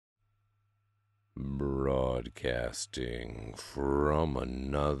Broadcasting from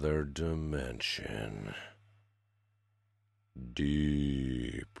another dimension,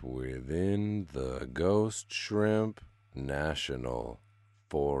 deep within the Ghost Shrimp National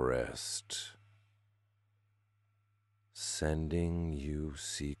Forest, sending you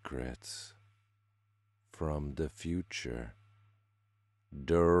secrets from the future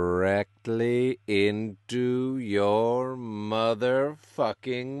directly into your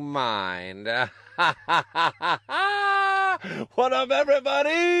motherfucking mind. What up,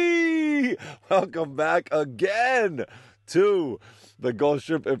 everybody? Welcome back again to the Ghost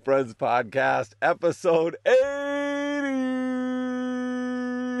Shrimp and Friends podcast, episode 80,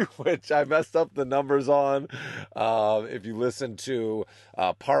 which I messed up the numbers on. If you listen to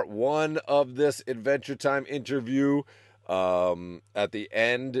part one of this Adventure Time interview, at the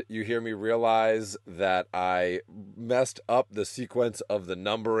end, you hear me realize that I messed up the sequence of the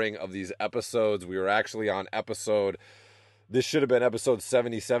numbering of these episodes. We were actually on this should have been episode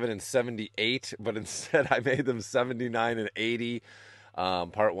 77 and 78, but instead I made them 79 and 80,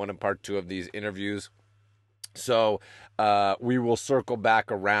 part one and part two of these interviews. So we will circle back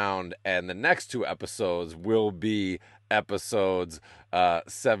around, and the next two episodes will be episodes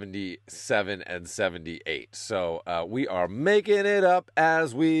 77 and 78. So we are making it up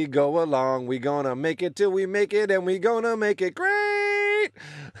as we go along. We gonna make it till we make it, and we gonna make it great.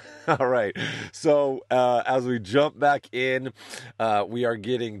 All right. So as we jump back in, we are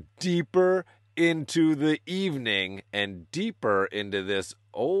getting deeper into the evening and deeper into this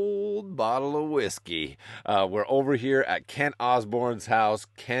old bottle of whiskey. We're over here at Kent Osborne's house,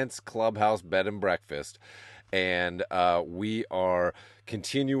 Kent's Clubhouse Bed and Breakfast. And we are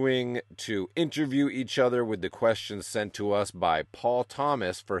continuing to interview each other with the questions sent to us by Paul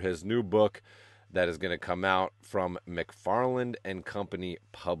Thomas for his new book that is going to come out from McFarland and Company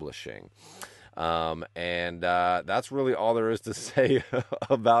Publishing. And that's really all there is to say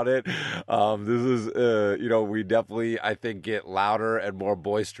about it. This is, we definitely, I think, get louder and more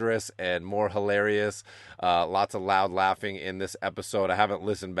boisterous and more hilarious. Lots of loud laughing in this episode. I haven't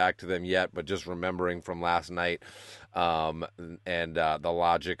listened back to them yet, but just remembering from last night, and the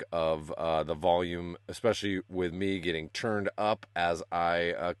logic of the volume, especially with me getting turned up as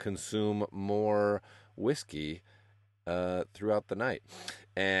I consume more whiskey throughout the night.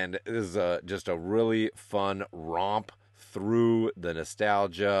 And this is just a really fun romp through the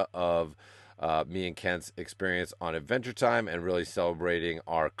nostalgia of me and Kent's experience on Adventure Time, and really celebrating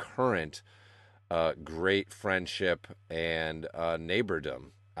our current great friendship and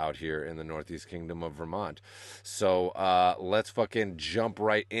neighbordom out here in the Northeast Kingdom of Vermont. So let's fucking jump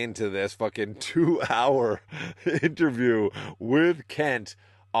right into this fucking 2-hour interview with Kent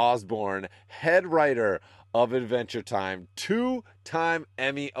Osborne, head writer of Adventure Time, 2-time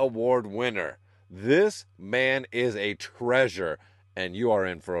Emmy Award winner. This man is a treasure, and you are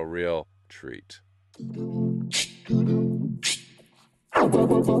in for a real treat.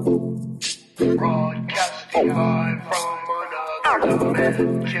 Broadcasting live from another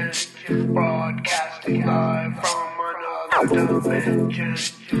dimension. Broadcasting live from another dimension.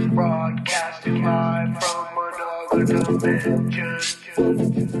 Broadcasting live from another dimension.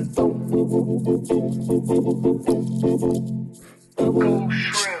 Go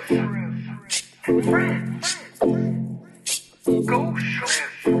shrimp and friends. Go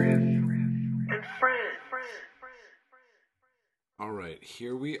shrimp and friends. All right,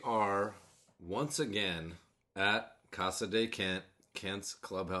 here we are once again at Casa de Kent, Kent's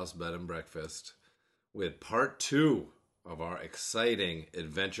Clubhouse Bed and Breakfast, with part two of our exciting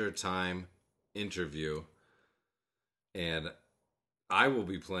Adventure Time interview. And I will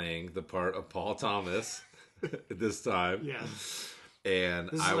be playing the part of Paul Thomas this time. Yeah. And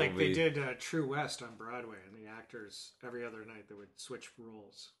This is I like will be... they did True West on Broadway, and the actors every other night they would switch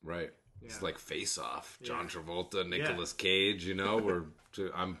roles. Right. Yeah. It's like Face Off. John Yeah. Travolta, Nicolas Cage,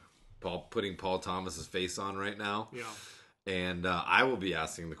 I'm putting Paul Thomas's face on right now. Yeah. And I will be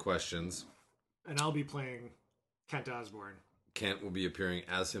asking the questions. And I'll be playing Kent Osborne. Kent will be appearing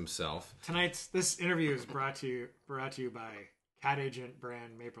as himself. This interview is brought to you by Cat Agent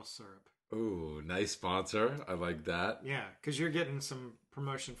brand maple syrup. Ooh, nice sponsor. I like that. Yeah, because you're getting some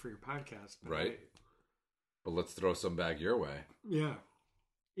promotion for your podcast. Right. But let's throw some back your way. Yeah.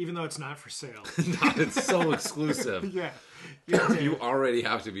 Even though it's not for sale. No, it's so exclusive. Yeah. You already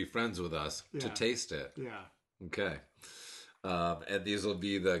have to be friends with us to taste it. Yeah. Okay. And these will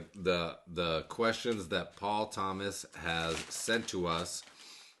be the questions that Paul Thomas has sent to us,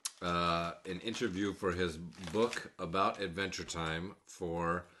 an interview for his book about Adventure Time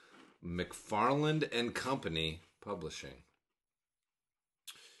for McFarland and Company Publishing.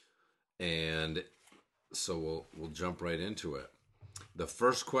 And So we'll jump right into it. The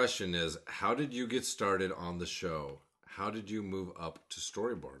first question is, how did you get started on the show? How did you move up to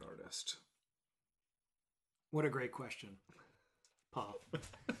storyboard artist? What a great question, Paul.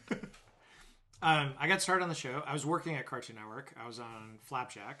 I got started on the show. I was working at Cartoon Network. I was on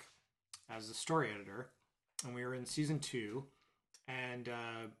Flapjack as the story editor, and we were in season 2. And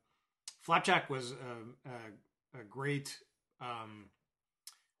Flapjack was a great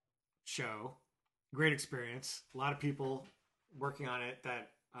show, great experience. A lot of people working on it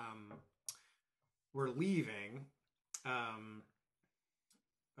that were leaving.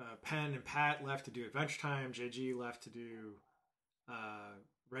 Penn and Pat left to do Adventure Time. JG left to do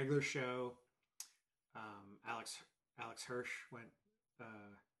regular show. Alex Hirsch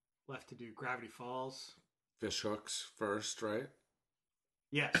left to do Gravity Falls. Fish hooks first, right?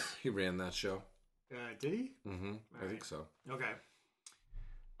 Yes. He ran that show. Did he? Mm-hmm. I think so. Okay.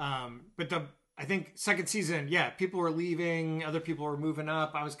 But I think second season, yeah, people were leaving, other people were moving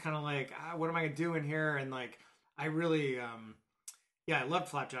up. I was kind of like, what am I doing here? And like, I really, I loved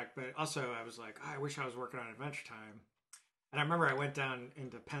Flapjack, but also I was like, I wish I was working on Adventure Time. And I remember I went down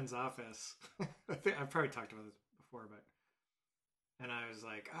into Penn's office. I think I've probably talked about this before, and I was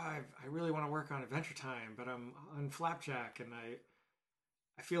like, I really want to work on Adventure Time, but I'm on Flapjack, and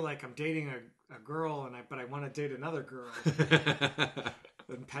I feel like I'm dating a girl, but I want to date another girl.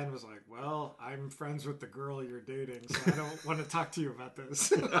 And Penn was like, well, I'm friends with the girl you're dating, so I don't want to talk to you about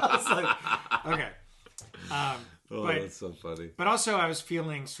this. I was like, okay. That's so funny. But also I was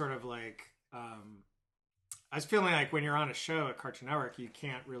feeling sort of like, when you're on a show at Cartoon Network, you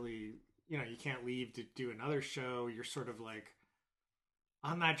can't really, you can't leave to do another show. You're sort of like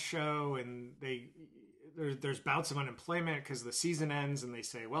on that show, and there's bouts of unemployment because the season ends and they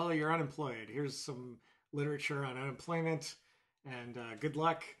say, well, you're unemployed. Here's some literature on unemployment and good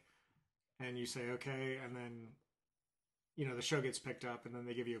luck. And you say, okay. And then, the show gets picked up, and then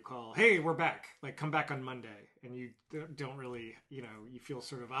they give you a call. Hey, we're back. Like, come back on Monday. And you don't really, you feel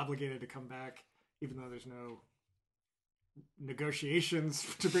sort of obligated to come back, even though there's no negotiations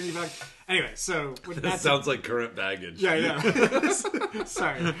to bring you back. Anyway, so that sounds like current baggage. Yeah.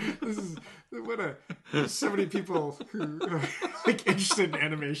 Sorry, there's so many people who are like interested in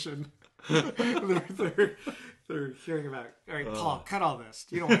animation. They're hearing about. All right, Paul, cut all this.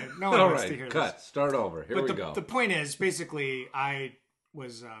 You don't want. No one wants to hear this. Cut. Start over. Here we go. The point is, basically, I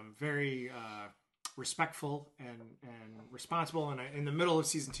was very respectful and responsible. And in the middle of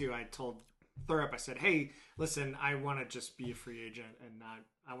season 2, I told Thurup, I said, "Hey, listen, I want to just be a free agent and not.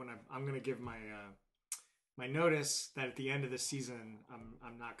 I'm going to give my my notice that at the end of the season,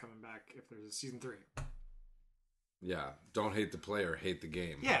 I'm not coming back if there's a season 3." Yeah, don't hate the player, hate the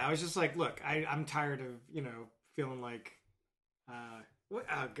game. Yeah, I was just like, look, I'm tired of feeling like,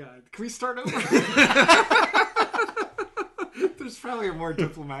 oh god, can we start over? There's probably a more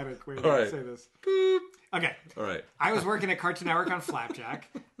diplomatic way to say this. Okay. All right. I was working at Cartoon Network on Flapjack,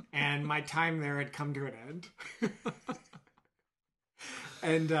 and my time there had come to an end.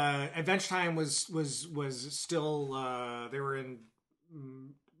 And Adventure Time was still they were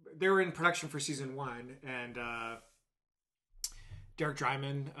in production for season 1, and Derek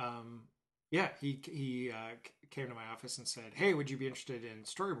Dryman, he came to my office and said, "Hey, would you be interested in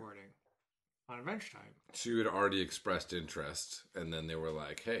storyboarding on Adventure Time?" So you had already expressed interest, and then they were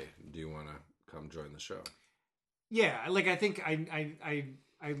like, "Hey, do you want to come join the show?" Yeah, like I think I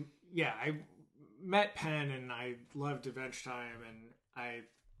met Penn, and I loved Adventure Time, and I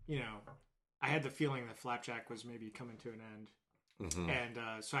had the feeling that Flapjack was maybe coming to an end,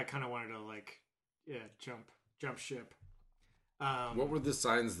 and so I kind of wanted to jump ship. What were the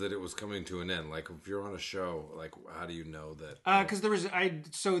signs that it was coming to an end? Like, if you're on a show, like, how do you know that? Because there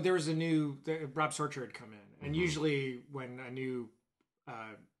was a new Rob Sorcher had come in, and usually when a new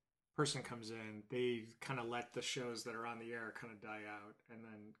person comes in, they kind of let the shows that are on the air kind of die out, and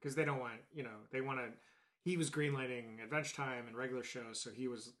then because they don't want he was greenlighting Adventure Time and regular shows, so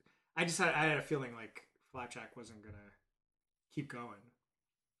I had a feeling like Flapjack wasn't gonna keep going.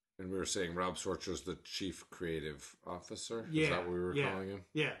 And we were saying Rob Sorcher's the chief creative officer? Yeah. Is that what we were calling him?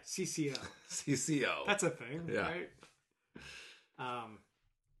 Yeah, CCO. CCO. That's a thing, right?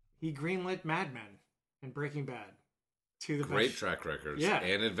 He greenlit Mad Men and Breaking Bad to the great track records. Yeah.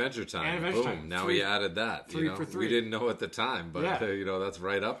 And Adventure Time. And Adventure Boom. Time. Now he added that. Three for three. We didn't know at the time, but that's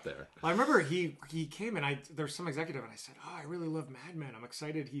right up there. Well, I remember he came and there was some executive, and I said, "Oh, I really love Mad Men. I'm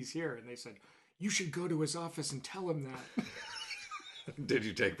excited he's here." And they said, "You should go to his office and tell him that." Did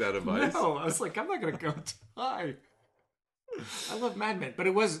you take that advice? No, I was like, I'm not going to go. Hi. I love Mad Men, but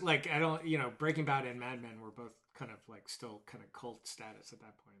it was like, Breaking Bad and Mad Men were both kind of like still kind of cult status at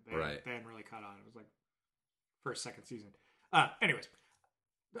that point. They hadn't really caught on. It was like first, second season. Anyways,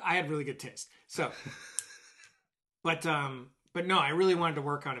 I had really good taste. So, but no, I really wanted to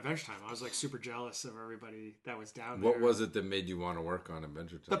work on Adventure Time. I was like super jealous of everybody that was down there. What was it that made you want to work on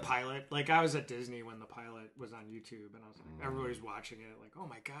Adventure Time? The pilot. Like I was at Disney when the pilot was on YouTube, and I was like, everybody's watching it. Like, oh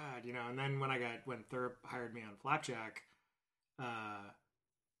my god, you know. And then when Thurp hired me on Flapjack,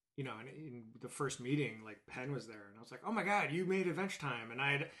 you know, and in the first meeting, like Penn was there, and I was like, "Oh my god, you made Adventure Time!" And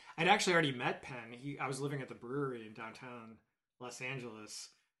I'd actually already met Penn. I was living at the brewery in downtown Los Angeles,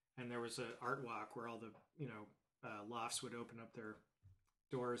 and there was an art walk where all the lofts would open up their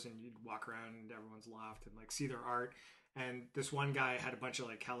doors, and you'd walk around in everyone's loft and like see their art. And this one guy had a bunch of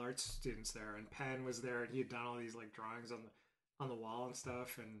like Cal Arts students there, and Penn was there, and he had done all these like drawings on the wall and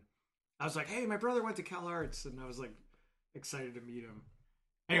stuff. And I was like, "Hey, my brother went to Cal Arts," and I was like excited to meet him.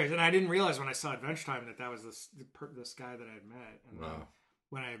 Anyways, and I didn't realize when I saw Adventure Time that was this guy that I had met. And then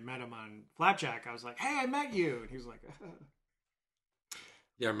when I met him on Flapjack, I was like, "Hey, I met you," and he was like,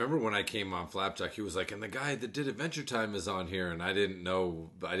 Yeah, I remember when I came on Flapjack, he was like, "And the guy that did Adventure Time is on here," and I didn't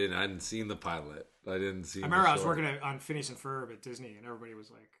know, I hadn't seen the pilot. I didn't see. I remember I was working on Phineas and Ferb at Disney, and everybody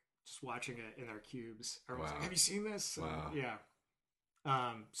was like just watching it in their cubes. Everyone was like, "Have you seen this?" And, yeah.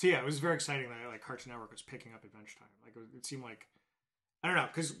 So yeah, it was very exciting that like Cartoon Network was picking up Adventure Time. Like it seemed like, I don't know,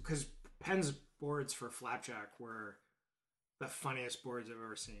 because Penn's boards for Flapjack were the funniest boards I've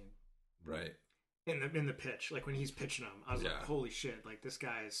ever seen. Right. In the pitch, like when he's pitching them, I was like, "Holy shit! Like this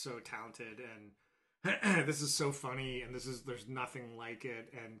guy is so talented, and this is so funny, and there's nothing like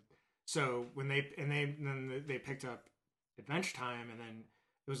it." And so when they picked up Adventure Time, and then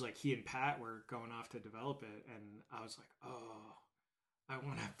it was like he and Pat were going off to develop it, and I was like, "Oh, I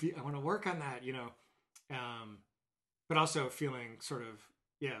want to work on that," you know. But also feeling sort of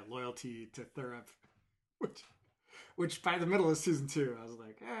loyalty to Thurp, which by the middle of season 2, I was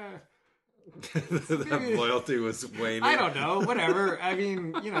like, that loyalty was waning. I don't know, whatever. I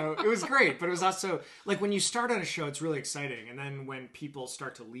mean, you know, it was great, but it was also like when you start on a show, it's really exciting, and then when people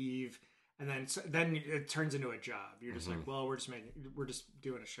start to leave, and then it turns into a job. You're just like, well, we're just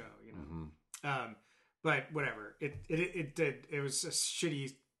doing a show, you know. But whatever. It was a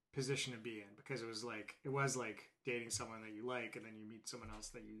shitty position to be in because it was like dating someone that you like, and then you meet someone else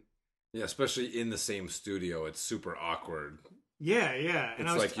that you. Yeah, especially in the same studio, it's super awkward. Yeah, yeah. And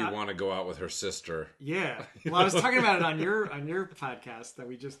it's like you want to go out with her sister. Yeah. Well, I was talking about it on your podcast that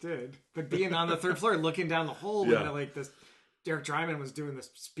we just did. But being on the 3rd floor, looking down the hole, and like this, Derek Dryman was doing this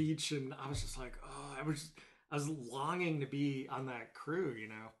speech, and I was just like, oh, I was longing to be on that crew, you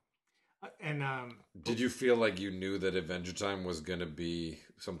know. And did you feel like you knew that Adventure Time was going to be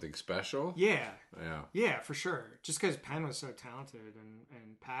something special? Yeah. Yeah. Yeah, for sure. Just because Penn was so talented,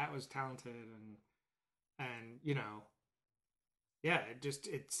 and Pat was talented, and you know. Yeah,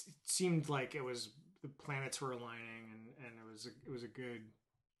 it seemed like it was the planets were aligning, and it was a good.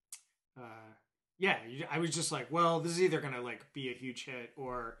 I was just like, well, this is either gonna like be a huge hit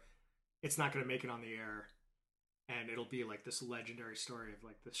or it's not gonna make it on the air, and it'll be like this legendary story of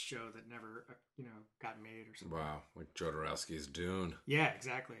like this show that never got made or something. Wow, like Jodorowsky's Dune. Yeah,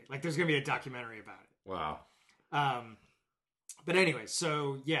 exactly. Like there's gonna be a documentary about it. Wow. But anyway,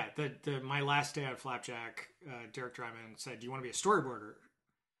 so yeah, my last day on Flapjack, Derek Dryman said, "Do you want to be a storyboarder?"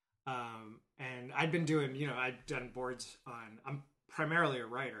 And I'd been doing, I'd done boards on. I'm primarily a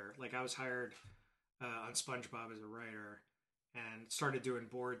writer. Like I was hired on SpongeBob as a writer, and started doing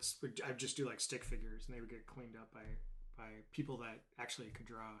boards. I'd just do like stick figures, and they would get cleaned up by people that actually could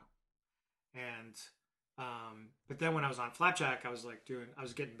draw. And but then when I was on Flapjack, I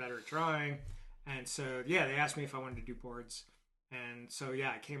was getting better at drawing, and so they asked me if I wanted to do boards. And so,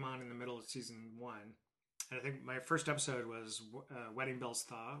 I came on in the middle of season 1. And I think my first episode was Wedding Bells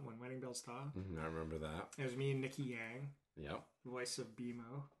Thaw, when Wedding Bells Thaw. I remember that. It was me and Nikki Yang. Yep. Voice of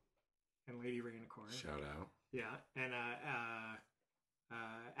BMO and Lady Rainicorn. Shout out. Yeah. And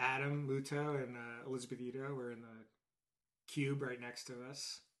Adam Muto and Elizabeth Ito were in the cube right next to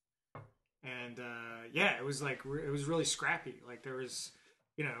us. And it was like, it was really scrappy. Like there was,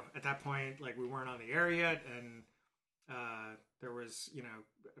 at that point, like we weren't on the air yet. And there was,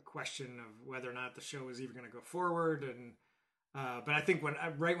 a question of whether or not the show was even going to go forward, and but I think when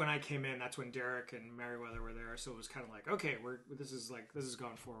I came in, that's when Derek and Merriweather were there, so it was kind of like, okay, this is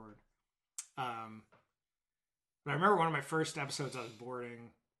going forward. But I remember one of my first episodes, I was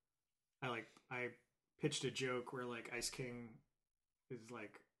boarding. I pitched a joke where like Ice King is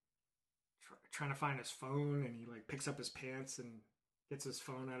like trying to find his phone, and he like picks up his pants and gets his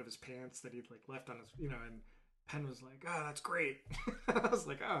phone out of his pants that he'd like left on his, and Penn was like, "Oh, that's great." I was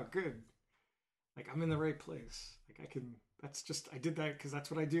like, "Oh, good. Like I'm in the right place. Like I did that because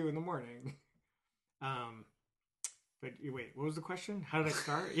that's what I do in the morning." But wait, what was the question? How did I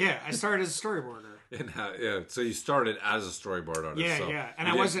start? Yeah, I started as a storyboarder. And so you started as a storyboard artist. Yeah, so yeah. And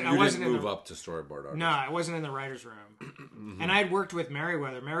you I wasn't didn't move in the, up to storyboard artist. No, I wasn't in the writer's room. And I had worked with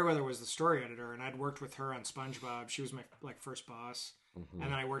Meriwether. Meriwether was the story editor, and I'd worked with her on SpongeBob. She was my first boss. And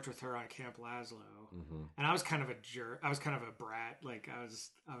then I worked with her on Camp Lazlo. And I was kind of a jerk. I was kind of a brat. Like I was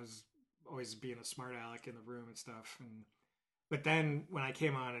always being a smart aleck in the room and stuff. But then when I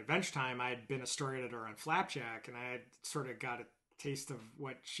came on Adventure Time, I had been a story editor on Flapjack, and I had sort of got a taste of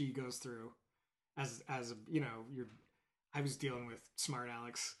what she goes through as I was dealing with smart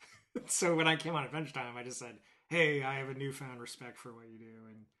Alex. So when I came on Adventure Time, I just said, "Hey, I have a newfound respect for what you do,"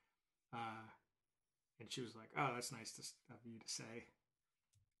 and she was like, "Oh, that's nice of you to say."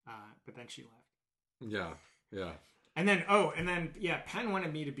 But then she left. Yeah. And then Penn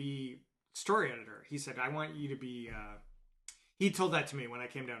wanted me to be story editor. He said, "I want you to be." He told that to me when I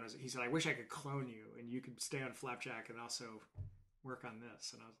came down. He said, "I wish I could clone you, and you could stay on Flapjack and also work on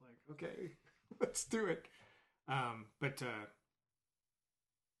this." And I was like, "Okay, let's do it."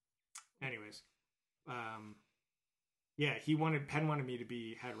 Anyways, Penn wanted me to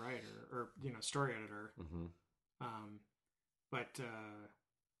be head writer or story editor.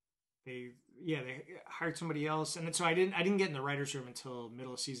 They hired somebody else, and so I didn't get in the writers' room until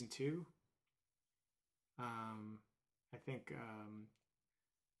middle of season 2. I think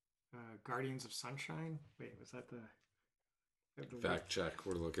Guardians of Sunshine. Wait, was that the Fact check.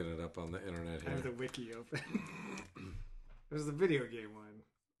 We're looking it up on the internet I have the here. wiki open. It was the video game one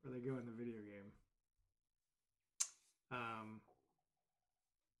where they go in the video game.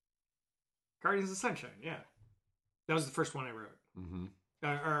 Guardians of Sunshine. Yeah, that was the first one I wrote. In the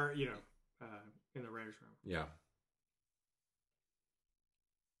writers' room. Yeah.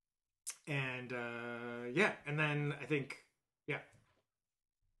 And and then I think,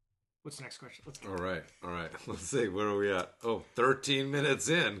 what's the next question? Let's get All right. Let's see. Where are we at? Oh, 13 minutes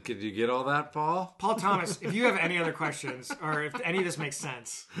in. Could you get all that, Paul? Paul Thomas, if you have any other questions or if any of this makes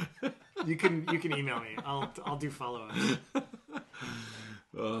sense, you can email me. I'll do follow-ups.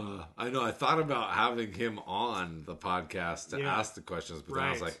 I know. I thought about having him on the podcast to ask the questions, but then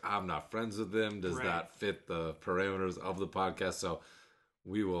I was like, I'm not friends with him. Does that fit the parameters of the podcast? So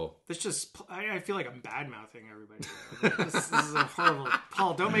we will. I feel like I'm bad mouthing everybody. This is a horrible.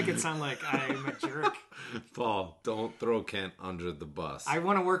 Paul, don't make it sound like I'm a jerk. Paul, don't throw Kent under the bus. I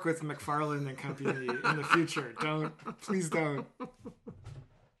want to work with McFarlane and company in the future. Please don't.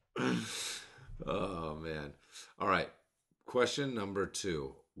 Oh, man. All right. Question number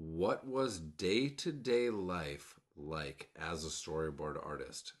 2. What was day-to-day life like as a storyboard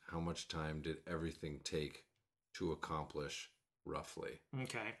artist? How much time did everything take to accomplish roughly?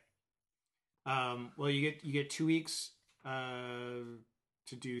 Okay. Well, you get 2 weeks to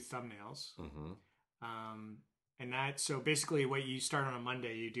do thumbnails. And so basically what you start on a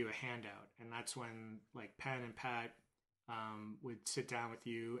Monday, you do a handout, and that's when like Penn and Pat would sit down with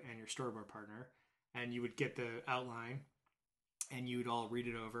you and your storyboard partner, and you would get the outline, and you would all read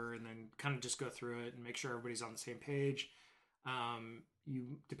it over, and then kind of just go through it and make sure everybody's on the same page.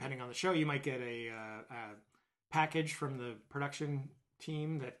 Depending on the show, you might get a package from the production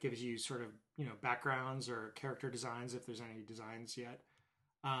team that gives you sort of backgrounds or character designs if there's any designs yet.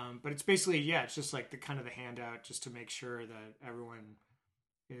 But it's basically it's just like the kind of the handout just to make sure that everyone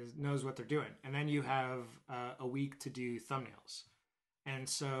knows what they're doing, and then you have a week to do thumbnails. And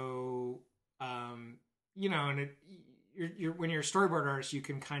so when you're a storyboard artist, you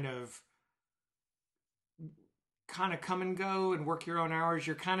can kind of come and go and work your own hours.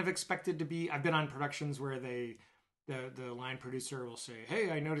 You're kind of expected to be. I've been on productions where the line producer will say,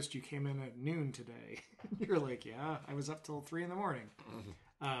 "Hey, I noticed you came in at noon today." You're like, "Yeah, I was up till 3 a.m.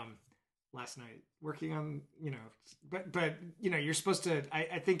 Last night working on but you're supposed to.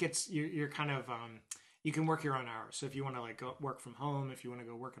 I think it's you're kind of you can work your own hours. So if you want to like go work from home, if you want to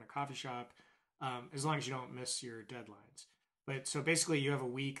go work in a coffee shop, as long as you don't miss your deadlines. But so basically, you have a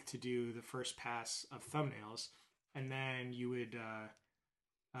week to do the first pass of thumbnails, and then you would.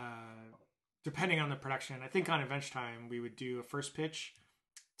 Depending on the production, I think on Adventure Time, we would do a first pitch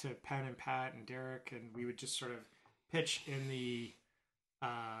to Penn and Pat and Derek, and we would just sort of pitch in the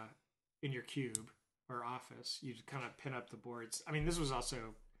in your cube or office. You'd kind of pin up the boards. I mean, this was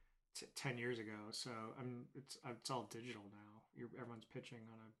also 10 years ago, so it's all digital now. Everyone's pitching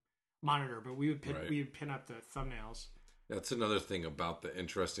on a monitor, but we would pin up the thumbnails. That's another thing about the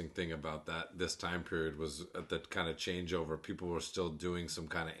interesting thing about this time period was that kind of changeover. People were still doing some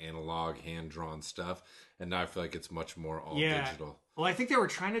kind of analog, hand-drawn stuff, and now I feel like it's much more all digital. Well, I think they were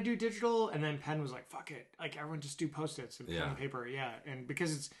trying to do digital, and then Penn was like, "Fuck it, like everyone just do Post-its and pen and paper." Yeah, and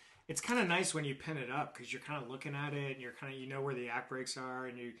because it's kind of nice when you pin it up because you're kind of looking at it and you're kind of you know where the act breaks are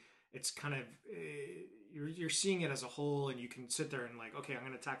and it's kind of you're seeing it as a whole and you can sit there and like okay I'm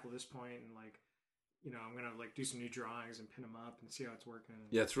gonna tackle this point and like I'm gonna like do some new drawings and pin them up and see how it's working.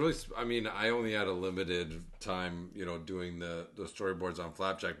 Yeah, it's really. I mean, I only had a limited time, doing the storyboards on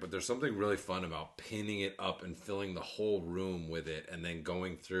Flapjack, but there's something really fun about pinning it up and filling the whole room with it, and then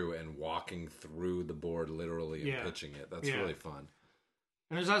going through and walking through the board literally and pitching it. That's really fun.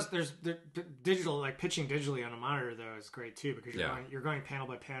 And there's digital like pitching digitally on a monitor though is great too because you're going panel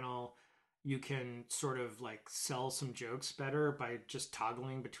by panel. You can sort of like sell some jokes better by just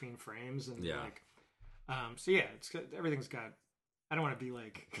toggling between frames and like. So yeah, everything's got. I don't want to be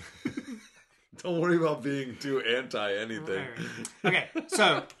like. Don't worry about being too anti anything. Right.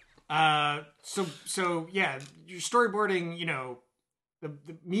 Okay, so yeah, your storyboarding.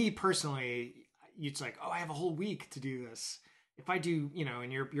 Me personally, it's like I have a whole week to do this. If I do,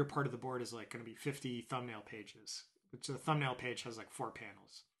 and your part of the board is like going to be 50 thumbnail pages, which the thumbnail page has like 4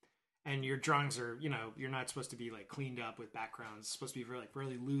 panels. And your drawings are, you're not supposed to be like cleaned up with backgrounds. It's supposed to be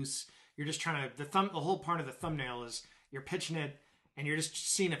really loose. You're just trying to the whole part of the thumbnail is you're pitching it and you're just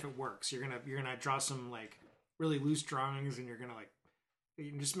seeing if it works. You're gonna draw some like really loose drawings and you're gonna like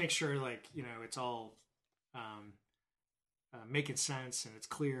you just make sure like it's all making sense and it's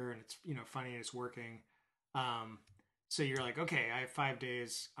clear and it's funny and it's working. So you're like, okay, I have 5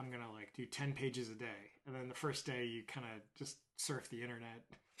 days. I'm gonna like do 10 pages a day, and then the first day you kind of just surf the internet.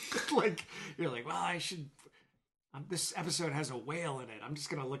 Like you're like, well, I should. This episode has a whale in it. I'm just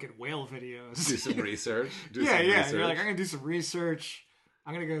gonna look at whale videos. Do some research. Research. You're like, I'm gonna do some research.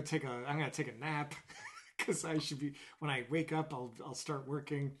 I'm gonna take a nap because I should be. When I wake up, I'll start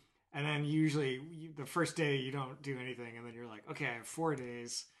working. And then usually the first day you don't do anything, and then you're like, okay, I have 4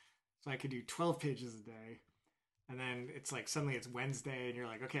 days, so I could do 12 pages a day. And then it's like suddenly it's Wednesday, and you're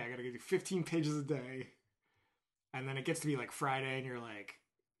like, okay, I gotta do 15 pages a day. And then it gets to be like Friday, and you're like.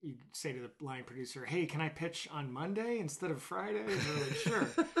 You say to the line producer, "Hey, can I pitch on Monday instead of Friday?" And they're like, "Sure."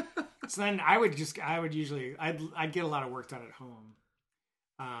 So then I'd get a lot of work done at home,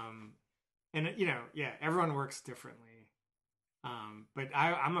 and everyone works differently. But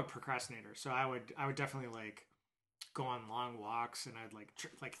I'm a procrastinator, so I would definitely like go on long walks, and I'd like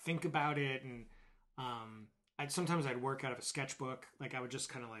think about it, and sometimes I'd work out of a sketchbook, like I would just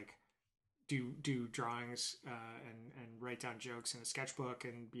kind of like. Do drawings and write down jokes in a sketchbook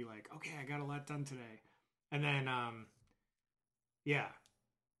and be like, okay, I got a lot done today, and then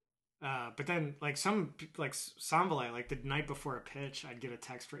but then like some like Sambalai, like the night before a pitch, I'd get a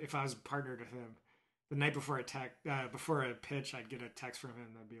text if I was partnered with him. The night before before a pitch, I'd get a text from him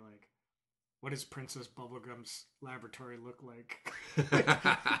that'd be like, what does Princess Bubblegum's laboratory look like?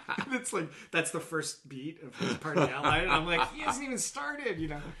 And it's like that's the first beat of his part of the outline. And I'm like, he hasn't even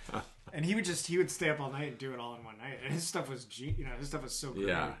started, And he would stay up all night and do it all in one night. And his stuff was so great.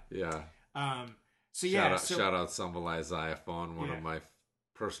 Yeah. So shout out Sambalai's iPhone, one of my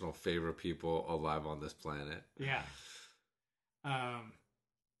personal favorite people alive on this planet. Yeah. I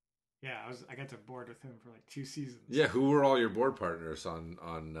got to board with him for like 2 seasons. Yeah, who were all your board partners on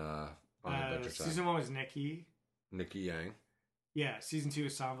Adventure Time? Season 1 was Nikki Yang. Yeah, season 2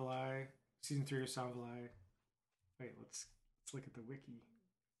 is Sambalai. Season 3 is Sambalai. Wait, let's look at the wiki.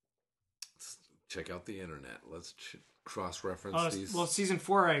 Let's check out the internet. Let's cross-reference these. Well, season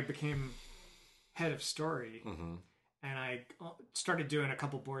 4 I became head of story, mm-hmm. and I started doing a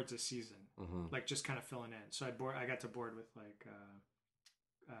couple boards this season, mm-hmm. like just kind of filling in. So I got to board with like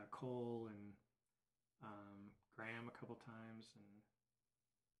Cole and Graham a couple times, and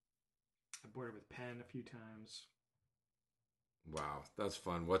I boarded with Penn a few times. Wow, that's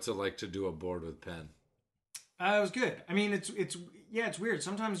fun. What's it like to do a board with Penn? It was good. I mean, it's weird.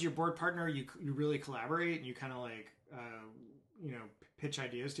 Sometimes your board partner, you really collaborate and you kind of like, pitch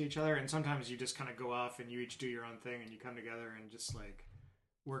ideas to each other. And sometimes you just kind of go off and you each do your own thing and you come together and just like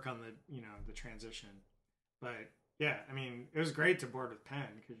work on the, the transition. But yeah, I mean, it was great to board with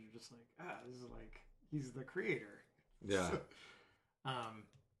Penn because you're just like, this is like, he's the creator. Yeah. So,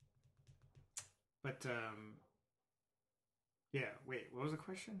 yeah, wait, what was the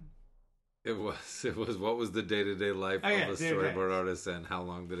question? It was what was the day-to-day life of a storyboard artist, and how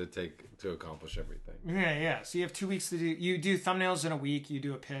long did it take to accomplish everything? Yeah. So you have 2 weeks to do. You do thumbnails in a week. You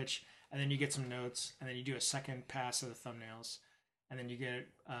do a pitch, and then you get some notes, and then you do a second pass of the thumbnails, and then you get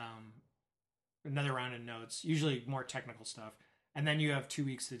another round of notes, usually more technical stuff, and then you have 2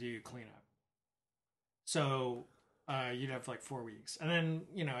 weeks to do cleanup. So you'd have like 4 weeks, and then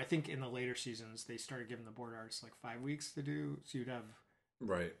I think in the later seasons they started giving the board artists like 5 weeks to do. So you'd have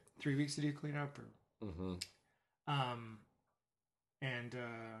 3 weeks to do cleanup, or mm-hmm. and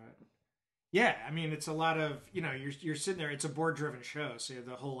Yeah, I mean, it's a lot of you're sitting there. It's a board driven show, so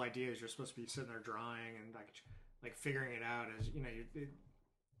the whole idea is you're supposed to be sitting there drawing and like figuring it out as you know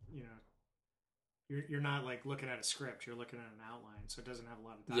you're not like looking at a script. You're looking at an outline, so it doesn't have a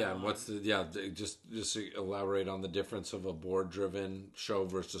lot of dialogue. Yeah, and what's just to elaborate on the difference of a board-driven show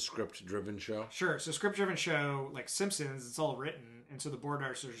versus a script-driven show? Sure. So script driven show like Simpsons, it's all written, and so the board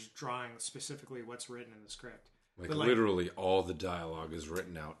artists are just drawing specifically what's written in the script. Like, But, literally all the dialogue is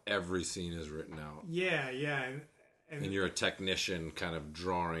written out. Every scene is written out. Yeah, And you're a technician kind of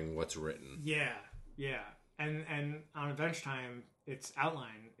drawing what's written. yeah, and on Adventure Time, it's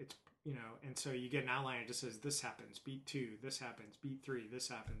outline. It's and so you get an outline. It just says this happens, beat 2, this happens, beat 3, this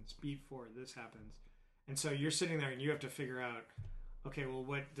happens, beat 4, this happens, and so you're sitting there and you have to figure out, okay, well,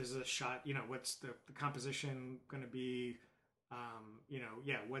 what does the shot? What's the composition going to be?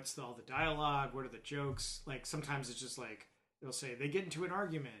 What's all the dialogue? What are the jokes? Like sometimes it's just like they'll say they get into an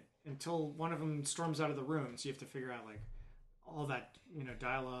argument until one of them storms out of the room. So you have to figure out like all that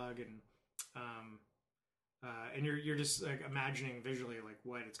dialogue and you're just like imagining visually like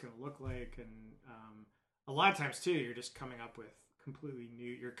what it's going to look like, and a lot of times too you're just coming up with completely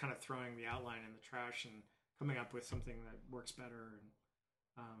new. You're kind of throwing the outline in the trash and coming up with something that works better.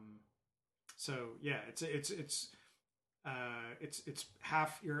 And so yeah, it's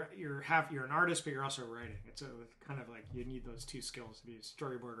half you're an artist, but you're also writing. It's kind of like you need those two skills to be a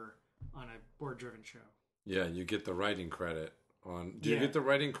storyboarder on a board driven show. Yeah, you get the writing credit on. Do you get the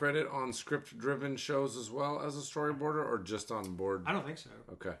writing credit on script driven shows as well as a storyboarder, or just on board? I don't think so.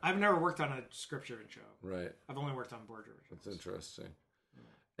 Okay. I've never worked on a script driven show. Right. I've only worked on board driven shows. That's interesting.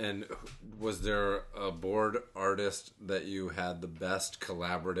 And was there a board artist that you had the best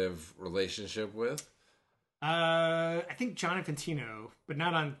collaborative relationship with? I think John Infantino, but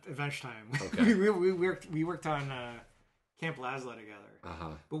not on Adventure Time. Okay. we worked on Camp Lazlo together.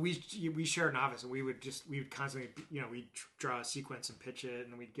 But we shared an office, and we would constantly we'd draw a sequence and pitch it,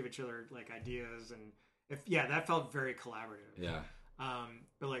 and we'd give each other like ideas, and that felt very collaborative. Yeah.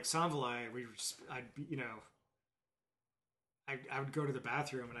 But like Sanvalai, I would go to the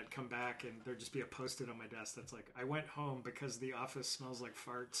bathroom and I'd come back and there'd just be a post-it on my desk that's like, I went home because the office smells like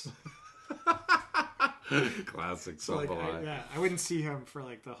farts. Classic So like, Sanvalai. I wouldn't see him for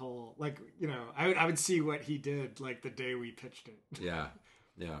like the whole, I would see what he did like the day we pitched it. Yeah.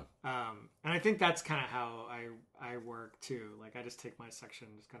 And I think that's kind of how I work too. Like I just take my section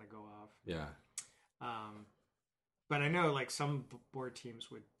and just kind of go off. Yeah. But I know like some board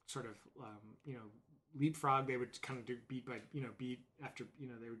teams would sort of, leapfrog. They would kind of do beat by, beat after,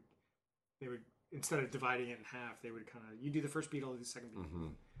 they would, instead of dividing it in half, they would kind of, you do the first beat, I'll do the second beat. Mm-hmm.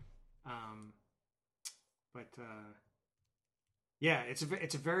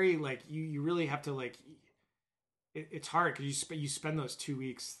 It's a very like, you really have to like, it's hard because you spend those 2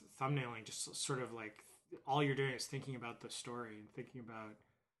 weeks thumbnailing, just sort of like all you're doing is thinking about the story and thinking about,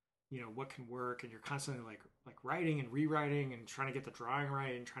 what can work, and you're constantly like writing and rewriting and trying to get the drawing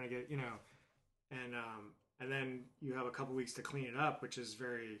right and trying to get, and then you have a couple weeks to clean it up, which is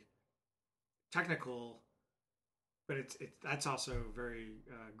very technical, but that's also very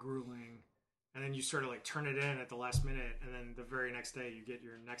grueling. And then you sort of like turn it in at the last minute, and then the very next day you get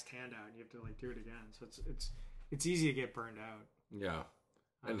your next handout and you have to like do it again. So it's easy to get burned out. Yeah.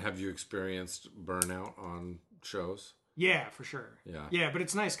 And have you experienced burnout on shows? Yeah, for sure. Yeah. Yeah, but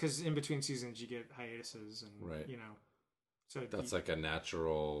it's nice because in between seasons you get hiatuses and right. So that's like a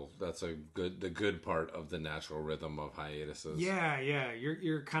natural. That's the good part of the natural rhythm of hiatuses. Yeah.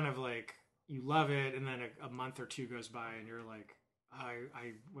 You're kind of like, you love it, and then a month or two goes by, and you're like, I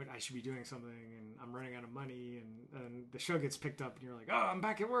should be doing something, and I'm running out of money, and the show gets picked up, and you're like, oh, I'm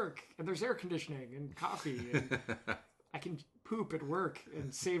back at work, and there's air conditioning and coffee, and I can poop at work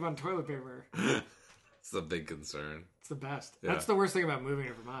and save on toilet paper. It's a big concern. It's the best. Yeah. That's the worst thing about moving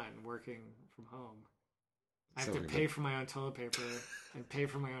to Vermont and working from home. I have to pay for my own toilet paper and pay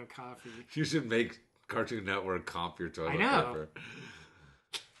for my own coffee. You should make Cartoon Network comp your toilet I know. paper.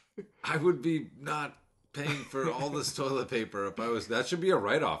 I would be not paying for all this toilet paper if I was. That should be a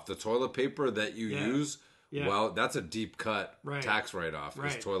write-off. The toilet paper that you use, well, that's a deep cut tax write-off.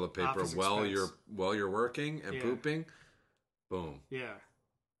 Right. Is toilet paper Office while expense. you're working and pooping. Boom. Yeah.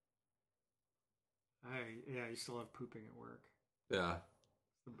 I used to love pooping at work. Yeah.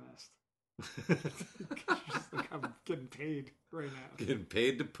 It's the best. Just like I'm getting paid right now. Getting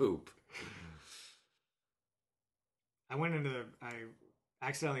paid to poop. I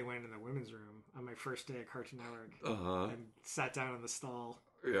accidentally went into the women's room on my first day at Cartoon Network and sat down in the stall.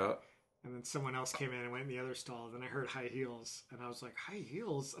 Yeah. And then someone else came in and went in the other stall. Then I heard high heels, and I was like, high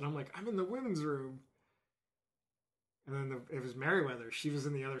heels? And I'm like, I'm in the women's room. And then it was Meriwether. She was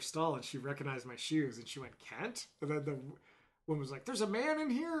in the other stall, and she recognized my shoes, and she went, Kent? And then the woman was like, there's a man in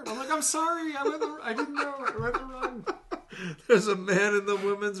here. And I'm like, I'm sorry. I didn't know. I read the wrong. There's a man in the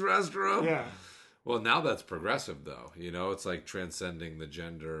women's restroom. Yeah. Well, now that's progressive, though. You know, it's like transcending the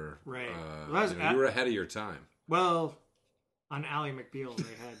gender. Right. You were ahead of your time. Well, on Ally McBeal,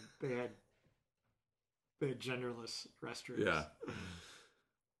 they had genderless restrooms. Yeah.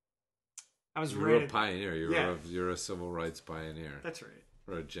 I was You're a pioneer. You're a civil rights pioneer. That's right.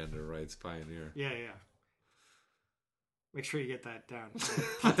 Or a gender rights pioneer. Yeah. Make sure you get that down.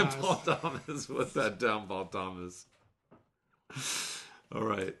 Paul Thomas. What's that down, Paul Thomas? All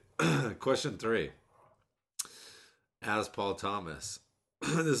right. Question 3. As Paul Thomas,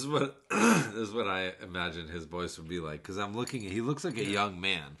 this is what I imagine his voice would be like, because I'm looking. He looks like a young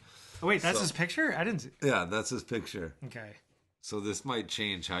man. Oh wait, that's his picture? I didn't see. Yeah, that's his picture. Okay. So this might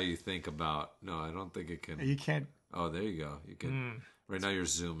change how you think about. No, I don't think it can. You can't. Oh, there you go. You can. Right now you're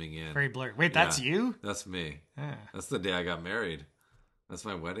zooming in. Very blurry. Wait, that's you? That's me. Yeah. That's the day I got married. That's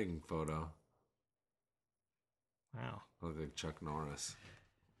my wedding photo. Wow. I look like Chuck Norris.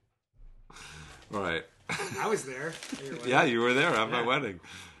 All right. I was there. Yeah, you were there at my wedding.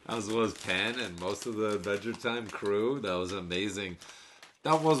 As was Penn and most of the Adventure Time crew. That was amazing.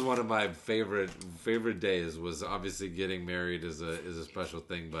 That was one of my favorite days. Was obviously getting married is a special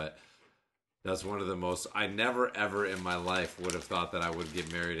thing, but that's one of the most. I never ever in my life would have thought that I would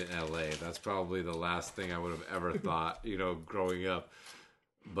get married in L.A. That's probably the last thing I would have ever thought. Growing up.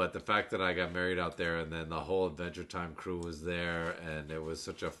 But the fact that I got married out there, and then the whole Adventure Time crew was there, and it was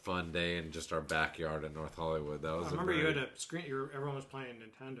such a fun day in just our backyard in North Hollywood. That was. I remember you had a screen. Everyone was playing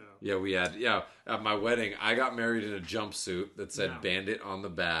Nintendo. Yeah, we had. Yeah, at my wedding, I got married in a jumpsuit that said "Bandit" on the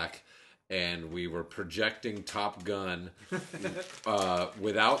back, and we were projecting Top Gun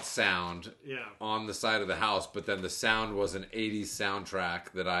without sound on the side of the house. But then the sound was an '80s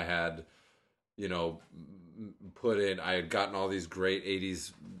soundtrack that I had, put in. I had gotten all these great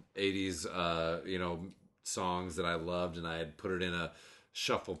 80s songs that I loved, and I had put it in a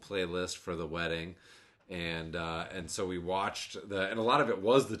shuffle playlist for the wedding, and so we watched and a lot of it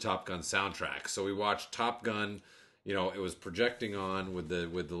was the Top Gun soundtrack. So we watched Top Gun, it was projecting on with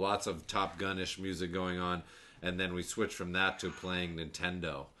the lots of Top Gun-ish music going on, and then we switched from that to playing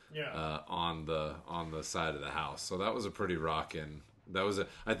Nintendo on the side of the house. So that was a pretty rockin'.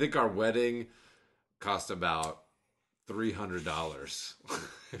 I think our wedding cost about $300.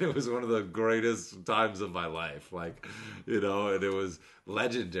 It was one of the greatest times of my life. And it was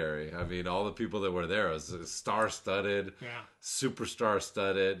legendary. I mean, all the people that were there, it was star-studded, superstar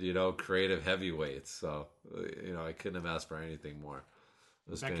studded, creative heavyweights. So, I couldn't have asked for anything more.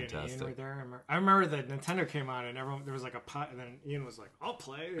 It was Becca fantastic. and Ian were there. I remember that Nintendo came on, and there was like a pot, and then Ian was like, "I'll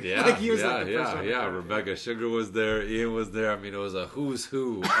play." Yeah, like he was like the first one to play. Rebecca Sugar was there. Ian was there. I mean, it was a who's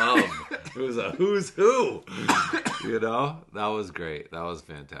who of. It was a who's who. That was great. That was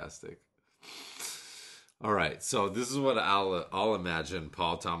fantastic. All right, so this is what I'll imagine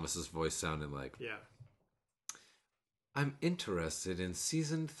Paul Thomas's voice sounding like. Yeah. I'm interested in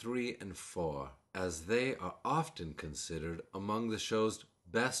season 3 and 4, as they are often considered among the show's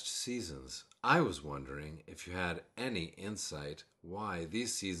best seasons. I was wondering if you had any insight why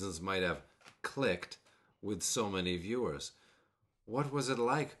these seasons might have clicked with so many viewers. What was it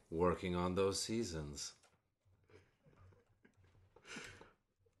like working on those seasons?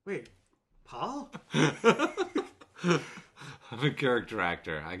 Wait, Paul? I'm a character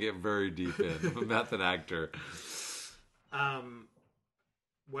actor. I get very deep in. I'm a method actor.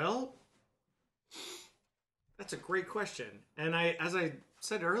 Well, that's a great question. And as I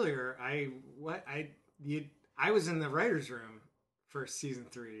said earlier, I was in the writer's room for season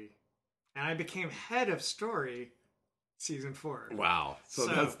 3, and I became head of story season 4. Wow. So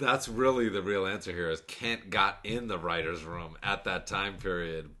that's really the real answer here is Kent got in the writer's room at that time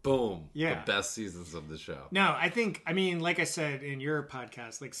period. Boom. Yeah. The best seasons of the show. No, like I said in your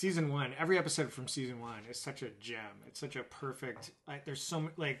podcast, like season 1, every episode from season 1 is such a gem. It's such a perfect, there's so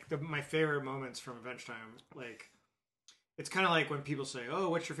my favorite moments from Adventure Time, it's kind of like when people say, "Oh,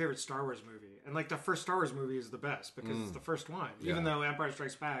 what's your favorite Star Wars movie?" And the first Star Wars movie is the best because it's the first one, even though Empire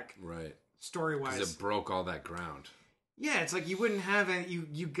Strikes Back, right, story-wise, because it broke all that ground. Yeah, it's like you wouldn't have it.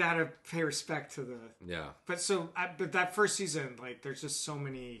 You gotta pay respect to the But that first season, there's just so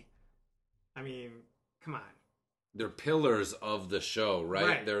many. I mean, come on. They're pillars of the show,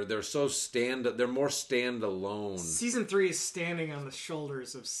 right? They're they're more standalone. Season 3 is standing on the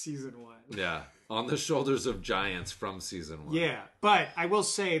shoulders of season 1. Yeah, on the shoulders of giants from season 1. Yeah, but I will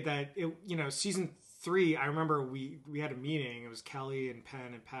say that season 3. I remember we had a meeting. It was Kelly and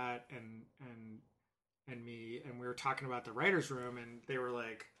Penn and Pat and and me, and we were talking about the writers' room, and they were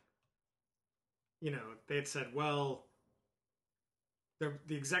like, they had said, well,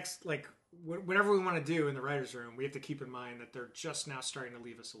 the execs, like, whatever we want to do in the writers' room, we have to keep in mind that they're just now starting to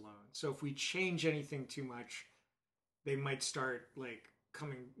leave us alone. So if we change anything too much, they might start like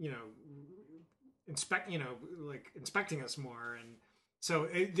coming, inspecting us more. And so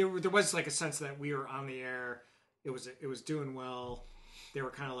there was like a sense that we were on the air. It was doing well. They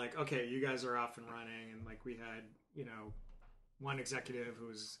were kind of like, okay, you guys are off and running, and like we had one executive who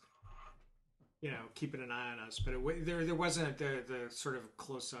was keeping an eye on us, but there wasn't the sort of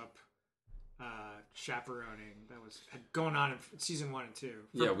close up chaperoning that had going on in season 1 and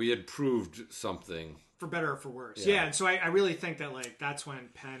 2. We had proved something for better or for worse. Yeah, and so I really think that like that's when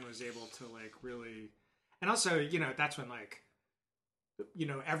Penn was able to like really, and also that's when like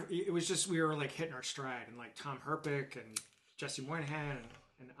it was just we were like hitting our stride, and like Tom Herpick and Jesse Moynihan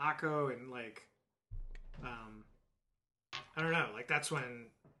and Akko and like I don't know, like that's when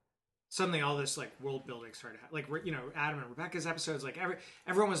suddenly all this like world building started like Adam and Rebecca's episodes, like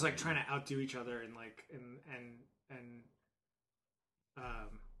everyone was like trying to outdo each other, and like and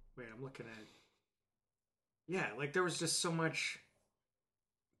wait, I'm looking at like there was just so much.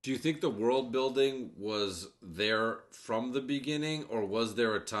 Do you think the world building was there from the beginning, or was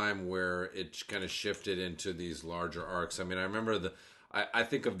there a time where it kind of shifted into these larger arcs? I mean, I remember I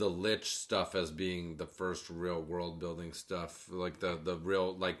think of the Lich stuff as being the first real world building stuff, like the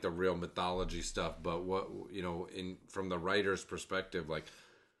real mythology stuff. But what from the writer's perspective, like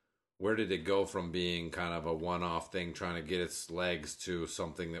where did it go from being kind of a one-off thing trying to get its legs to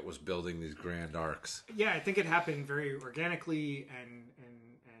something that was building these grand arcs? Yeah, I think it happened very organically and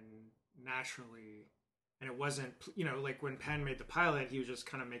naturally, and it wasn't like when Penn made the pilot, he was just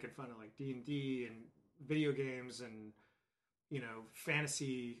kind of making fun of like D&D and video games and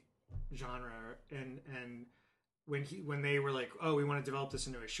fantasy genre, and when they were like, oh, we want to develop this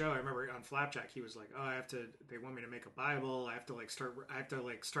into a show, I remember on Flapjack he was like, oh, they want me to make a Bible, I have to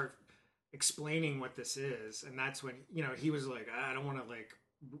start explaining what this is, and that's when he was like, I don't want to like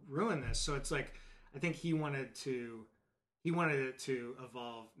ruin this. So it's like I think he wanted it to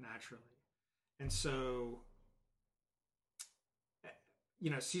evolve naturally. And so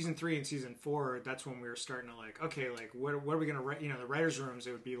season 3 and season 4, that's when we were starting to like, okay, like what are we gonna write? The writers' rooms,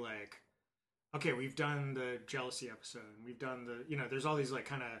 it would be like, okay, we've done the jealousy episode, and we've done the there's all these like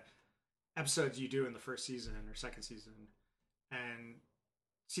kind of episodes you do in the first season or second season, and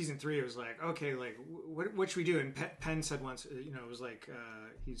season 3 it was like, okay, like what should we do? And Penn said once, it was like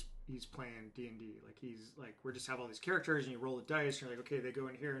he's playing D&D, like he's like, we're just have all these characters and you roll the dice and you're like, okay, they go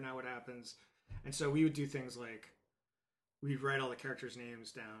in here, now what happens? And so we would do things like we'd write all the characters'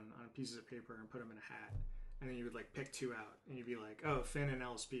 names down on pieces of paper and put them in a hat, and then you would like pick 2 out, and you'd be like, oh, Finn and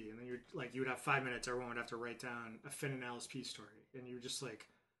LSP, and then you would have 5 minutes, everyone would have to write down a Finn and LSP story, and you would just like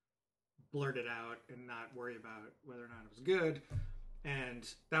blurt it out and not worry about whether or not it was good. And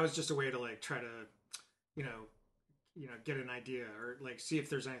that was just a way to like try to get an idea or like see if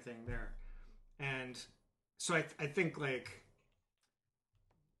there's anything there. And so I think like,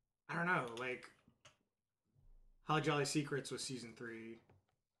 I don't know, like Holly Jolly Secrets was season 3,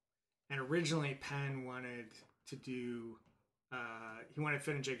 and originally Penn wanted to do he wanted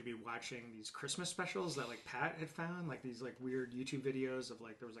Finn and Jake to be watching these Christmas specials that like Pat had found, like these like weird YouTube videos of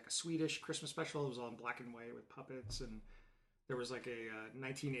like, there was like a Swedish Christmas special, it was all in black and white with puppets, and there was like a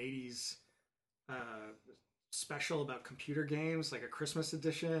 1980s special about computer games, like a Christmas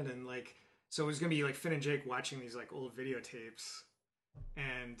edition, and like, so it was gonna be like Finn and Jake watching these like old videotapes,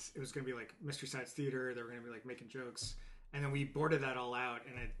 and it was gonna be like Mystery Science Theater. They were gonna be like making jokes, and then we boarded that all out,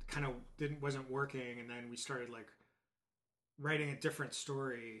 and it kind of wasn't working, and then we started like writing a different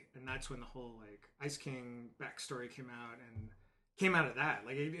story, and that's when the whole like Ice King backstory came out of that.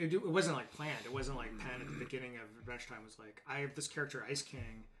 Like it wasn't like planned. It wasn't like Penn at the beginning of Adventure Time was like, I have this character Ice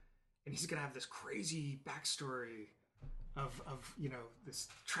King, and he's gonna have this crazy backstory of this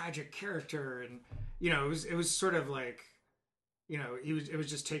tragic character, and it was sort of like it was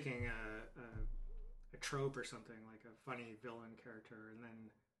just taking a trope or something, like a funny villain character, and then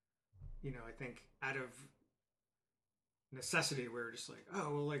I think out of necessity we were just like,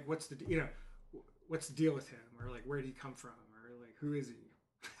 oh well, like what's the deal with him, or like where did he come from, or like who is he?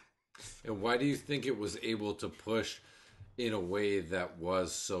 And why do you think it was able to push in a way that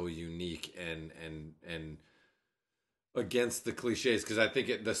was so unique and against the cliches? Because I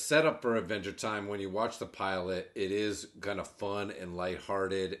think the setup for Adventure Time, when you watch the pilot, it is kind of fun and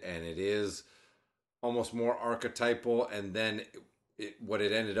lighthearted, and it is almost more archetypal, and then what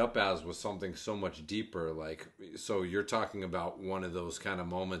it ended up as was something so much deeper. Like, so you're talking about one of those kind of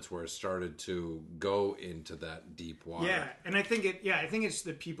moments where it started to go into that deep water. Yeah, and I think it's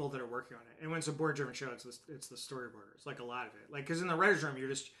the people that are working on it. And when it's a board-driven show, it's the storyboarders, like a lot of it. Like, because in the writers' room,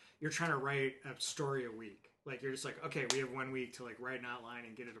 you're trying to write a story a week. Like, you're just like, okay, we have 1 week to like write an outline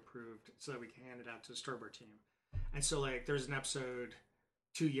and get it approved so that we can hand it out to the storyboard team. And so like, there's an episode,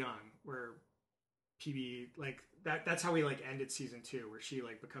 Too Young, where PB like that's how we like ended season 2, where she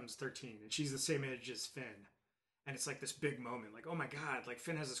like becomes 13 and she's the same age as Finn, and it's like this big moment, like, oh my god, like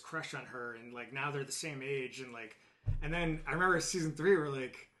Finn has this crush on her, and like now they're the same age, and like, and then I remember season 3 we're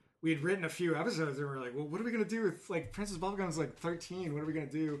like, we had written a few episodes and we're like, well, what are we gonna do with like Princess Bubblegum's like 13, what are we gonna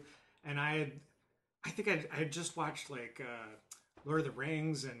do? And I think I had just watched like Lord of the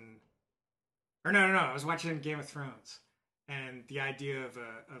Rings, and or no, I was watching Game of Thrones. And the idea of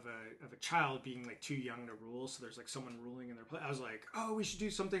a child being like too young to rule, so there's like someone ruling in their place. I was like, oh, we should do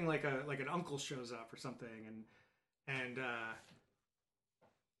something like an uncle shows up or something, and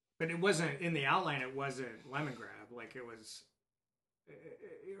but it wasn't in the outline. It wasn't Lemongrab, like it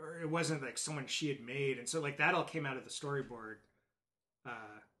wasn't like someone she had made, and so like that all came out of the storyboard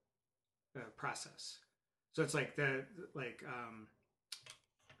process. So it's like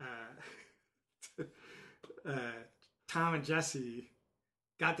Tom and Jesse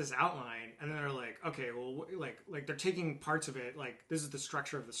got this outline, and then they're like, okay, well, like they're taking parts of it, like this is the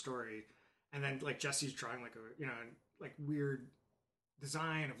structure of the story, and then like Jesse's drawing like a like weird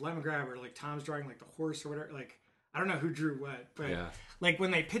design of Lemongrab, or like Tom's drawing like the horse or whatever. Like I don't know who drew what, but like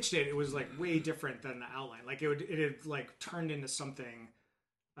when they pitched it, it was like way different than the outline. Like it had like turned into something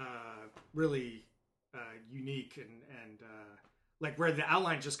really unique and like where the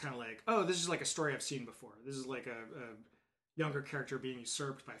outline just kind of like, oh, this is like a story I've seen before. This is like a younger character being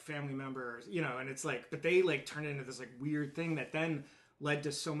usurped by a family member, and it's like, but they like turned it into this like weird thing that then led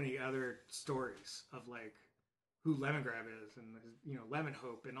to so many other stories of like who Lemongrab is, and Lemon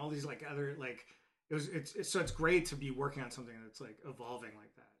Hope, and all these like other like it's great to be working on something that's like evolving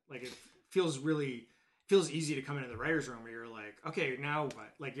like that. Like it feels easy to come into the writer's room where you're like, okay, now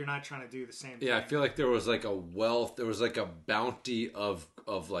what? Like you're not trying to do the same thing. Yeah, I feel like there was like a wealth, there was like a bounty of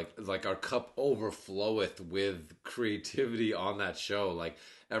like our cup overfloweth with creativity on that show. Like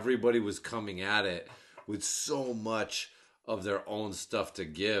everybody was coming at it with so much of their own stuff to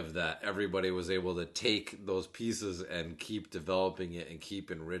give that everybody was able to take those pieces and keep developing it and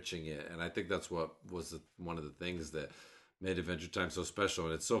keep enriching it. And I think that's what was one of the things that made Adventure Time so special.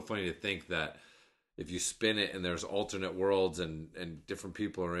 And it's so funny to think that if you spin it and there's alternate worlds and different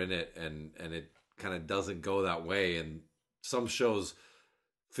people are in it, and it kind of doesn't go that way, and some shows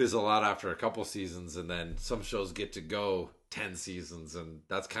fizzle out after a couple seasons, and then some shows get to go 10 seasons, and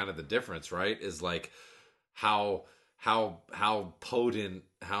that's kind of the difference, right? Is like how potent,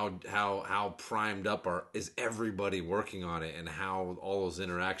 how primed up is everybody working on it, and how all those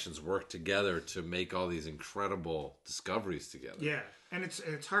interactions work together to make all these incredible discoveries together. Yeah, and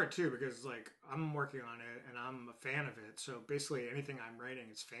it's hard too, because like I'm working on it and I'm a fan of it, so basically anything I'm writing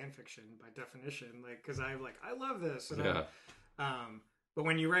is fan fiction by definition. Like because I love this, and but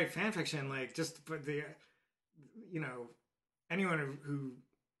when you write fan fiction, like just but the anyone who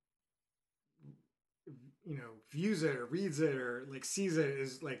views it or reads it or like sees it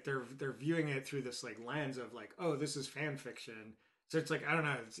is like they're viewing it through this like lens of like, oh, this is fan fiction. So it's like, I don't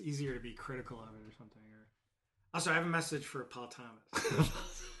know, it's easier to be critical of it or something. Or also, I have a message for Paul Thomas.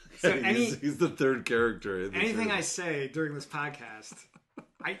 So he's the third character. Anything I say during this podcast,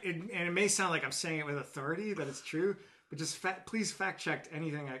 and it may sound like I'm saying it with authority that it's true, but just please fact check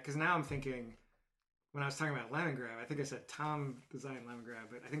anything, because now I'm thinking, when I was talking about Lemongrab, I think I said Tom designed Lemongrab,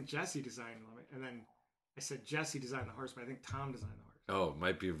 but I think Jesse designed Lemon, and then I said Jesse designed the horse, but I think Tom designed the horse. Oh, it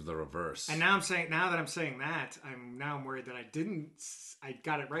might be the reverse. And now that I'm saying that, I'm worried that I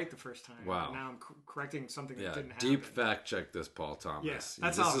got it right the first time. Wow. And now I'm correcting something that didn't happen. Deep fact check this, Paul Thomas. Yeah,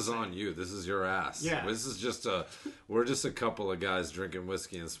 this is on you. This is your ass. Yeah. This is we're just a couple of guys drinking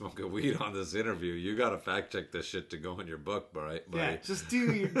whiskey and smoking weed on this interview. You got to fact check this shit to go in your book, right? Yeah, just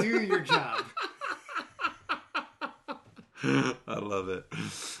do your job. I love it.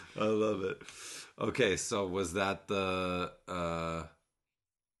 Okay, so was that the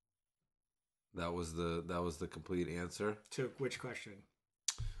that was the complete answer? To which question?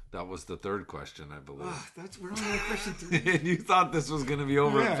 That was the third question, I believe. We're only on question 3. And you thought this was going to be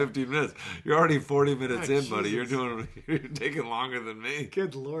over in 15 minutes. You're already 40 minutes in, buddy. Jesus. You're taking longer than me.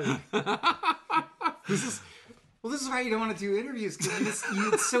 Good Lord. This is why you don't want to do interviews, because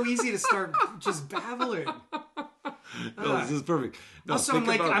it's so easy to start just babbling. No, this is perfect. No, also,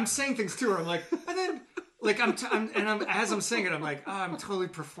 I'm saying things too, where I'm like, and then Like as I'm saying it, I'm like, oh, I'm totally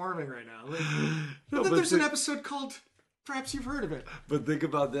performing right now. Like, No, but then but there's an episode called Perhaps You've Heard of It. But think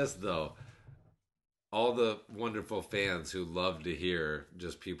about this though. All the wonderful fans who love to hear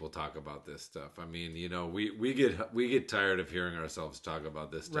just people talk about this stuff. I mean, we get tired of hearing ourselves talk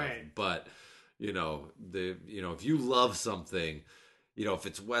about this stuff. Right. But if you love something, if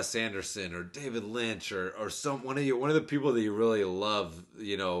it's Wes Anderson or David Lynch or one of the people that you really love,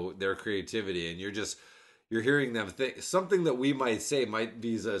 their creativity, and you're hearing them think something that we might say might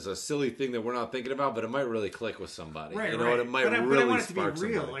be as a silly thing that we're not thinking about, but it might really click with somebody. Right, And it might but I really want it to be spark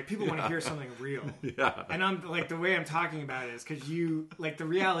real. somebody. Like people want to hear something real. Yeah. And I'm like, the way I'm talking about it is because the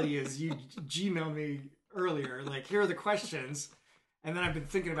reality is you Gmailed me earlier, like, here are the questions. And then I've been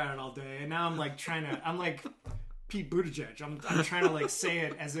thinking about it all day. And now I'm like I'm like Pete Buttigieg. I'm trying to like say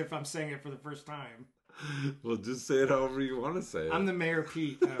it as if I'm saying it for the first time. Well, just say it however you want to say it. I'm the Mayor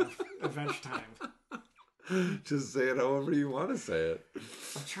Pete of Adventure Time. Just say it however you want to say it.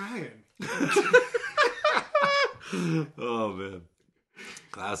 I'm trying. Oh, man.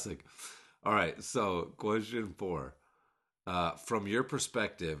 Classic. All right. So, question 4. From your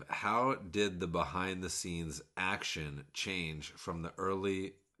perspective, how did the behind the scenes action change from the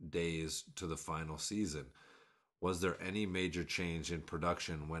early days to the final season? Was there any major change in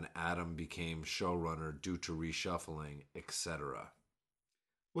production when Adam became showrunner due to reshuffling, etc.?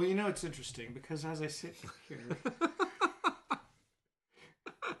 Well, it's interesting because as I sit here,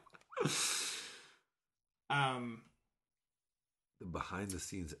 the behind the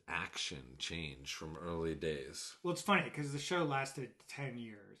scenes action changed from early days. well, it's funny because the show lasted 10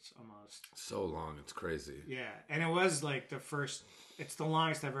 years almost. So long, it's crazy. Yeah, and it was like it's the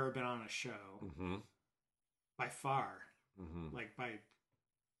longest I've ever been on a show Mm-hmm. by far. Mm-hmm. I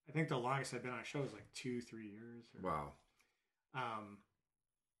think the longest I've been on a show was like 2-3 years. Wow.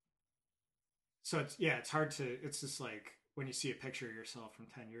 So it's hard to, it's just like when you see a picture of yourself from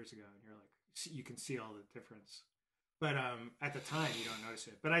 10 years ago and you're like, you can see all the difference. But at the time you don't notice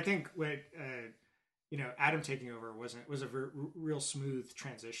it. But I think what, Adam taking over was a real smooth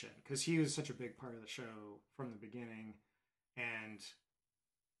transition because he was such a big part of the show from the beginning. And,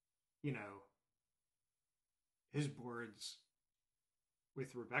 his boards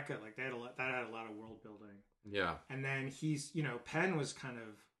with Rebecca, like that had a lot of world building. Yeah. And then Penn was kind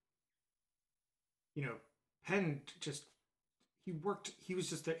of, Penn just, he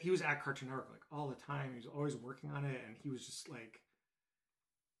was at Cartoon Network like all the time. He was always working on it. And he was just like,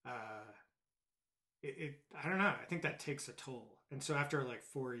 I don't know. I think that takes a toll. And so after like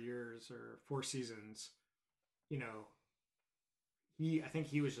 4 years or 4 seasons, I think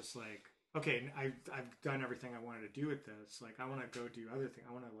he was just like, okay, I've done everything I wanted to do with this. Like, I want to go do other things.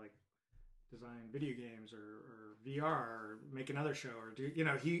 I want to like design video games or VR or make another show or do,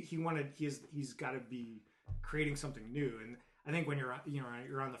 he's got to be creating something new. And I think when you're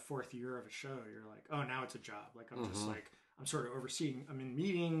on the 4th year of a show, you're like, oh, now it's a job. Like, I'm just like, I'm sort of overseeing, I'm in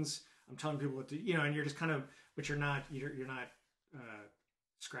meetings, I'm telling people what to, and you're just kind of, but you're not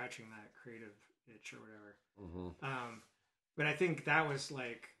scratching that creative itch or whatever. But I think that was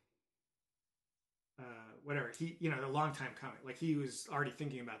like, whatever, a long time coming. Like, he was already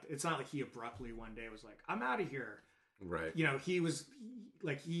thinking about it. It's not like he abruptly one day was like, I'm out of here. Right. He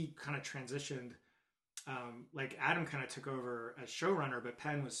kind of transitioned. Like, Adam kind of took over as showrunner, but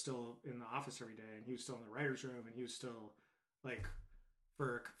Penn was still in the office every day, and he was still in the writer's room, and he was still like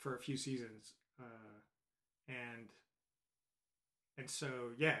for a few seasons. And so,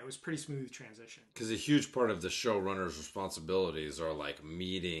 yeah, it was pretty smooth transition. Because a huge part of the showrunner's responsibilities are like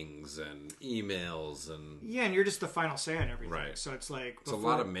meetings and emails and... Yeah, and you're just the final say on everything. Right. So it's like... It's a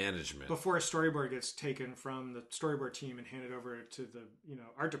lot of management. Before a storyboard gets taken from the storyboard team and handed over to the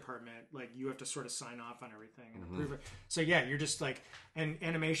art department, like, you have to sort of sign off on everything and approve it. So, yeah, you're just like... And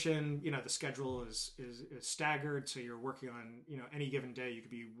animation, the schedule is staggered, so you're working on, any given day, you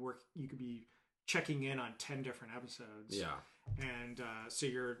could be checking in on 10 different episodes. Yeah. And so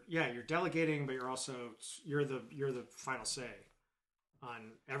you're delegating, but you're the final say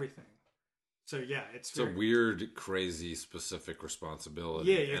on everything. So yeah, it's a weird, crazy, specific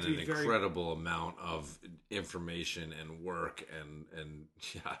responsibility. Yeah, and an incredible amount of information and work and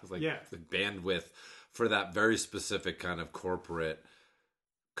the bandwidth for that very specific kind of corporate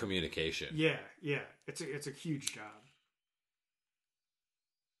communication. Yeah, it's a huge job.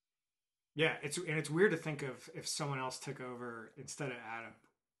 Yeah, it's weird to think of if someone else took over instead of Adam.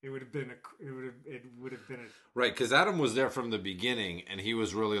 It would have been a right, because Adam was there from the beginning, and he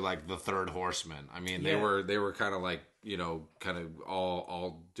was really like the third horseman. I mean, they were kind of like kind of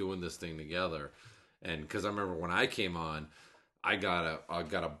all doing this thing together. And because I remember when I came on, I got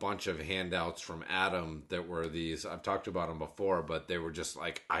a bunch of handouts from Adam that were these. I've talked about them before, but they were just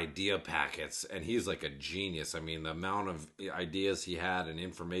like idea packets, and he's like a genius. I mean, the amount of ideas he had and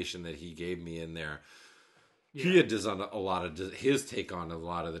information that he gave me in there. Yeah. He had designed a lot of his take on a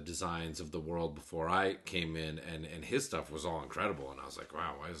lot of the designs of the world before I came in, and his stuff was all incredible. And I was like,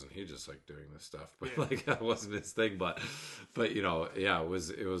 wow, why isn't he just like doing this stuff? But Yeah. like that wasn't his thing. But you know, yeah, it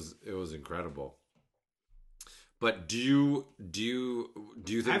was incredible. But do you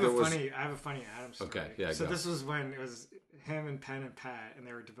think I have there a was funny Adam story. okay? Yeah, So go. this was when it was him and Penn and Pat, and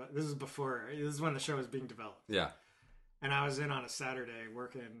they were. This is before. This is when the show was being developed. Yeah. And I was in on a Saturday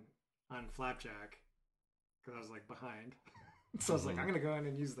working on Flapjack because I was like behind. So I was like, I'm gonna go in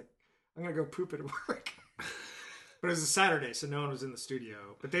and I'm gonna go poop at work. But it was a Saturday, so no one was in the studio.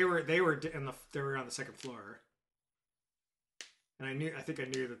 But they were on the second floor. And I think I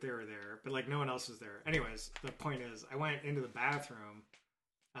knew that they were there, but like no one else was there. Anyways, the point is, I went into the bathroom,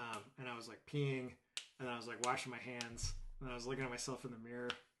 and I was like peeing, and then I was like washing my hands, and then I was looking at myself in the mirror.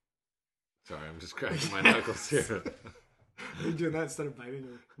 Sorry, I'm just cracking my knuckles here. Are you doing that instead of biting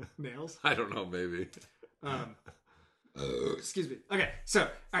your nails? I don't know, maybe. Excuse me. Okay, so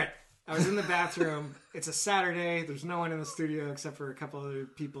all right, I was in the bathroom. It's a Saturday. There's no one in the studio except for a couple other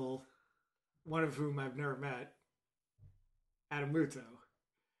people, one of whom I've never met. Adam Muto.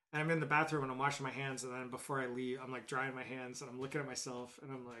 And I'm in the bathroom and I'm washing my hands, and then before I leave, I'm like drying my hands and I'm looking at myself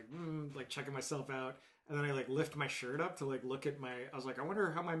and I'm like checking myself out, and then I like lift my shirt up to like look at I was like, I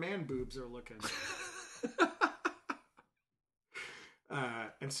wonder how my man boobs are looking.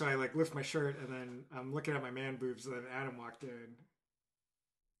 And so I like lift my shirt and then I'm looking at my man boobs, and then Adam walked in,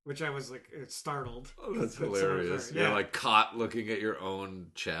 which I was like startled. Oh, that's that hilarious. Yeah. You're like caught looking at your own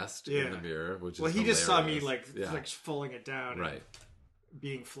chest Yeah. in the mirror, which is Well, he just saw me hilarious. like pulling it down, Right. and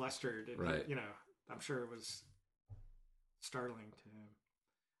being flustered, and Right. you know, I'm sure it was startling to him.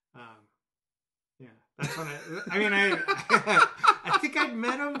 Yeah, that's when I think I'd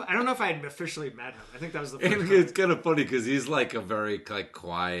met him. I don't know if I'd officially met him. I think that was the first And time. it's kind of funny because he's like a very like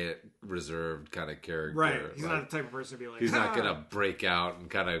quiet, reserved kind of character. Right. He's like, not the type of person to be like, he's not gonna break out and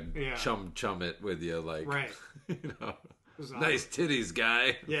kind of Yeah. chum it with you, like Right. you know, was nice titties,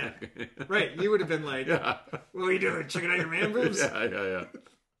 guy. Yeah. Right. You would have been like, Yeah. what are you doing? Checking out your man boobs? Yeah.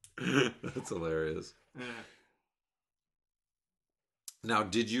 That's hilarious. Yeah. Now,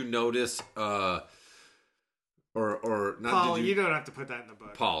 did you notice, or not? Paul, did you don't have to put that in the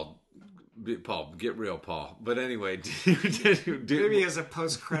book. Paul, get real, Paul. But anyway, did Maybe as a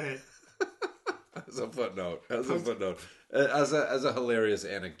post-credit. as a footnote, as a hilarious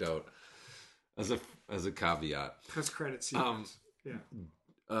anecdote, as a caveat. Post-credit sequence. Yeah.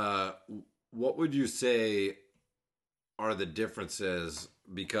 What would you say are the differences?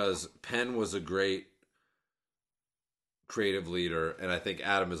 Because Penn was a great creative leader, and I think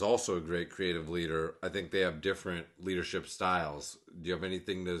Adam is also a great creative leader. I think they have different leadership styles. Do you have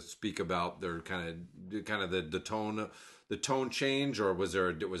anything to speak about their kind of the tone change, or was there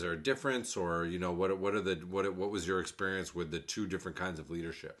a difference, or you know what was your experience with the two different kinds of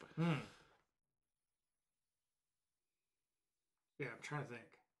leadership? Yeah, I'm trying to think.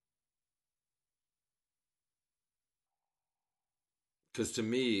 Because to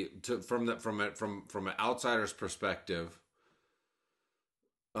me, from an outsider's perspective,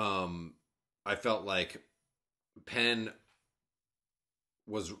 I felt like Penn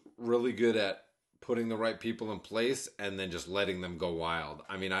was really good at putting the right people in place and then just letting them go wild.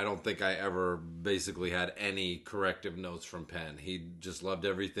 I mean, I don't think I ever basically had any corrective notes from Penn. He just loved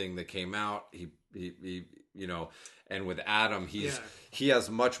everything that came out. He you know, and with Adam, he has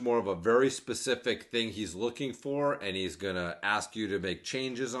much more of a very specific thing he's looking for, and he's gonna ask you to make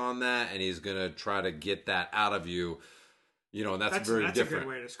changes on that, and he's gonna try to get that out of you. You know, and that's very different. That's a good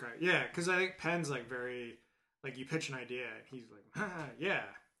way to describe it. Yeah, because I think Penn's like very, like you pitch an idea, and he's like, yeah,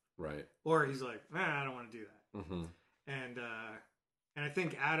 right, or he's like, I don't want to do that. Mm-hmm. And I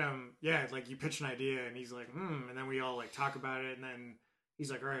think Adam, yeah, like you pitch an idea, and he's like, and then we all like talk about it, and then he's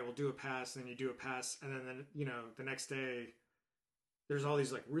like, all right, we'll do a pass. And then you do a pass. And then, you know, the next day there's all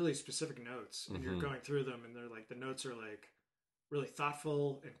these like really specific notes, and you're going through them, and they're like, the notes are like really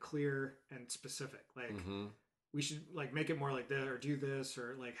thoughtful and clear and specific. Like we should like make it more like that, or do this,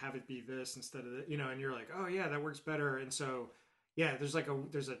 or like have it be this instead of that, you know, and you're like, oh yeah, that works better. And so, yeah, there's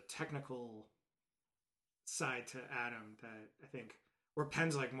a technical side to Adam that I think where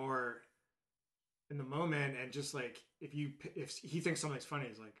Penn's like more in the moment, and just like if he thinks something's funny,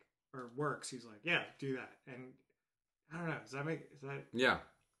 he's like, or works, he's like, yeah, do that. And I don't know, is that yeah. I'm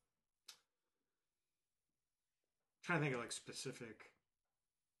trying to think of like something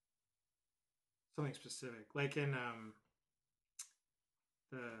specific, like in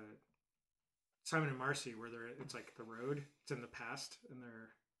the Simon and Marcy, where it's like the road, it's in the past, and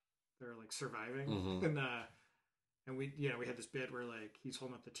they're like surviving, and we we had this bit where like he's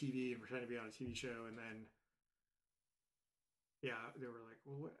holding up the TV and pretending to be on a TV show, and then they were like,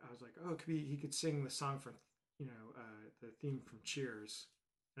 well, what? I was like, oh, it could be he could sing the song from the theme from Cheers.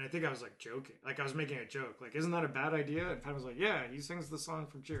 And I think I was like joking, like I was making a joke, like isn't that a bad idea? And Penn was like, yeah, he sings the song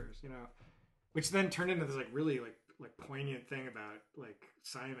from Cheers, which then turned into this like really like poignant thing about like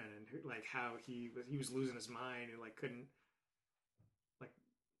Simon and like how he was losing his mind and like couldn't, like,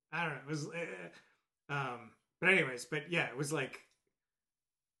 I don't know, it was but anyways, but yeah, it was like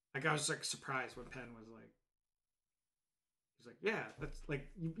I was like surprised when Penn was like, he's like, yeah, that's like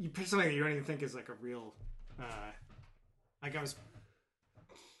you pick something that you don't even think is like a real like I was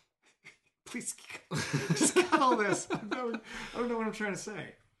please just cut all this. I don't know what I'm trying to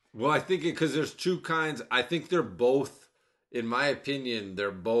say. Well, I think because there's two kinds. I think they're both, in my opinion,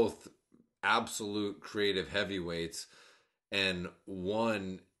 they're both absolute creative heavyweights, and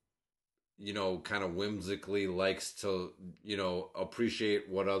one, kind of whimsically likes to, appreciate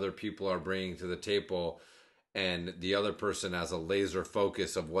what other people are bringing to the table, and the other person has a laser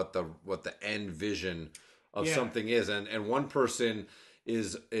focus of what the end vision of something is, and one person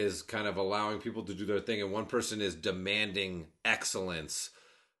is kind of allowing people to do their thing, and one person is demanding excellence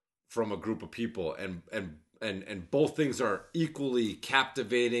from a group of people, and both things are equally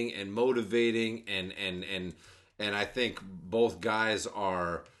captivating and motivating, and I think both guys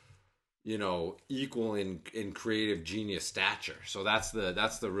are equal in creative genius stature. So that's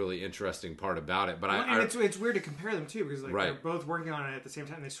the really interesting part about it. But it's weird to compare them too, because like they're both working on it at the same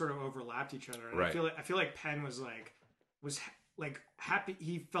time. They sort of overlapped each other. And right. I feel like Penn was happy.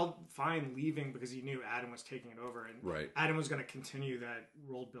 He felt fine leaving because he knew Adam was taking it over, and Adam was going to continue that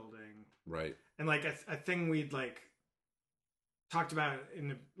world building. Right. And like a thing we'd like talked about in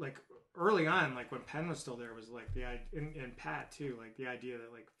the, like early on, like when Penn was still there, was like and Pat too, like the idea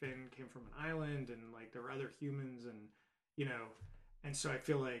that like Finn came from an island and like there were other humans, and and so I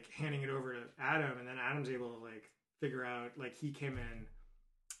feel like handing it over to Adam, and then Adam's able to like figure out, like he came in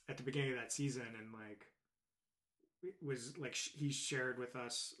at the beginning of that season and like it was like he shared with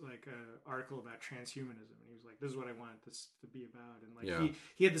us like a article about transhumanism, and he was like, this is what I want this to be about, and like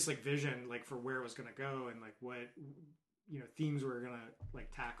he had this like vision like for where it was going to go and like what themes we're going to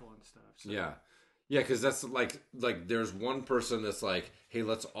like tackle and stuff. So. Yeah because that's like there's one person that's like, hey,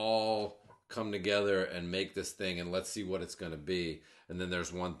 let's all come together and make this thing and let's see what it's going to be, and then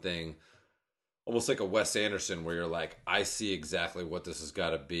there's one thing almost like a Wes Anderson where you're like, I see exactly what this has got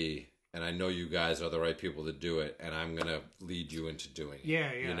to be, and I know you guys are the right people to do it, and I'm gonna lead you into doing it.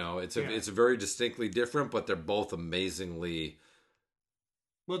 Yeah. It's very distinctly different, but they're both amazingly.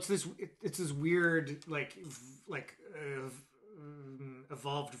 Well, it's this weird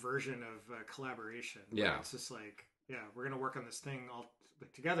evolved version of collaboration. Yeah, it's just like we're gonna work on this thing all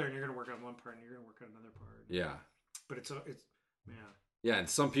like, together, and you're gonna work on one part, and you're gonna work on another part. Yeah, but it's and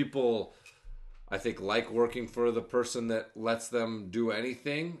some people, I think, like working for the person that lets them do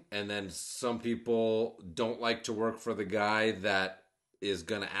anything, and then some people don't like to work for the guy that is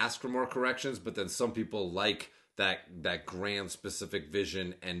going to ask for more corrections, but then some people like that grand specific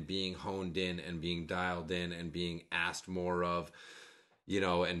vision and being honed in and being dialed in and being asked more of,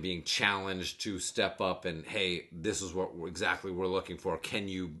 and being challenged to step up and, hey, this is what exactly we're looking for. Can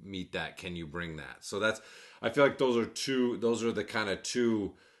you meet that? Can you bring that? So I feel like those are the kind of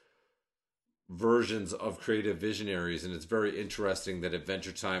two versions of creative visionaries, and it's very interesting that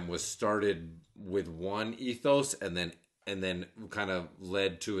Adventure Time was started with one ethos and then kind of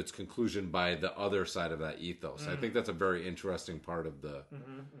led to its conclusion by the other side of that ethos. I think that's a very interesting part of the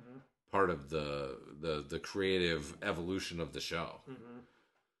the creative evolution of the show.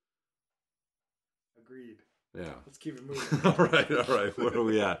 Agreed. Yeah. Let's keep it moving. All right. Where are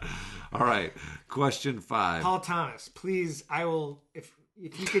we at? All right. Question 5. Paul Thomas, please, I will, if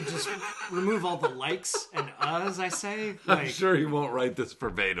you could just remove all the likes and uhs I say. I'm sure he won't write this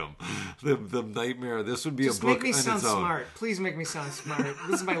verbatim. The nightmare. This would be a book make me on sound its own. smart. Please make me sound smart.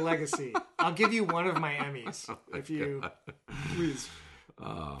 This is my legacy. I'll give you one of my Emmys if you please.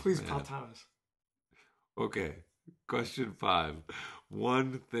 Please, man. Paul Thomas. Okay. Question 5.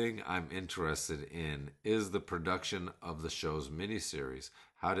 One thing I'm interested in is the production of the show's miniseries.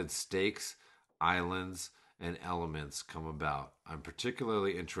 How did stakes, islands, and elements come about? I'm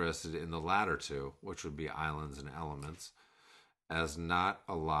particularly interested in the latter two, which would be islands and elements, as not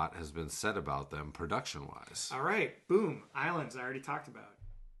a lot has been said about them production-wise. All right. Boom. Islands, I already talked about.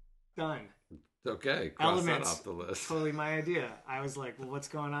 Done. Okay. Cross elements, that off the list. Totally my idea. I was like, well, what's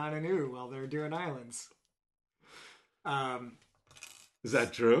going on in Ooh? Well, they're doing islands. Is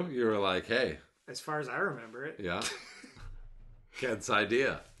that true? You were like, hey, as far as I remember it. yeah, Ken's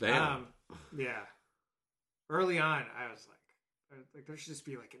idea. Bam. Yeah. Early on, I was like, there should just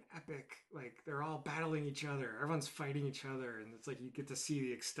be like an epic, like they're all battling each other, everyone's fighting each other, and it's like you get to see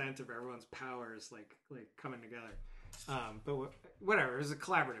the extent of everyone's powers, like coming together. But whatever, it was a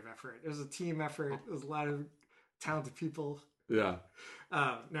collaborative effort. It was a team effort. It was a lot of talented people. Yeah.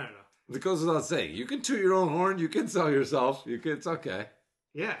 No. It goes without saying. You can toot your own horn. You can sell yourself. It's okay.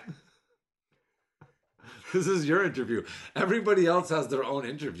 Yeah. This is your interview. Everybody else has their own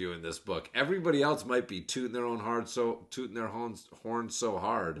interview in this book. Everybody else might be tooting their horns so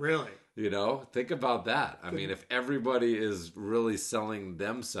hard. Really? You know, think about that. I mean, if everybody is really selling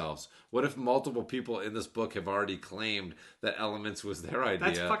themselves, what if multiple people in this book have already claimed that Elements was their idea?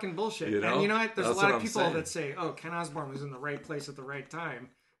 That's fucking bullshit. You know? And you know what? There's That's a lot what of I'm people saying. that say, "Oh, Ken Osborne was in the right place at the right time,"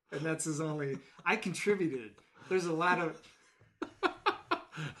 and that's his only. I contributed. There's a lot of.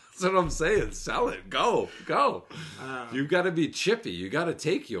 That's what I'm saying. Sell it. Go. You've got to be chippy. You got to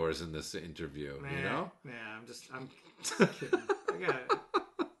take yours in this interview. You know? Yeah, I'm just kidding.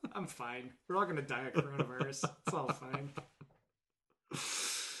 I'm fine. We're all gonna die of coronavirus. It's all fine.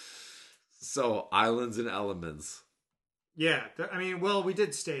 So, Islands and Elements. Yeah, I mean, well, we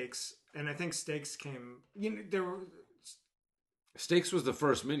did Stakes, and I think Stakes came. There were. Stakes was the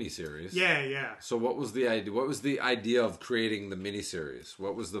first miniseries. Yeah. So what was the idea? What was the idea of creating the miniseries?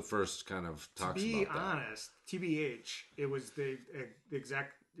 What was the first kind of talks To be about that? honest, TBH, it was the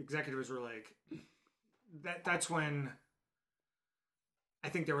executives were like that's when I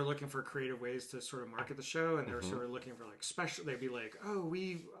think they were looking for creative ways to sort of market the show, and they were sort of looking for like special. They'd be like, "Oh,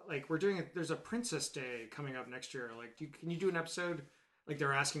 we're doing it. There's a Princess Day coming up next year. Like, can you do an episode?" Like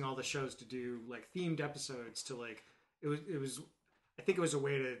they're asking all the shows to do like themed episodes to like it was. I think it was a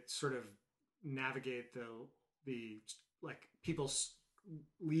way to sort of navigate the like people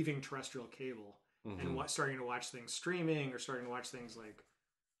leaving terrestrial cable and starting to watch things streaming or starting to watch things like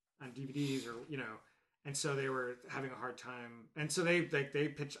on DVDs or and so they were having a hard time, and so they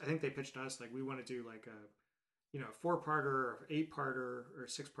pitched. I think they pitched us like we want to do like a 4-parter or 8-parter or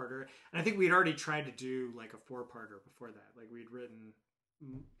 6-parter, and I think we'd already tried to do like a 4-parter before that. Like we'd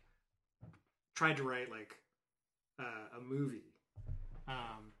tried to write like a movie.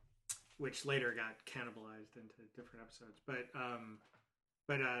 Which later got cannibalized into different episodes. But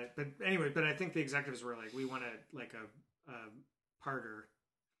anyway, but I think the executives were like, we want like a parter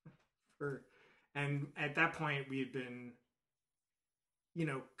and at that point we had been,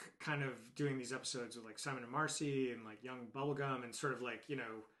 kind of doing these episodes with like Simon and Marcy and like Young Bubblegum and sort of like,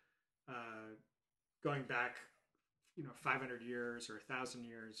 going back, 500 years or 1,000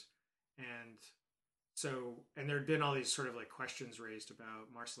 years. And so, and there'd been all these sort of like questions raised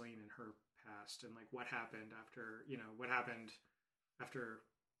about Marceline and her past and like what happened after,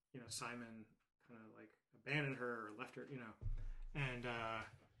 Simon kind of like abandoned her or left her,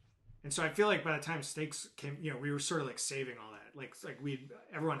 and so I feel like by the time Stakes came, we were sort of like saving all that, like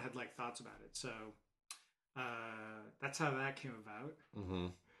everyone had like thoughts about it. So, that's how that came about. Mm-hmm.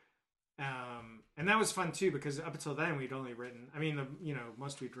 And that was fun too, because up until then we'd only written,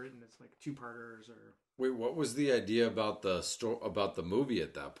 most we'd written is like 2-parters or. Wait, what was the idea about the movie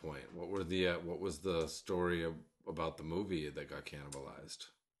at that point? What was the story about the movie that got cannibalized?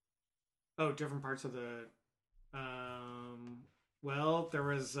 Oh, different parts of the. Well, there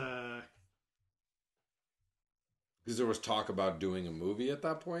was. Because there was talk about doing a movie at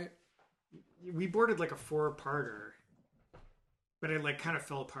that point. We boarded like a 4-parter, but it like kind of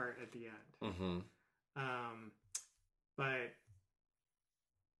fell apart at the end. Mm-hmm. But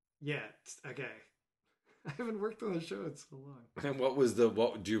yeah, okay. I haven't worked on the show in so long. And what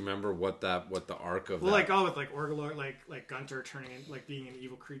do you remember what the arc of well, that? like all with like Orgulor, like Gunter turning in, like being an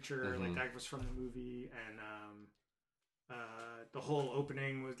evil creature, like that was from the movie, and the whole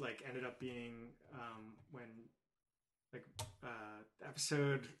opening was like ended up being when like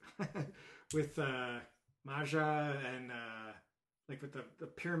episode with Maja and like with the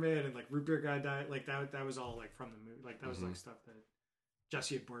pyramid and like root beer guy died, like that was all like from the movie, like that was like stuff that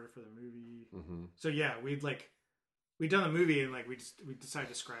Jesse had boarded for the movie. So yeah, we'd done the movie and like we decided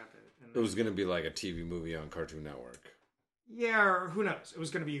to scrap it. And it was going to be like a TV movie on Cartoon Network. Yeah, or who knows? It was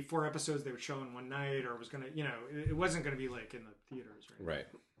going to be 4 episodes they would show in one night, or it was going to, it wasn't going to be like in the theaters, right?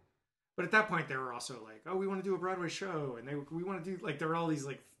 But at that point, they were also like, "Oh, we want to do a Broadway show," and we want to do like there were all these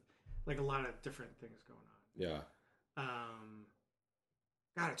like a lot of different things going on. Yeah.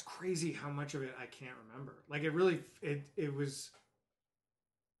 God, it's crazy how much of it I can't remember. Like it really, it was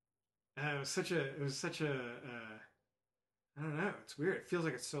such a I don't know. It's weird. It feels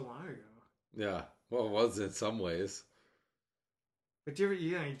like it's so long ago. Yeah. Well, it was in some ways. But you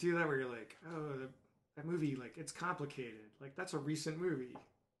do that where you're like, oh, that movie, like, it's complicated. Like, that's a recent movie.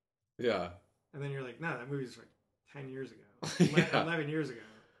 Yeah. And then you're like, no, that movie's like 10 years ago, Yeah. 11 years ago.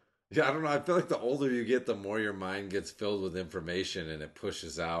 Yeah, I don't know. I feel like the older you get, the more your mind gets filled with information and it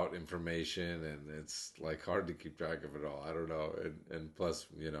pushes out information and it's like hard to keep track of it all. I don't know. And plus,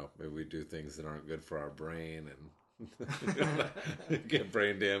 maybe we do things that aren't good for our brain and get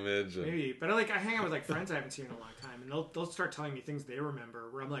brain damage. And... Maybe. But I hang out with like friends I haven't seen in a long time and they'll start telling me things they remember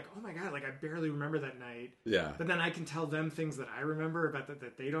where I'm like, oh my God, like I barely remember that night. Yeah. But then I can tell them things that I remember about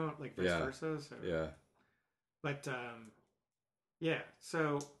that they don't, like vice versa. So. Yeah. But, yeah.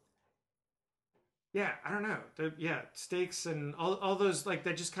 So... Yeah, I don't know. Stakes and all those like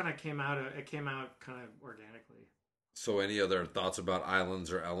that just kind of came out. It came out kind of organically. So, any other thoughts about islands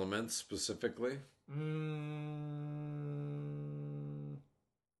or elements specifically? Not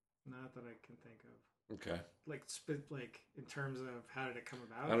that I can think of. Okay. Like in terms of how did it come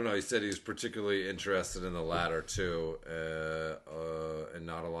about? I don't know. He said he was particularly interested in the latter too, and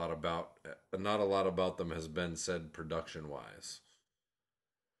not a lot about them has been said production wise.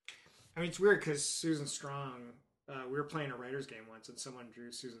 I mean, it's weird because Susan Strong. We were playing a writers' game once, and someone drew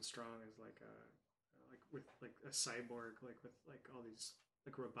Susan Strong as like with like a cyborg, like with like all these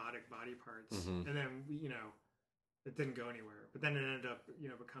like robotic body parts, and then it didn't go anywhere. But then it ended up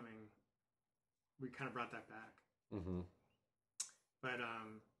becoming. We kind of brought that back. Mm-hmm. But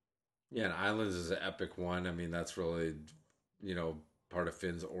yeah, and Islands is an epic one. I mean, that's really part of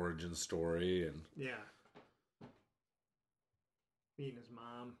Finn's origin story, and yeah. Meeting his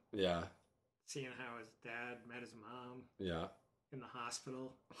mom. Yeah. Seeing how his dad met his mom. Yeah. In the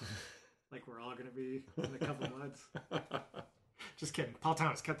hospital. Like we're all going to be in a couple months. Just kidding. Paul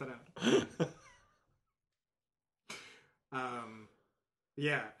Thomas, cut that out.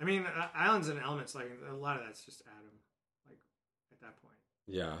 Yeah. I mean, Islands and Elements, like a lot of that's just Adam. Like at that point.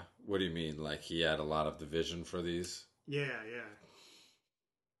 Yeah. What do you mean? Like he had a lot of the vision for these? Yeah.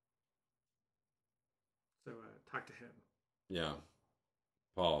 So talk to him. Yeah.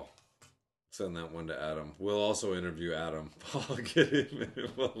 Paul, send that one to Adam. We'll also interview Adam. Paul, get him.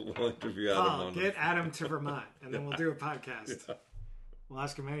 We'll interview Adam. Paul, get Adam to Vermont, and then we'll do a podcast. Yeah. We'll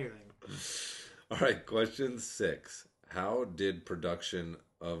ask him anything. All right, question 6. How did production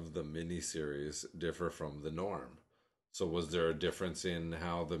of the miniseries differ from the norm? So was there a difference in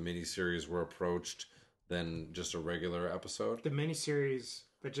how the miniseries were approached than just a regular episode? The miniseries...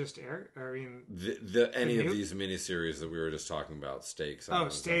 That just aired? I mean, any of these miniseries that we were just talking about, Stakes.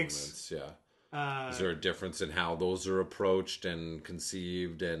 Stakes. Elements, yeah. Is there a difference in how those are approached and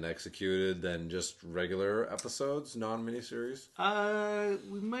conceived and executed than just regular episodes, non-miniseries?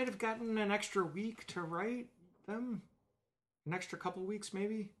 We might have gotten an extra week to write them, an extra couple weeks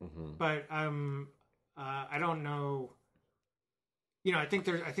maybe. Mm-hmm. But I don't know. I think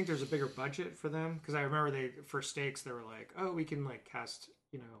there's a bigger budget for them because I remember for Stakes they were like, oh, we can like cast.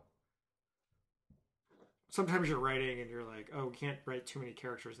 Sometimes you're writing and you're like, oh, we can't write too many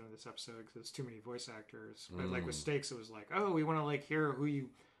characters into this episode because there's too many voice actors. But like with Stakes, it was like, oh, we want to like hear who you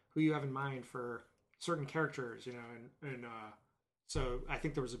have in mind for certain characters, and so I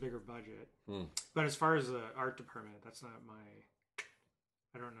think there was a bigger budget. But as far as the art department, that's not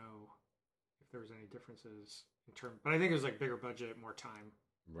I don't know if there was any differences in terms, but I think it was like bigger budget, more time.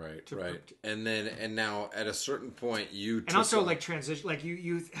 Right. And now at a certain point and also like transition, like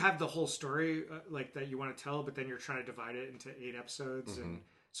you have the whole story like that you want to tell, but then you're trying to divide it into 8 episodes, and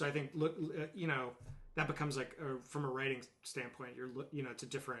so I think that becomes like from a writing standpoint, it's a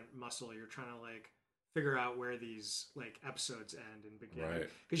different muscle. You're trying to like figure out where these like episodes end and begin,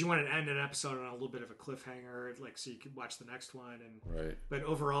 because you want to end an episode on a little bit of a cliffhanger, like so you could watch the next one, and but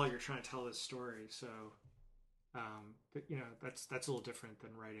overall you're trying to tell this story, so. But, that's a little different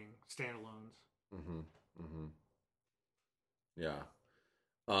than writing standalones. Yeah.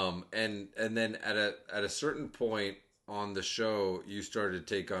 And then at a certain point on the show, you started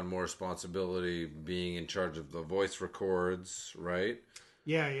to take on more responsibility, being in charge of the voice records, right?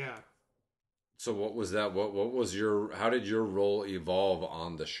 Yeah. So what was that? What was how did your role evolve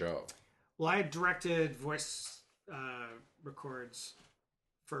on the show? Well, I directed voice records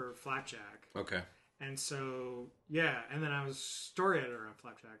for Flapjack. Okay. And so, and then I was story editor on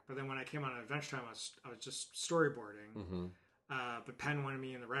Flapjack. But then when I came on Adventure Time, I was just storyboarding. But Penn wanted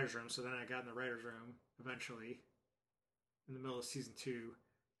me in the writer's room, so then I got in the writer's room eventually in the middle of season 2.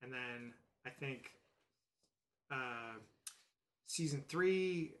 And then I think season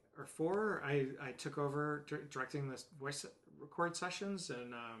 3 or 4, I took over directing the voice record sessions.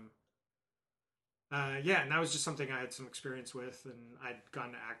 And Yeah, and that was just something I had some experience with, and I'd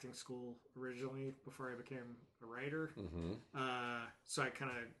gone to acting school originally before I became a writer. So I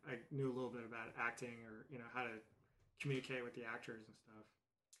knew a little bit about acting, or how to communicate with the actors and stuff.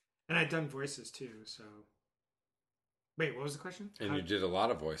 And I'd done voices too. So, wait, what was the question? And you did a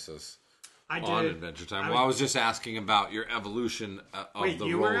lot of voices. I did on Adventure Time. Well, I was just asking about your evolution of Wait, the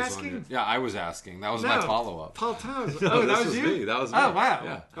you roles were on asking? your. Yeah, I was asking. That was my follow up. Paul Thomas. No, Oh, that this was you. Me. That was me. Oh, wow.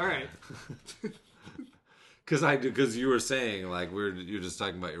 Yeah. All right. Because you were saying like you were just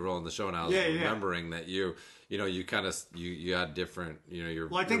talking about your role in the show, and I was remembering that you kind of you had different your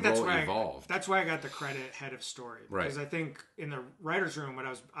well, I think your that's role why evolved. That's why I got the credit head of story, because Right. I think in the writers' room, when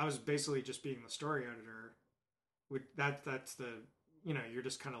I was basically just being the story editor. That's the you're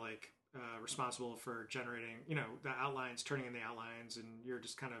just kind of like responsible for generating the outlines, turning in the outlines, and you're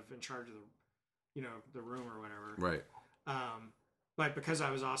just kind of in charge of the room or whatever. Right. But because I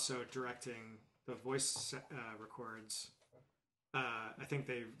was also directing the voice records, I think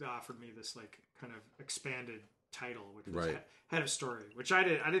they offered me this like kind of expanded title, which was Right. head of story, which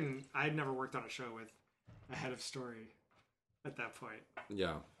I had never worked on a show with a head of story at that point.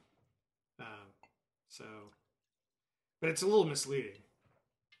 Yeah. So, but it's a little misleading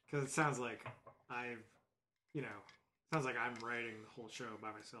because it sounds like sounds like I'm writing the whole show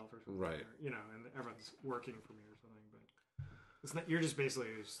by myself or something, Right. or, and everyone's working for me or something. But it's not. You're just basically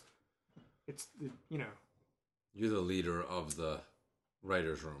You're the leader of the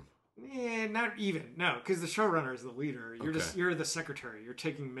writers' room. Yeah, not even. No, because the showrunner is the leader. Okay. You're the secretary. You're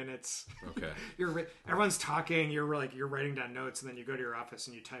taking minutes. Okay. Everyone's talking. You're writing down notes, and then you go to your office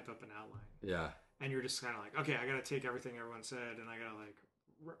and you type up an outline. Yeah. And you're just kind of like, okay, I got to take everything everyone said, and I got to like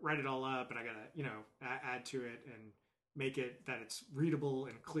write it all up, and I got to add to it and make it that it's readable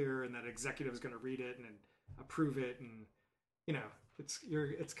and clear, and that executive is going to read it and approve it, and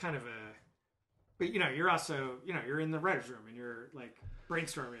it's kind of a. But you're also you're in the writers' room and you're like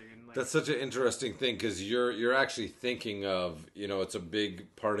brainstorming and like. That's such an interesting thing because you're actually thinking of it's a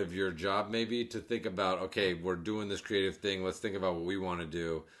big part of your job maybe to think about, okay, we're doing this creative thing, let's think about what we want to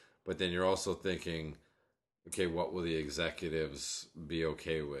do, but then you're also thinking, okay, what will the executives be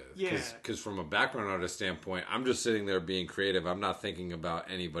okay with? Yeah. Because from a background artist standpoint, I'm just sitting there being creative. I'm not thinking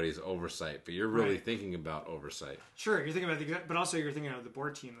about anybody's oversight, but you're really thinking about oversight. Sure, you're thinking about but also you're thinking of the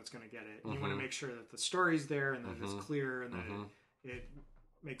board team that's going to get it. And you want to make sure that the story's there and that it's clear and that it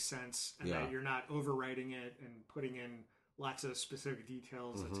makes sense and that you're not overwriting it and putting in lots of specific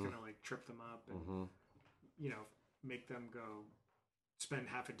details that's going to like trip them up and make them go spend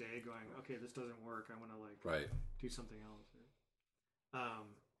half a day going, okay, this doesn't work. I want to like do something else.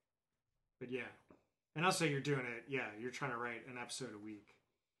 But yeah, and also you're doing it. Yeah, you're trying to write an episode a week,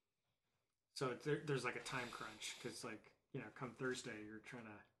 so there's like a time crunch because like come Thursday you're trying to,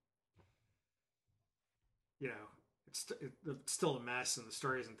 it's still a mess and the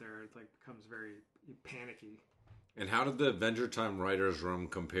story isn't there. It like becomes very panicky. And how did the Adventure Time writers' room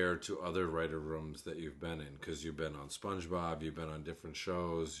compare to other writer rooms that you've been in? Because you've been on SpongeBob, you've been on different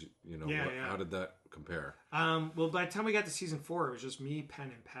shows. How did that compare? Well, by the time we got to season 4, it was just me,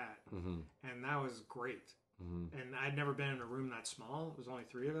 Penn, and Pat, and that was great. And I'd never been in a room that small. It was only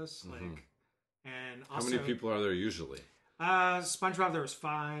 3 of us. And also, how many people are there usually? SpongeBob, there was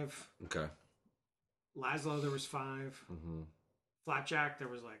 5. Okay. Laszlo, there was 5. Flapjack, there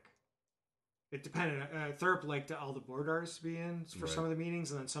was like. It depended. Thurp liked all the board artists to be in for some of the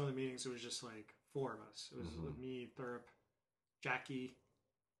meetings, and then some of the meetings it was just like 4 of us. It was me, Thurp, Jackie.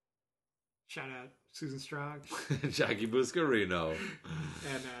 Shout out Susan Strong, Jackie Buscarino,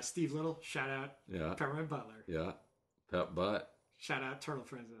 and Steve Little. Shout out Peppermint Butler. Yeah, Pep Butt. Shout out Turtle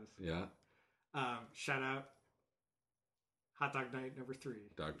Princess. Yeah. Shout out Hot Dog Night number 3.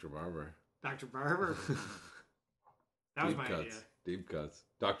 Dr. Barber. Dr. Barber. That was my idea. Deep cuts.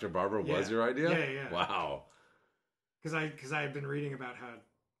 Dr. Barber was your idea? Yeah. Wow. Because I had been reading about how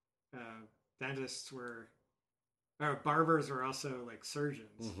dentists were, or barbers were also like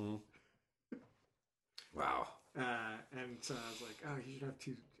surgeons. Wow. And so I was like, oh, you should have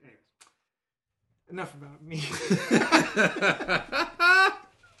 2. Anyways, enough about me.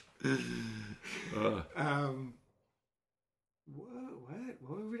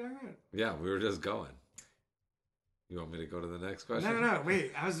 What were we talking about? Yeah, we were just going. You want me to go to the next question? No.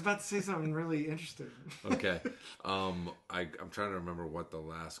 Wait, I was about to say something really interesting. Okay. I'm trying to remember what the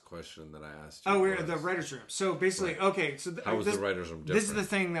last question that I asked you we're at the writer's room. So basically, okay. So how was the writer's room different? This is the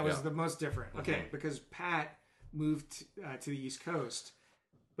thing that was the most different. Okay, because Pat moved to the East Coast,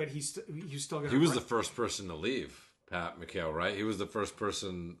 but he's still going to... He was the first person to leave, Pat McHale, right? He was the first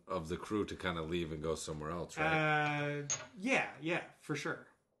person of the crew to kind of leave and go somewhere else, right? Yeah, for sure.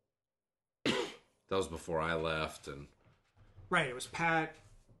 That was before I left, and Right, it was Pat,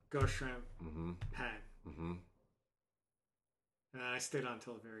 Ghost Shrimp, mm-hmm, Pat. mm-hmm, And I stayed on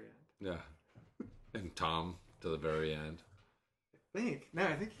until the very end. yeah, and Tom to the very end. I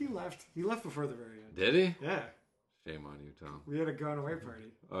think he left. He left before the very end. Did he? Yeah. Shame on you, Tom. We had a going away party.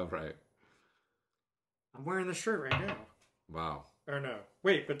 Oh, right. I'm wearing this shirt right now. Wow. Or no.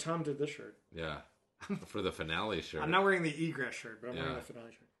 Wait, but Tom did this shirt. Yeah. For the finale shirt. I'm not wearing the egress shirt, but I'm Yeah. wearing the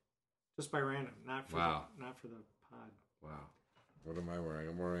finale shirt. Just by random. Not for not for the pod. Wow. What am I wearing?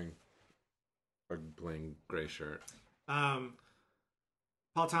 I'm wearing a plain gray shirt.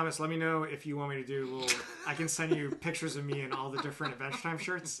 Paul Thomas, let me know if you want me to do a little. I can send you pictures of me in all the different Adventure Time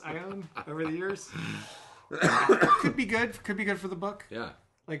shirts I own over the years. Could be good. Could be good for the book. Yeah.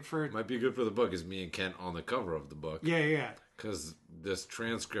 Like for Might be good for the book is me and Kent on the cover of the book. Yeah. Because this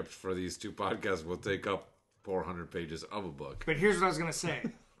transcript for these two podcasts will take up 400 pages of a book. But here's what I was gonna say.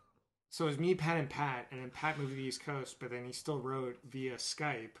 So it was me, Pat, and then Pat moved to the East Coast, but then he still wrote via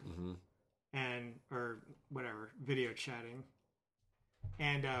Skype and or whatever, video chatting.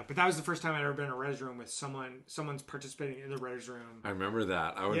 And but that was the first time I'd ever been in a writer's room with someone's participating in the writer's room. I remember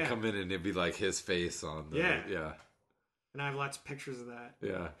that. I would come in and it'd be like his face on the yeah. And I have lots of pictures of that.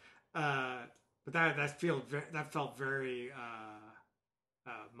 Yeah. But that felt very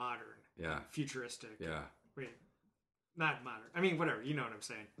modern. Yeah. Futuristic. Yeah. Wait. Not modern. I mean, whatever. You know what I'm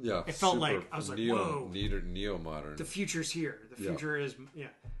saying. Yeah. It felt like I was like, whoa. Neo-modern. The future's here. The future is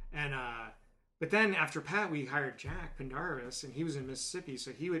And but then after Pat, we hired Jack Pendarvis, and he was in Mississippi,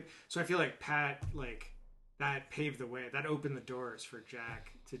 so I feel like Pat, like, that paved the way. That opened the doors for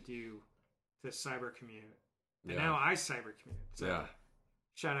Jack to do the cyber commute. And now I cyber commute. So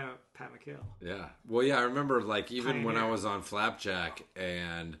shout out Pat McHale. Yeah. Well, yeah, I remember, like, even when I Pioneer. was on Flapjack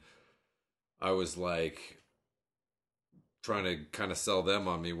and I was like trying to kind of sell them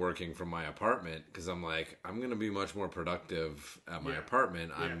on me working from my apartment, because I'm like, I'm going to be much more productive at my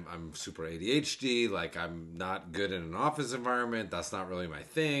apartment. I'm super ADHD. Like, I'm not good in an office environment. That's not really my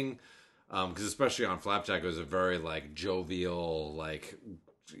thing. Because especially on Flapjack, it was a very, like, jovial, like,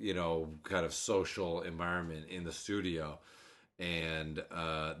 you know, kind of social environment in the studio. And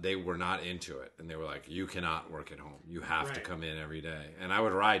they were not into it. And they were like, you cannot work at home. You have to come in every day. And I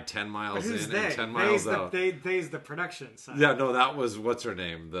would ride 10 miles in and 10 miles out. They's the production side. Yeah, no, that was, what's her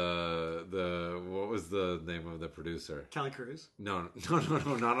name? What was the name of the producer? Kelly Cruz. No,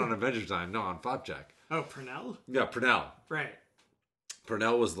 not on Adventure Time. No, on Flapjack. Oh, Purnell? Yeah, Purnell. Right.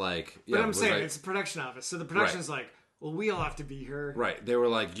 Purnell was like... Yeah, but I'm saying, it's a production office. So the production's like, well, we all have to be here. Right. They were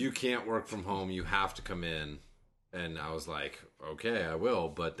like, you can't work from home. You have to come in. And I was like, okay, I will,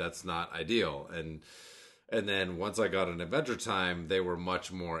 but that's not ideal. And then once I got an Adventure Time, they were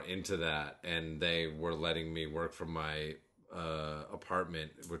much more into that, and they were letting me work from my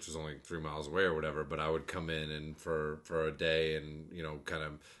apartment, which was only 3 miles away or whatever. But I would come in and for a day, and you know, kind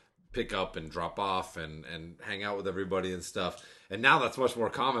of pick up and drop off and hang out with everybody and stuff. And now that's much more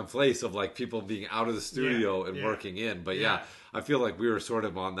commonplace of like people being out of the studio and working in. But I feel like we were sort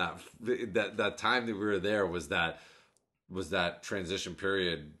of on that time that we were there was that transition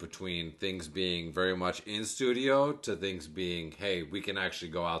period between things being very much in studio to things being, hey, we can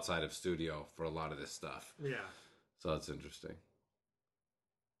actually go outside of studio for a lot of this stuff. Yeah. So that's interesting.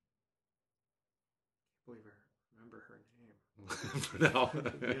 I can't believe I remember her name. For now,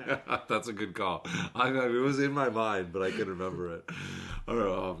 that's a good call. I mean, it was in my mind, but I couldn't remember it.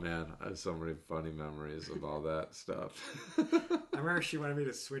 Oh man, I have so many funny memories of all that stuff. I remember she wanted me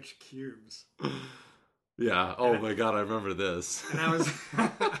to switch cubes. Yeah. Oh my God, I remember this. And I was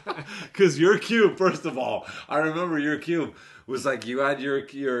because your cube. First of all, I remember your cube was like you had your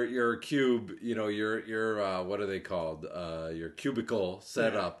cube. You know your what are they called? Your cubicle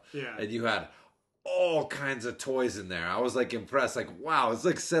set up. Yeah. And you had all kinds of toys in there. I was like impressed. Like, wow, it's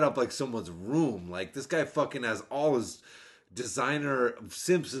like set up like someone's room. Like this guy fucking has all his designer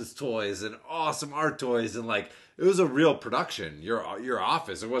Simpsons toys and awesome art toys, and like it was a real production. Your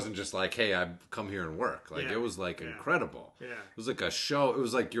office. It wasn't just like, hey, I come here and work. Like it was like incredible. Yeah. It was like a show. It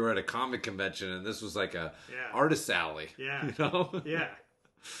was like you were at a comic convention and this was like a artist alley. Yeah. You know? Yeah.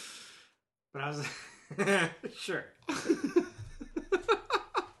 But I was like, sure.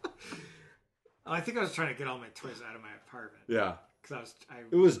 I think I was trying to get all my toys out of my apartment. Yeah. Because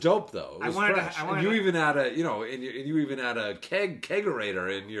it was dope though. It was fresh. And you even had a, you know, and you even had a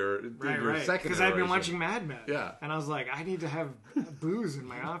kegerator in your second. Because I've been watching Mad Men. Yeah. And I was like, I need to have booze in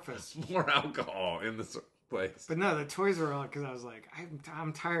my office. More alcohol in this place. But no, the toys were all because I was like,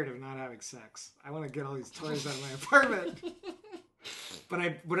 I'm tired of not having sex. I want to get all these toys out of my apartment. But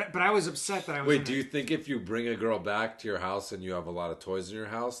I was upset that I was. Wait, do you think if you bring a girl back to your house and you have a lot of toys in your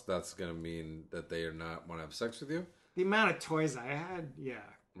house, that's gonna mean that they are not want to have sex with you? The amount of toys I had, yeah.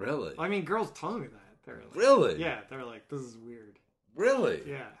 Really? I mean, girls told me that. They're like, Really? Yeah, they were like, "This is weird." Really?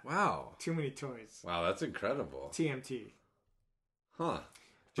 Yeah. Wow. Too many toys. Wow, that's incredible. TMT. Huh.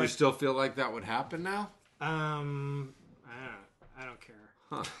 Do you still feel like that would happen now? I don't care.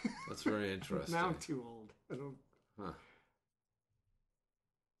 Huh. That's very interesting. Now I'm too old. I don't. Huh.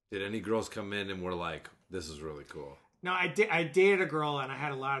 Did any girls come in and were like, "This is really cool"? No, I dated a girl and I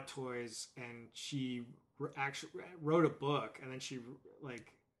had a lot of toys, and she actually wrote a book, and then she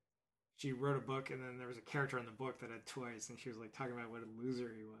wrote a book, and then there was a character in the book that had toys, and she was like talking about what a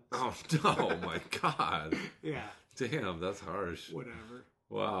loser he was. Oh no! My God. Yeah. Damn, that's harsh. Whatever.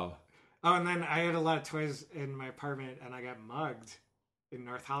 Wow. Oh, and then I had a lot of toys in my apartment, and I got mugged in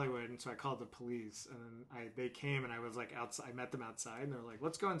North Hollywood, and so I called the police, and then they came, and I was like outside. I met them outside, and they're like,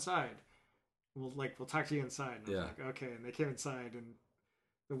 "Let's go inside. We'll talk to you inside." And I was like, "Okay." And they came inside, and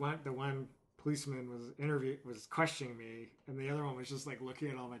the one policeman was questioning me, and the other one was just like looking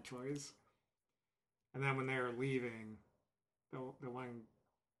at all my toys. And then when they were leaving, the one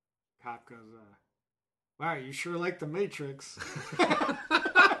cop goes, "Wow, you sure like the Matrix."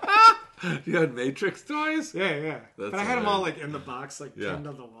 You had Matrix toys? Yeah. That's but I had them all like in the box, like Yeah. pinned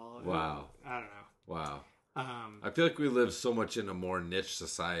on the wall. Wow. I don't know. Wow. I feel like we live so much in a more niche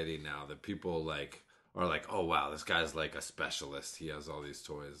society now that people like are like, "Oh wow, this guy's like a specialist. He has all these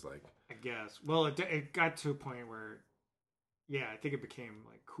toys." Like, I guess. Well, it got to a point where, yeah, I think it became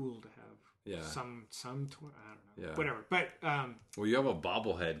like cool to have some toy. I don't know. Yeah. Whatever. But well, you have a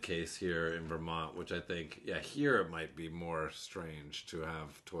bobblehead case here in Vermont, which I think, here it might be more strange to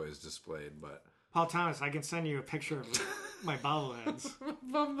have toys displayed, but Paul Thomas, I can send you a picture of my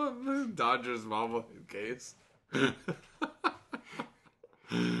bobbleheads. Dodgers bobblehead case.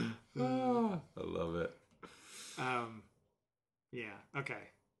 Oh, I love it. Yeah. Okay.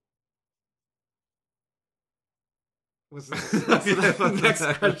 What's the next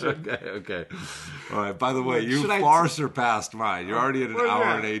question? Okay. All right. By the way, you Should I- far surpassed mine. You're already at an hour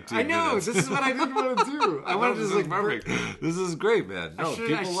and 18 I know. minutes. This is what I didn't want to do. I wanted to this just is like perfect. This is great, man. No,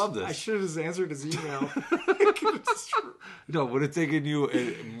 people love this. I should have just answered his email. No, it would have taken you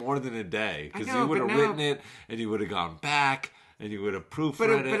more than a day because I know, you would but have now- written it and you would have gone back and you would have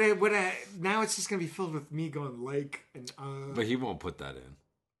proofread But it. now it's just gonna be filled with me going like and But he won't put that in.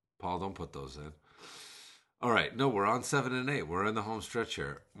 Paul, don't put those in. All right, no, we're on 7 and 8. We're in the home stretch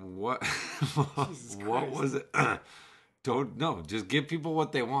here. What? What was it? Just give people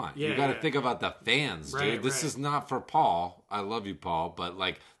what they want. Yeah, you got to yeah. think about the fans, dude. Right, This right. is not for Paul. I love you, Paul, but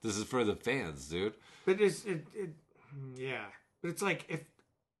like this is for the fans, dude. But yeah. But it's like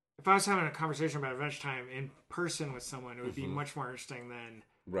if I was having a conversation about Adventure Time in person with someone, it would be much more interesting than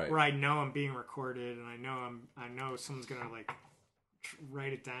Right. where I know I'm being recorded and I know someone's gonna like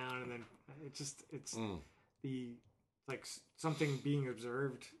write it down, and then it's the like something being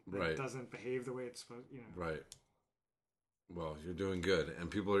observed that Right. doesn't behave the way it's supposed. Right. Well, you're doing good,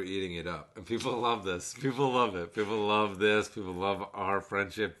 and people are eating it up, and people love this. People love it. People love this. People love our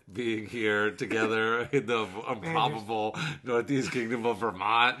friendship being here together in the improbable Northeast Kingdom of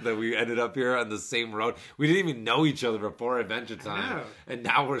Vermont. That we ended up here on the same road. We didn't even know each other before Adventure Time, know. and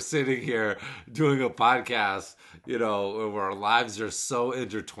now we're sitting here doing a podcast. Where our lives are so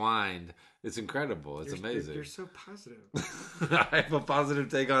intertwined. It's incredible. It's amazing. You're so positive. I have a positive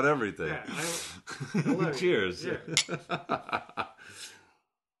take on everything. Yeah, I love it. Cheers. Yeah.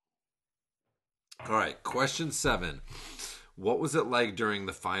 All right, question 7. What was it like during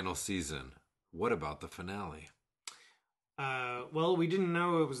the final season? What about the finale? Well, we didn't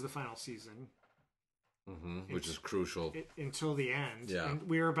know it was the final season Which is crucial. until the end. Yeah. And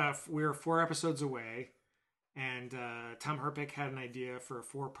we were 4 episodes away, and Tom Herpick had an idea for a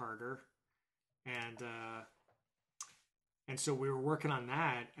 4-parter, and so we were working on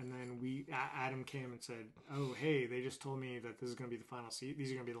that, and then Adam came and said, "Oh, hey, they just told me that this is going to be the final season.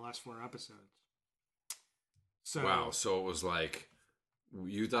 These are going to be the last 4 episodes." So Wow, so it was like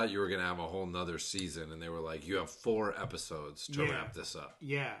you thought you were going to have a whole nother season, and they were like, you have 4 episodes to wrap this up.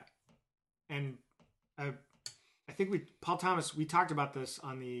 Yeah, and I think Paul Thomas, we talked about this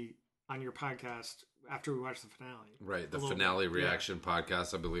on your podcast after we watched the finale. Right, the finale reaction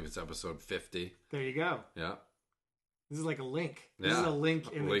podcast. I believe it's episode 50. There you go. Yeah. This is like a link. This Yeah. is a link,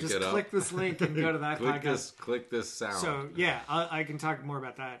 and Link just it up. click this link and go to that podcast. Click this sound. So yeah, I can talk more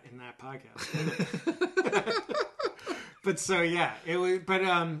about that in that podcast. But so yeah, it was.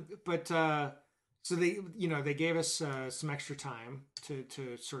 So they gave us some extra time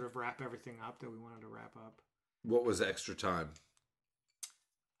to sort of wrap everything up that we wanted to wrap up. What was extra time?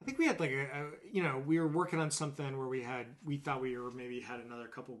 think we had like we were working on something where we thought we were maybe had another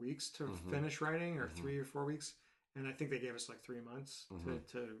couple weeks to finish writing, or 3 or 4 weeks, and I think they gave us like 3 months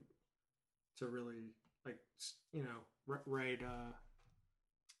to really like write a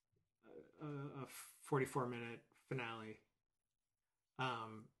 44-minute finale.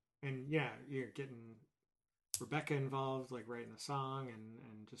 And yeah, you're getting Rebecca involved, like writing the song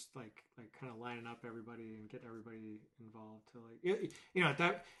and just like kind of lining up everybody and getting everybody involved to like at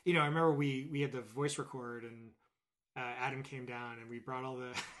that I remember we had the voice record, and Adam came down and we brought all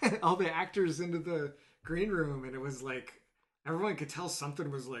the all the actors into the green room, and it was like everyone could tell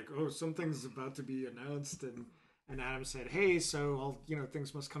something was like, oh, something's about to be announced, and Adam said, hey, so all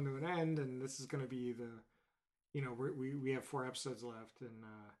things must come to an end, and this is going to be the we have 4 episodes left,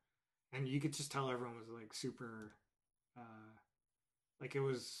 and you could just tell everyone was like super, like it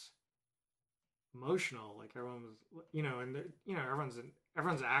was emotional. Like everyone was, and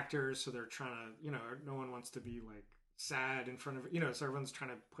everyone's actors, so they're trying to, no one wants to be like sad in front of, so everyone's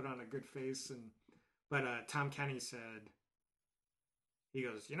trying to put on a good face. But Tom Kenny said, he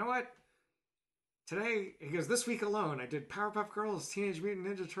goes, you know what? Today, he goes, this week alone, I did Powerpuff Girls, Teenage Mutant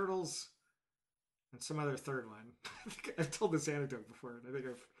Ninja Turtles, and some other third one. I think I've told this anecdote before, and I think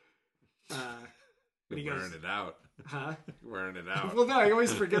I've. Wearing it out. Huh? Wearing it out. Well, no, I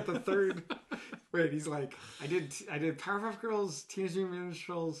always forget the third. Wait, he's like, I did Powerpuff Girls, Teenage Mutant Ninja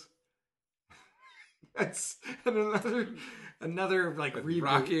Turtles. That's another like reboot.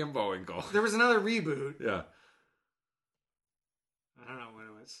 Rocky and Bullwinkle. There was another reboot. Yeah. I don't know what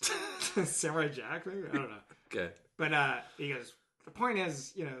it was. Samurai Jack, maybe? I don't know. Okay. But he goes, the point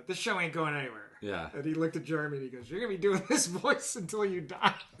is, this show ain't going anywhere. Yeah. And he looked at Jeremy and he goes, you're going to be doing this voice until you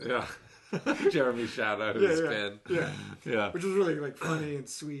die. Yeah. Jeremy shout out his pen. Yeah. Which was really like funny and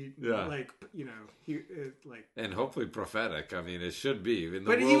sweet. Yeah. Like, and hopefully prophetic. I mean, it should be.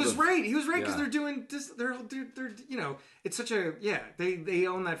 But he was right. He was right, because they're doing this. They're it's such a They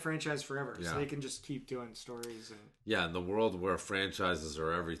own that franchise forever, so they can just keep doing stories. And in the world where franchises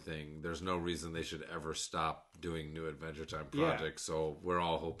are everything, there's no reason they should ever stop doing new Adventure Time projects. So we're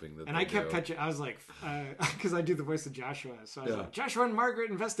all hoping that. And I kept pitching. I was like, because I do the voice of Joshua, so I was like, Joshua and Margaret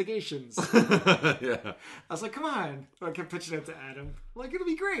Investigations. Yeah. I was like, come on. I kept pitching it to Adam. Like, it'll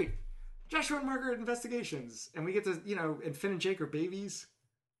be great. Joshua and Margaret Investigations. And we get to, and Finn and Jake are babies.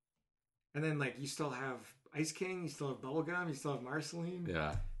 And then, like, you still have Ice King. You still have Bubblegum. You still have Marceline.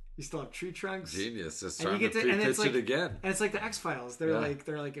 Yeah. You still have Tree Trunks. Genius. Just and trying you get to pitch like, it again. And it's like the X-Files. They're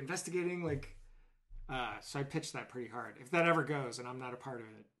like investigating, like, so I pitched that pretty hard. If that ever goes and I'm not a part of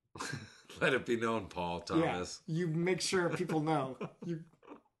it. Let it be known, Paul Thomas. Yeah, you make sure people know.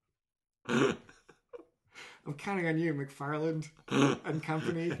 I'm counting on you, McFarland and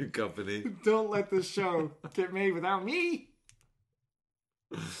company. Don't let this show get made without me.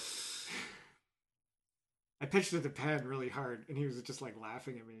 I pitched it to Penn really hard, and he was just like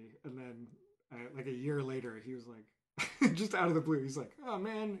laughing at me. And then, like a year later, he was like, just out of the blue, he's like, "Oh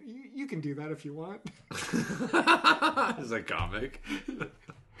man, you can do that if you want." As a comic.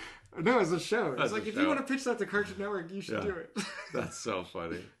 No, as a show. It's like, if you want to pitch that to Cartoon Network, you should do it. That's so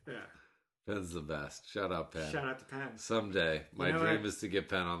funny. Yeah. Penn's the best. Shout out Penn. Shout out to Penn. Someday. My dream is to get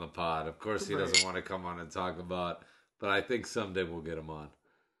Penn on the pod. Of course he doesn't want to come on and talk about, but I think someday we'll get him on.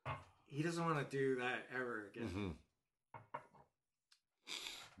 He doesn't want to do that ever again. Mm-hmm.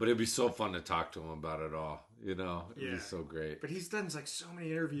 But it'd be so fun to talk to him about it all. It'd be so great. But he's done like so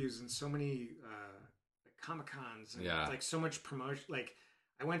many interviews and so many like Comic-Cons and like so much promotion. Like,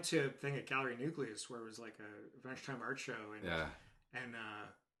 I went to a thing at Gallery Nucleus where it was like a Adventure Time art show, and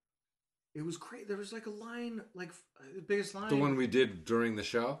it was great. There was like a line, like the biggest line. The one we did during the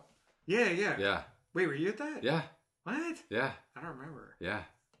show? Yeah. Wait, were you at that? Yeah. What? Yeah. I don't remember. Yeah.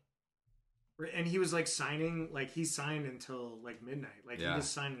 And he was like signing, like he signed until like midnight. Like he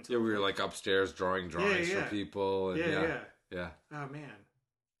just signed until. Yeah, we were like upstairs drawing drawings for people. And yeah. Oh man,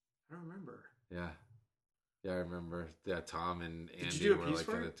 I don't remember. Yeah. Yeah, I remember. Yeah, Tom and Andy Did you do a were piece like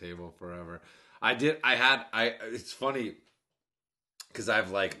for at it? a table forever. I did. It's funny because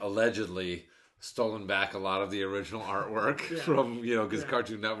I've like allegedly stolen back a lot of the original artwork from, because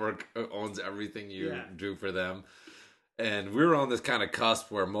Cartoon Network owns everything you do for them. And we were on this kind of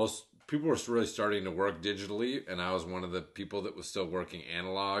cusp where most people were really starting to work digitally, and I was one of the people that was still working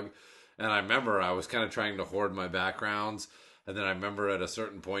analog. And I remember I was kind of trying to hoard my backgrounds, and then I remember at a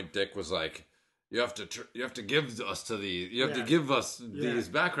certain point Dick was like, "You have to give us to to give us these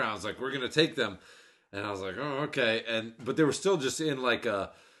backgrounds. Like, we're gonna take them." And I was like, "Oh, okay." But they were still just in like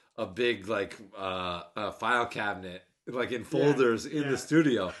a big like a file cabinet, like in folders in the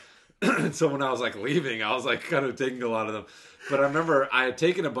studio. So when I was like leaving, I was like kind of taking a lot of them. But I remember I had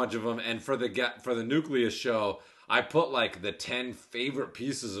taken a bunch of them, and for the Nucleus show, I put like the 10 favorite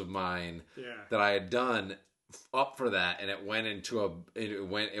pieces of mine Yeah. that I had done up for that, and it went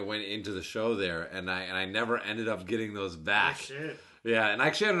into the show there, and I never ended up getting those back. Oh, shit. Yeah, and I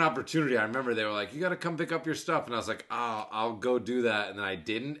actually had an opportunity. I remember they were like, "You got to come pick up your stuff," and I was like, "Oh, I'll go do that." And then I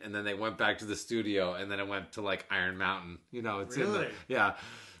didn't, and then they went back to the studio, and then it went to like Iron Mountain. You know, it's in Really? yeah.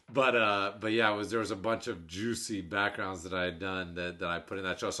 But yeah, there was a bunch of juicy backgrounds that I had done that I put in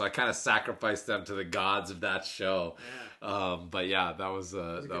that show. So I kind of sacrificed them to the gods of that show. Yeah. But yeah, that was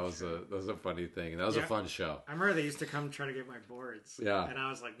a funny thing. That was a fun show. I remember they used to come try to get my boards. Yeah. And I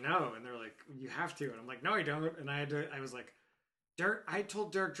was like, no. And they're like, you have to. And I'm like, no, I don't. And I was like, I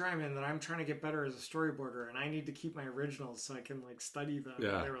told Derek Dryman that I'm trying to get better as a storyboarder, and I need to keep my originals so I can like study them.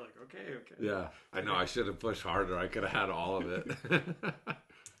 Yeah. And they were like, okay. Yeah, I know. I should have pushed harder. I could have had all of it.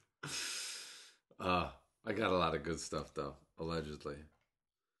 I got a lot of good stuff though, allegedly.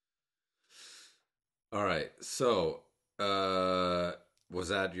 All right, so was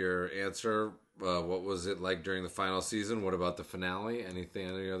that your answer? What was it like during the final season? What about the finale? Any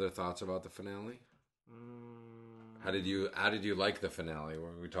other thoughts about the finale? How did you like the finale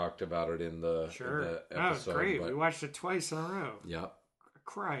when we talked about it in the Sure. in the No, it was episode? great. But- We watched it twice in a row. Yep. I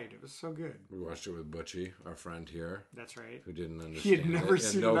cried. It was so good. We watched it with Butchie, our friend here, That's right. who didn't understand. He had never it,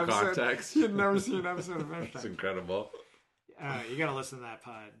 seen no an episode. context. He had never seen an episode of It's Venture. incredible. You gotta listen to that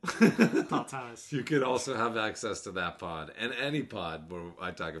pod. Paul Thomas. You could also have access to that pod and any pod where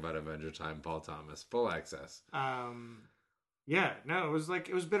I talk about Avenger Time. Paul Thomas, full access. Yeah, no, it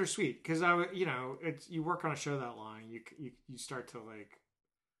was bittersweet because it's you work on a show that long, you start to like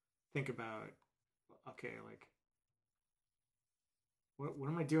think about, okay, like what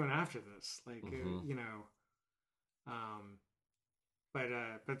am I doing after this? Like but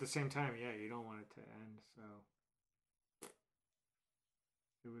at the same time, yeah, you don't want it to end. So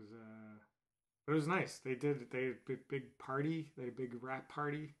it was nice. They had a big party. They had a big rap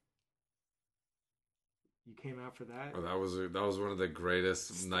party. You came out for that. Oh, that was one of the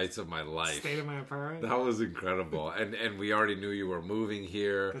greatest nights of my life. Stayed in my apartment. That was incredible, and we already knew you were moving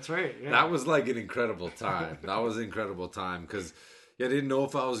here. That's right. Yeah. That was like an incredible time. That was an incredible time because I didn't know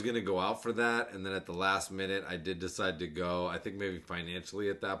if I was going to go out for that, and then at the last minute, I did decide to go. I think maybe financially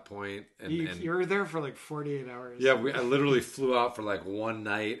at that point, and you were there for like 48 hours. Yeah, I literally flew out for like one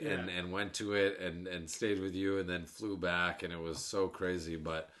night Yeah. and went to it and stayed with you and then flew back, and it was so crazy,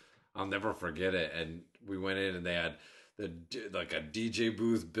 but I'll never forget it. And we went in and they had like a DJ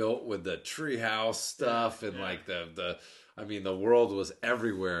booth built with the treehouse stuff and like the world was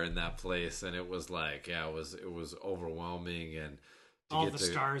everywhere in that place, and it was like it was overwhelming, and all the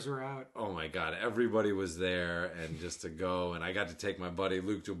stars were out. Oh my God, everybody was there, and just to go, and I got to take my buddy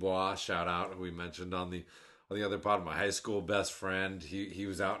Luc Dubois, shout out, who we mentioned on the other part, my high school best friend. He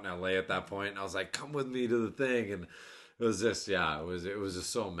was out in LA at that point, and I was like, come with me to the thing, and it was just it was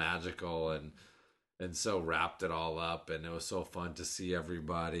just so magical and so wrapped it all up, and it was so fun to see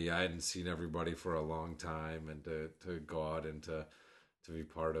everybody. I hadn't seen everybody for a long time, and to go out and to be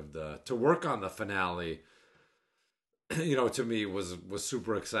part of to work on the finale. To me was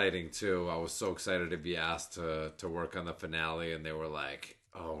super exciting too. I was so excited to be asked to work on the finale, and they were like,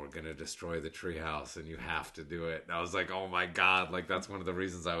 "Oh, we're gonna destroy the treehouse, and you have to do it." And I was like, "Oh my God!" Like that's one of the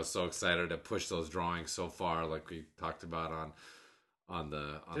reasons I was so excited to push those drawings so far, like we talked about on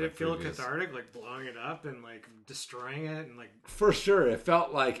the. Did it feel cathartic, like blowing it up and like destroying it and like? For sure, it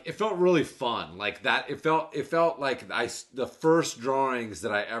felt really fun. Like that, it felt like the first drawings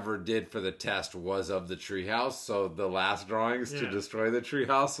that I ever did for the test was of the treehouse. So the last drawings to destroy the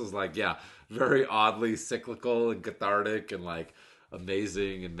treehouse was like, very oddly cyclical and cathartic and like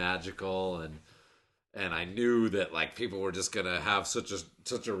amazing and magical, and I knew that like people were just gonna have such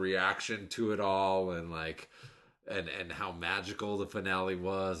a reaction to it all, and like. And how magical the finale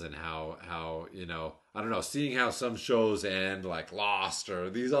was, and how I don't know, seeing how some shows end like Lost or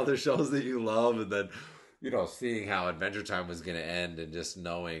these other shows that you love, and then seeing how Adventure Time was going to end, and just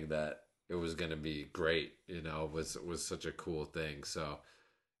knowing that it was going to be great, was such a cool thing. So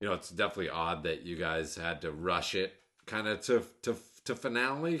it's definitely odd that you guys had to rush it kind of to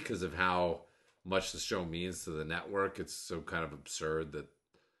finale because of how much the show means to the network. It's so kind of absurd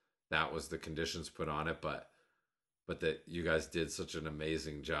that was the conditions put on it, but that you guys did such an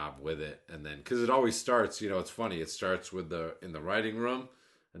amazing job with it. And then, because it always starts, it's funny, it starts in the writing room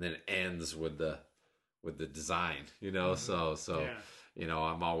and then ends with the design, so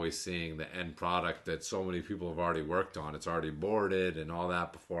I'm always seeing the end product that so many people have already worked on. It's already boarded and all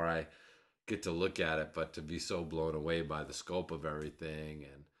that before I get to look at it, but to be so blown away by the scope of everything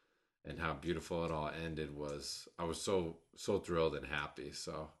and how beautiful it all ended was, I was so thrilled and happy.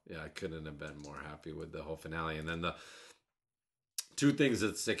 So yeah, I couldn't have been more happy with the whole finale. And then the two things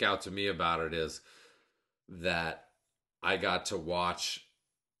that stick out to me about it is that I got to watch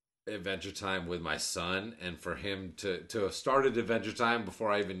Adventure Time with my son, and for him to have started Adventure Time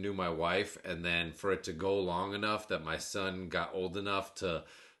before I even knew my wife, and then for it to go long enough that my son got old enough to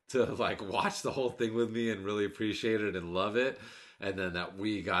like watch the whole thing with me and really appreciate it and love it. And then that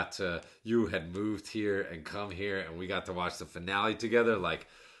we got to, you had moved here and come here, and we got to watch the finale together. Like,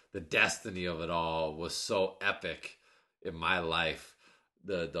 the destiny of it all was so epic in my life.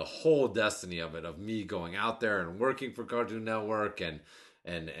 The whole destiny of it, of me going out there and working for Cartoon Network, and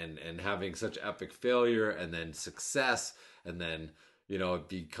having such epic failure and then success, and then, you know, it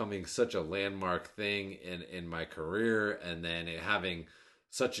becoming such a landmark thing in my career, and then it having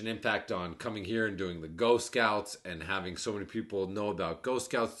such an impact on coming here and doing the Ghost Scouts, and having so many people know about Ghost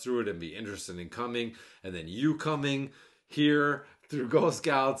Scouts through it and be interested in coming, and then you coming here through Ghost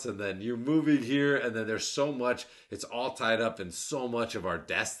Scouts, and then you moving here, and then there's so much, it's all tied up in so much of our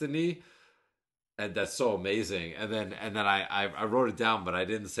destiny, and that's so amazing. And then I wrote it down, but I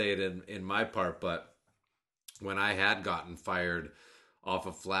didn't say it in my part. But when I had gotten fired off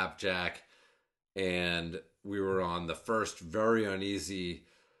of Flapjack, and we were on the first very uneasy,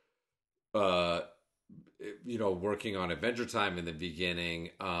 working on Adventure Time in the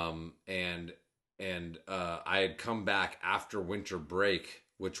beginning, and I had come back after winter break,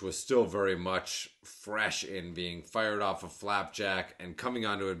 which was still very much fresh in being fired off of Flapjack and coming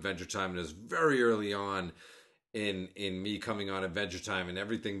onto Adventure Time. And it was very early on in me coming on Adventure Time, and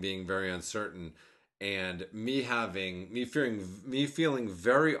everything being very uncertain, and me feeling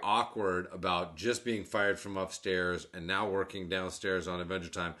very awkward about just being fired from upstairs and now working downstairs on Adventure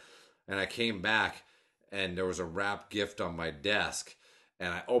Time. And I came back, and there was a wrapped gift on my desk,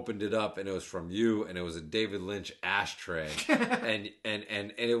 and I opened it up, and it was from you, and it was a David Lynch ashtray. and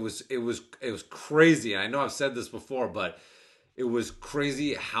it was crazy. I know I've said this before, but it was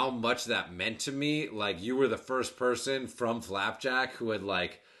crazy how much that meant to me. Like, you were the first person from Flapjack who had,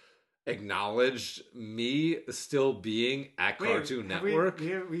 like, acknowledged me still being at Cartoon Network.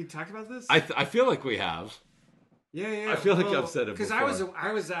 We talked about this? I feel like we have. Yeah. I feel like I've said it before. Because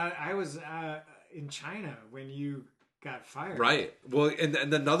I was in China when you got fired. Right. Well, and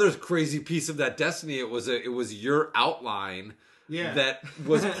another crazy piece of that destiny, it was your outline. Yeah. That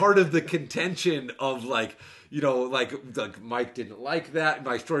was part of the contention of, like, you know, like Mike didn't like that.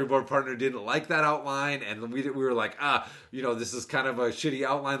 My storyboard partner didn't like that outline. And we were like, this is kind of a shitty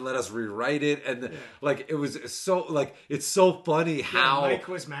outline. Let us rewrite it. And like, it was so, like, it's so funny how Mike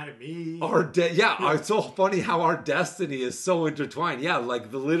was mad at me. It's so funny how our destiny is so intertwined. Yeah.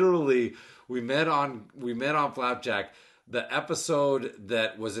 Like, literally we met on Flapjack. The episode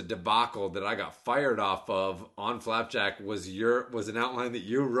that was a debacle that I got fired off of on Flapjack was an outline that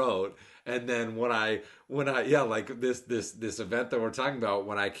you wrote. And then when I like this event that we're talking about,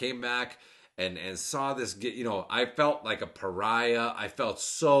 when I came back and saw this, I felt like a pariah. I felt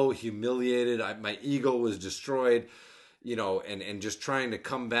so humiliated. My ego was destroyed, and just trying to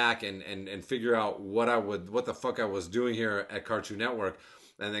come back and figure out what the fuck I was doing here at Cartoon Network.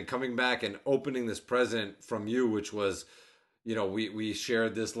 And then coming back and opening this present from you, which was, we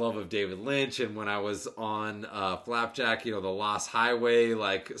shared this love of David Lynch. And when I was on Flapjack, the Lost Highway,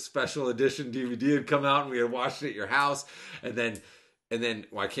 like, special edition DVD had come out, and we had watched it at your house. And then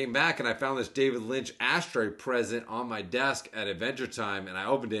I came back and I found this David Lynch ashtray present on my desk at Adventure Time, and I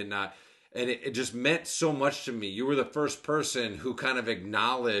opened it, and it just meant so much to me. You were the first person who kind of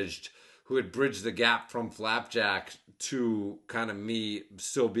acknowledged, who had bridged the gap from Flapjack to kind of me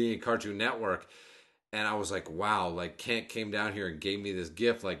still being Cartoon Network. And I was like, wow, like, Kent came down here and gave me this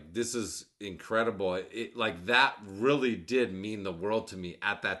gift. Like, this is incredible. It like, that really did mean the world to me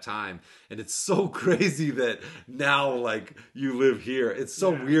at that time. And it's so crazy that now, like, you live here. It's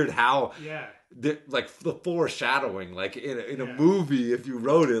so weird how, the foreshadowing, like, in a movie, if you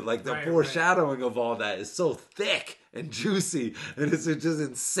wrote it, like, the foreshadowing of all that is so thick and juicy. And it's just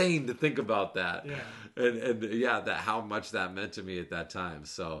insane to think about that. Yeah. And that how much that meant to me at that time.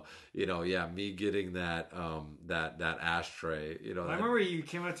 So, me getting that ashtray, I remember you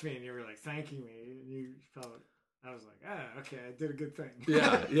came up to me and you were like thanking me, and you felt, I was like, okay, I did a good thing.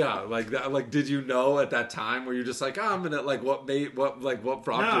 yeah, like that. Like, did you know at that time, where you're just like, I'm gonna, like, what prompted you?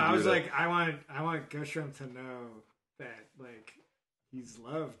 No, I was like, I want Ghost Shrimp to know that, like, he's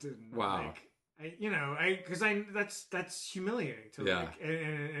loved, and wow. Like, that's humiliating to, like, and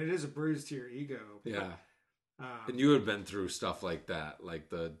it is a bruise to your ego. Yeah. And you had been through stuff like that, like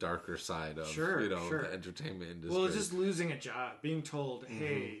the darker side of Sure, sure. the entertainment industry. Well, just losing a job, being told,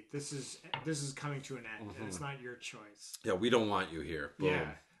 "Hey, this is coming to an end, and it's not your choice." Yeah, we don't want you here. Boom.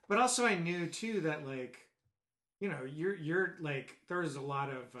 Yeah, but also I knew too that like, you're like there was a lot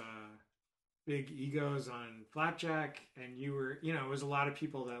of big egos on Flapjack, and you were, it was a lot of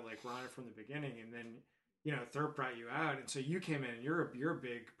people that like were on it from the beginning, and then Thurp brought you out, and so you came in, and you're a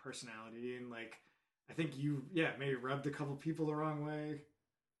big personality, and like. I think you, maybe rubbed a couple people the wrong way,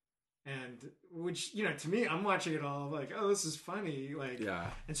 and which to me, I'm watching it all like, oh, this is funny, like,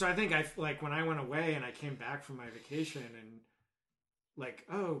 And so I think like when I went away and I came back from my vacation and like,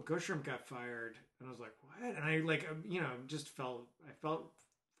 oh, Ghost Shrimp got fired, and I was like, what? And I like, just felt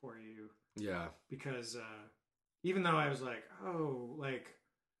for you, because even though I was like, oh, like.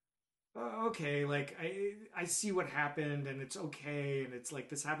 Oh, okay, like I see what happened, and it's okay, and it's like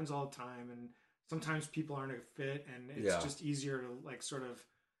this happens all the time, and sometimes people aren't a fit, and it's just easier to like sort of,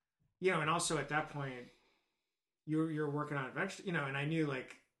 and also at that point, you're working on adventure, and I knew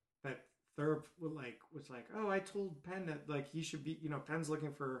like that Thurp was like, oh, I told Penn that like he should be, Penn's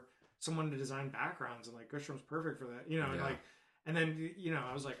looking for someone to design backgrounds, and like Gushram's perfect for that, and like, and then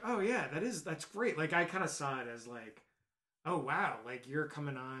I was like, oh yeah, that's great, like I kind of saw it as like. Oh wow, like you're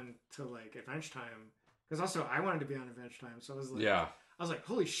coming on to like Adventure Time, because also I wanted to be on Adventure Time, so I was like, I was like,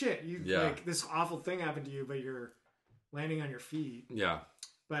 holy shit, you like this awful thing happened to you, but you're landing on your feet. Yeah.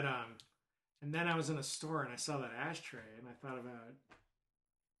 But and then I was in a store and I saw that ashtray and I thought about,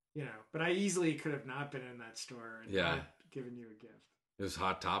 but I easily could have not been in that store and not given you a gift. It was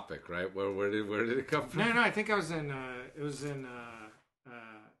Hot Topic, right? Where did it come from? No, I think I was in. It was in.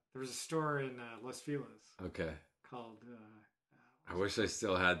 There was a store in Los Feliz. Okay. Called I wish I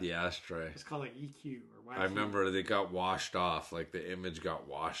still had the ashtray. It's called like EQ or YQ. I remember they got washed off, like the image got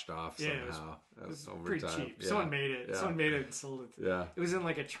washed off somehow. It was pretty cheap. Someone made it. Someone made it and sold it. It was in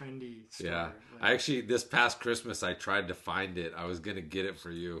like a trendy store. Like, I actually, this past Christmas, I tried to find it. I was going to get it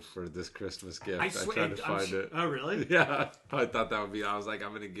for you for this Christmas gift. I tried to find it. Oh, really? Yeah. I thought that would be, I was like,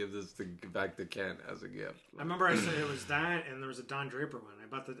 I'm going to give this back to Kent as a gift. I remember I said it was that and there was a Don Draper one. I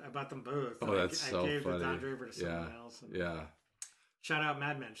bought them both. Oh, that's so funny. I gave the Don Draper to someone else. Yeah. Shout out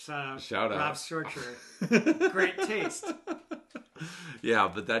Mad Men. Shout out Rob Sorcher. Great taste. Yeah,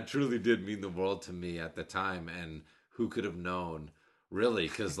 but that truly did mean the world to me at the time, and who could have known, really?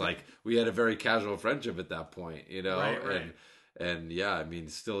 Because like we had a very casual friendship at that point, Right. And yeah, I mean,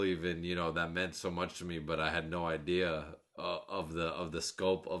 still even that meant so much to me, but I had no idea of the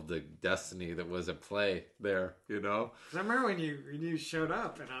scope of the destiny that was at play there. Because I remember when you showed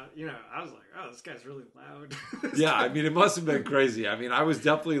up, and I was like, oh, this guy's really loud. Yeah, I mean, it must have been crazy. I mean, I was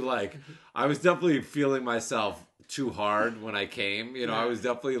definitely feeling myself too hard when I came. I was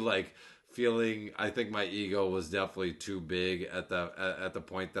definitely like feeling. I think my ego was definitely too big at the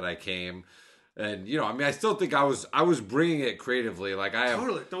point that I came. And I mean, I still think I was bringing it creatively. Like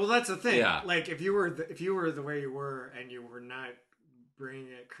totally. Well, that's the thing. Yeah. Like if you were the way you were, and you were not bringing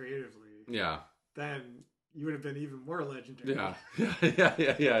it creatively. Yeah. Then you would have been even more legendary. Yeah.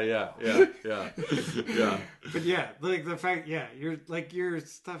 But yeah, like the fact, your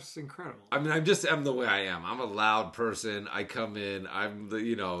stuff's incredible. I mean, I'm the way I am. I'm a loud person. I come in. I'm the,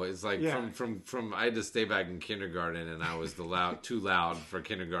 it's like from I had to stay back in kindergarten, and I was too loud for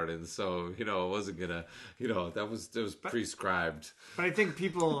kindergarten. So it wasn't gonna, it was prescribed. But I think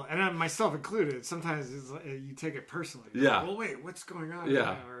people, and myself included, sometimes it's like, you take it personally. Yeah. Like, well, wait, what's going on?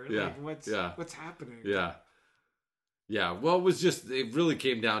 Yeah. Or like, what's happening? Yeah. Yeah, well, it really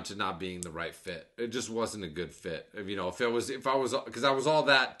came down to not being the right fit. It just wasn't a good fit. Because I was all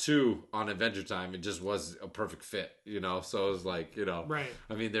that too on Adventure Time, it just was a perfect fit, So it was like, right.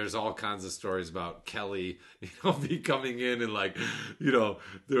 I mean, there's all kinds of stories about Kelly, me coming in and like,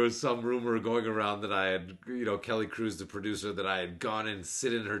 there was some rumor going around that I had, Kelly Cruz, the producer, that I had gone and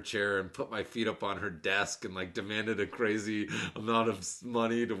sit in her chair and put my feet up on her desk and like demanded a crazy amount of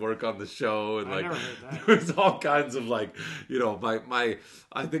money to work on the show. And like, I never heard that. there was all kinds of like,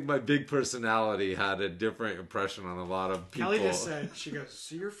 I think my big personality had a different impression on a lot of people. Kelly just said, she goes,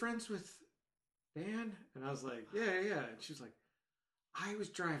 so you're friends with Dan? And I was like, yeah. And she was like, I was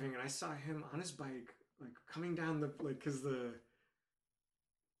driving and I saw him on his bike, like coming down because the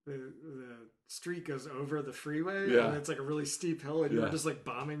street goes over the freeway. Yeah. And it's like a really steep hill, and you're just like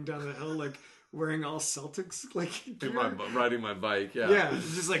bombing down the hill, like wearing all Celtics, like riding my bike. Yeah. Yeah.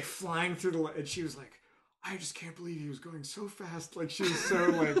 Just like flying through and she was like, I just can't believe he was going so fast. Like she was so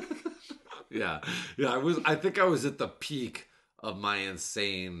like, yeah. I think I was at the peak of my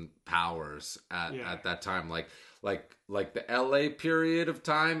insane powers at that time. Like like the LA period of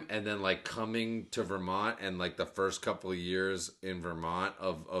time, and then like coming to Vermont, and like the first couple of years in Vermont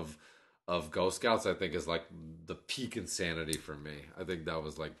of Ghost Scouts, I think is like the peak insanity for me. I think that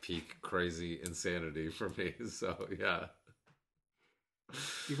was like peak crazy insanity for me. So yeah. Do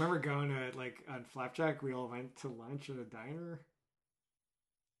you remember going to like on Flapjack? We all went to lunch at a diner,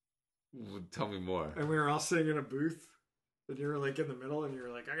 Tell me more. and we were all sitting in a booth, and you were like in the middle, and you were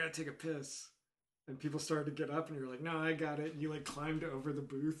like, "I gotta take a piss." And people started to get up, and you were like, "No, I got it." And you like climbed over the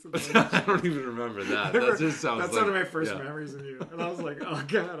booth. And, like, I don't even remember that. That just sounds that's like, one of my first yeah. memories of you. And I was like, "Oh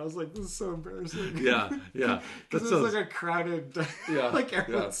God!" I was like, "This is so embarrassing." Yeah, yeah. Because That it was sounds, like a crowded, Yeah, like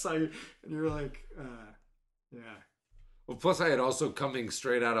everyone yeah. saw you, and you were like, "Yeah." well, plus I had also coming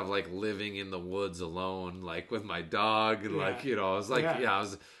straight out of like living in the woods alone, like with my dog, and like, Yeah. I was like, Yeah. I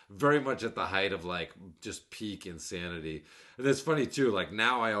was very much at the height of like just peak insanity. And it's funny too, like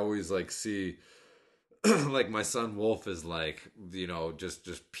now I always like see like my son Wolf is like,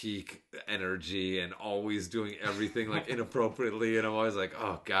 just peak energy and always doing everything like inappropriately, and I'm always like,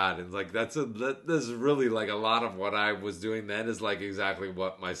 oh God. And like this is really like a lot of what I was doing then is like exactly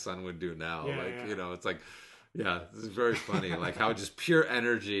what my son would do now. Yeah, like yeah. it's like, yeah, this is very funny, like how just pure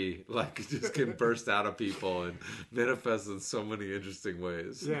energy like just can burst out of people and manifest in so many interesting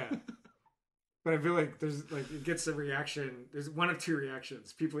ways. Yeah. But I feel like there's like it gets a reaction. There's one of two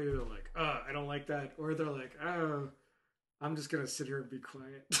reactions. People either like, "Oh, I don't like that," or they're like, "Oh, I'm just gonna sit here and be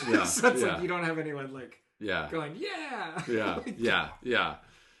quiet." Yeah, So it's yeah. like you don't have anyone like Yeah. going, "Yeah." Yeah, Like,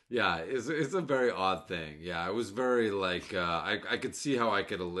 yeah. It's a very odd thing. Yeah, I was very like I could see how I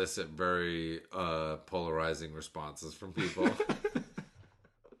could elicit very polarizing responses from people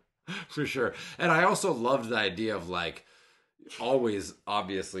for sure. And I also loved the idea of like always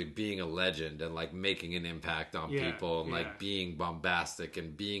obviously being a legend and like making an impact on Yeah, people and yeah. like being bombastic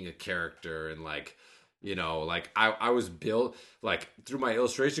and being a character and like like I was built like through my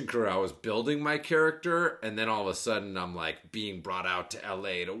illustration career, I was building my character, and then all of a sudden I'm like being brought out to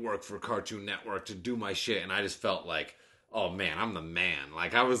LA to work for Cartoon Network to do my shit, and I just felt like, oh man, I'm the man.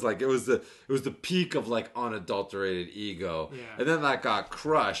 Like I was like, it was the peak of like unadulterated ego. Yeah. And then that got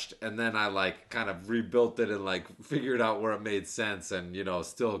crushed, and then I like kind of rebuilt it and like figured out where it made sense, and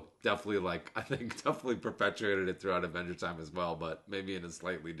still definitely like I think definitely perpetuated it throughout Adventure Time as well, but maybe in a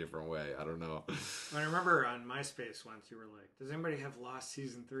slightly different way. I don't know. I remember on MySpace once you were like, "Does anybody have Lost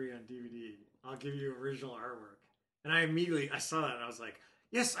Season 3 on DVD? I'll give you original artwork." And I saw that and I was like,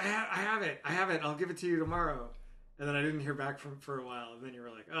 "Yes, I have it. I have it. I'll give it to you tomorrow." And then I didn't hear back from for a while, and then you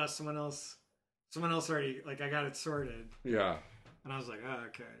were like, "Oh, someone else already like I got it sorted." Yeah. And I was like, "Oh,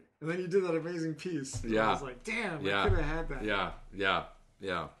 okay." And then you did that amazing piece. And Yeah. I was like, "Damn, Yeah. I could have had that."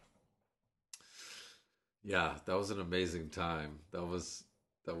 Yeah. Yeah, that was an amazing time. That was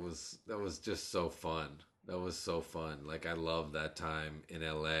just so fun. That was so fun. Like I love that time in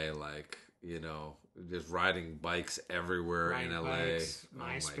LA, like, just riding bikes everywhere Riding in LA. bikes, Oh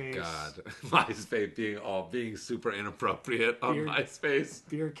my MySpace. God. MySpace being super inappropriate on Beer- MySpace.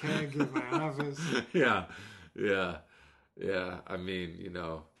 Beer keg in my office. Yeah. I mean,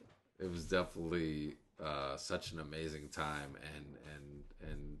 it was definitely such an amazing time, and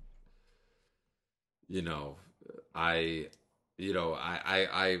I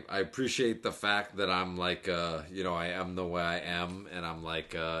I appreciate the fact that I'm like I am the way I am, and I'm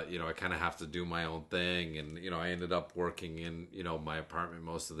like I kind of have to do my own thing, and I ended up working in my apartment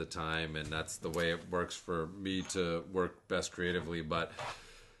most of the time, and that's the way it works for me to work best creatively. But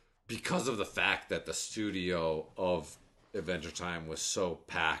because of the fact that the studio of Adventure Time was so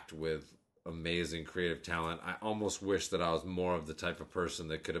packed with amazing creative talent, I almost wish that I was more of the type of person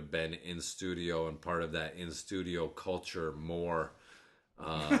that could have been in studio and part of that in studio culture more.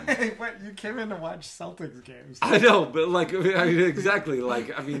 What, you came in to watch Celtics games? I know, but like, I mean, exactly.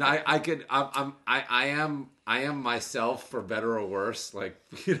 Like, I mean, I am myself for better or worse. Like,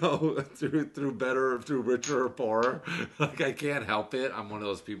 through richer or poorer. Like, I can't help it. I'm one of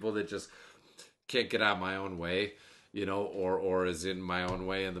those people that just can't get out of my own way, or is in my own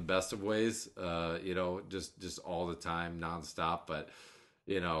way in the best of ways, just all the time, nonstop. But,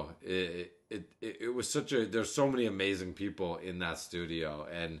 it was there's so many amazing people in that studio,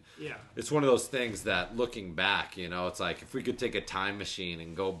 and Yeah. it's one of those things that looking back, it's like if we could take a time machine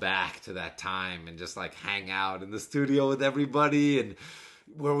and go back to that time and just like hang out in the studio with everybody and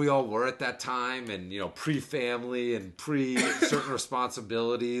where we all were at that time, and pre-family and certain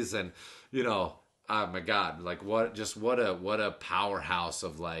responsibilities, and oh my God, like what a powerhouse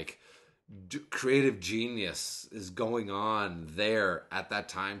of like creative genius is going on there at that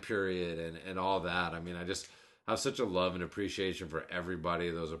time period, and all that. I mean, I just have such a love and appreciation for everybody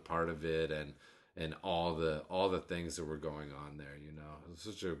that was a part of it, and and all the things that were going on there. You know, it was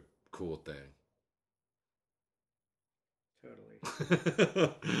such a cool thing. Totally.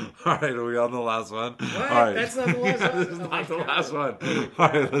 All right, are we on the last one? What? All right. That's not the last one? This is Oh my not the God. last one. Oh my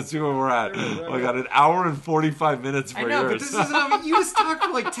All right, God. let's see where we're at. There we I got an hour and 45 minutes for I know, but yours. this isn't. You just talked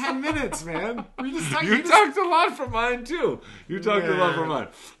for like 10 minutes, man. We just talked. You talked a lot for mine too. You talked a lot for Man. mine.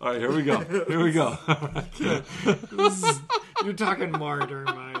 All right, here we go. Here we go. You're talking more during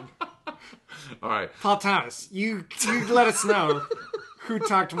mine. All right. Paul Thomas, you let us know who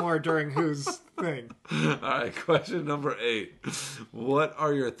talked more during whose thing. All right, question number 8. What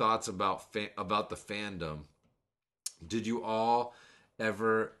are your thoughts about the fandom? Did you all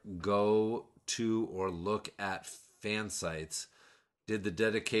ever go to or look at fan sites? Did the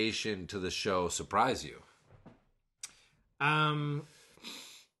dedication to the show surprise you? The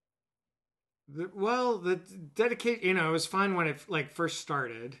dedication, it was fun when it like first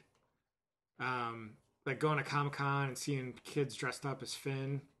started. Like going to Comic-Con and seeing kids dressed up as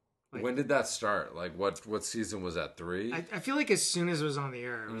Finn. Like, When did that start? Like what season was that? 3? I feel like as soon as it was on the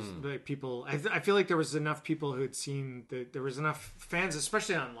air, it was like people. I feel like there was enough people who had seen there was enough fans,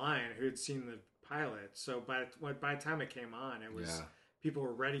 especially online, who had seen the pilot. So by the time it came on, it was people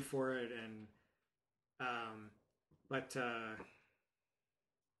were ready for it, and I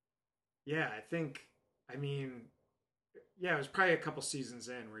think it was probably a couple seasons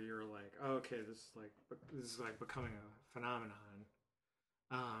in where you were like, oh, okay, this is like becoming a phenomenon.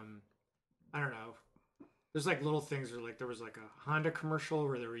 I don't know. There's like little things where like there was like a Honda commercial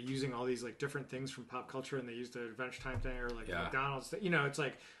where they were using all these like different things from pop culture, and they used the Adventure Time thing, or like McDonald's. It's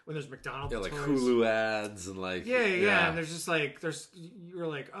like when there's McDonald's like toys. Hulu ads and like and there's just like you're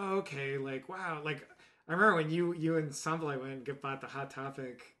like, oh, okay, like wow, like I remember when you and Sambalai went and bought the Hot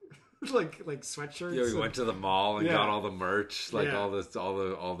Topic like sweatshirts. Yeah, we went to the mall and Yeah. got all the merch, like Yeah. all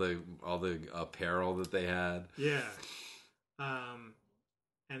the apparel that they had. Yeah.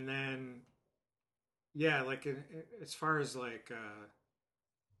 And then, like as far as like,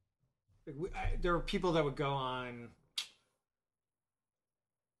 there were people that would go on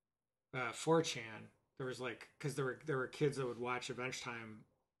 4chan. There was like, because there were kids that would watch Adventure Time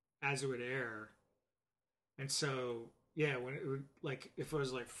as it would air, and so when it would like if it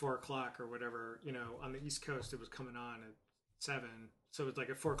was like 4:00 or whatever, on the East Coast, it was coming on at 7. So it's like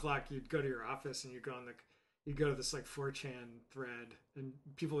at 4:00 you'd go to your office and you'd go to this like 4chan thread, and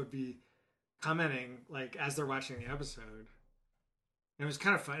people would be commenting like as they're watching the episode. And it was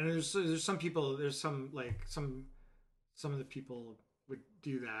kind of fun. And there's some people, some of the people would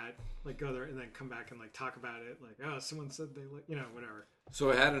do that, like go there and then come back and like talk about it, like, oh, someone said they like, whatever.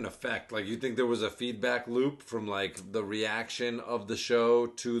 So it had an effect. Like, you think there was a feedback loop from like the reaction of the show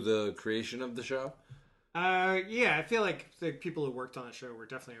to the creation of the show? I feel like the people who worked on the show were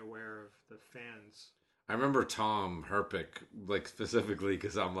definitely aware of the fans. I remember Tom Herpick, like specifically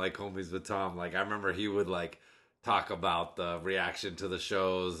because I'm like homies with Tom. Like, I remember he would like talk about the reaction to the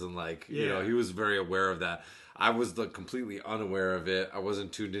shows, and like, he was very aware of that. I was completely unaware of it. I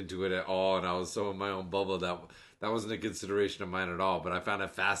wasn't tuned into it at all, and I was so in my own bubble that wasn't a consideration of mine at all. But I found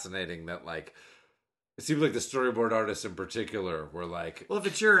it fascinating that like it seemed like the storyboard artists in particular were like, well, if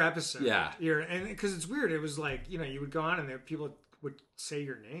it's your episode, yeah, and because it's weird, it was like you would go on and people would say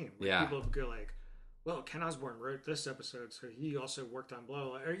your name, like, people would go like, well, Ken Osborne wrote this episode, so he also worked on blah,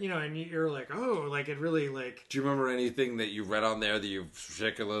 blah, blah. And you're like, oh, like it really like. Do you remember anything that you read on there that you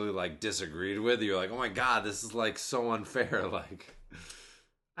particularly like disagreed with? You're like, oh my god, this is like so unfair. Like,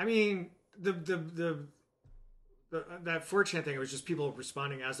 I mean, that 4chan thing, it was just people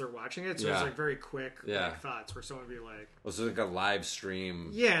responding as they're watching it, so it was like very quick like, thoughts where someone would be like, well, so like a live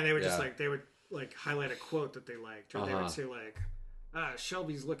stream. Yeah, and they would just like highlight a quote that they liked, or they would say like,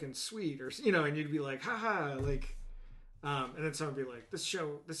 Shelby's looking sweet, or and you'd be like, haha, like, and then someone would be like,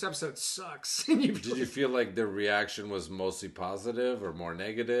 this episode sucks. And Did you feel like the reaction was mostly positive or more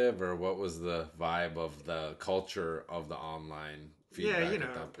negative, or what was the vibe of the culture of the online feedback? At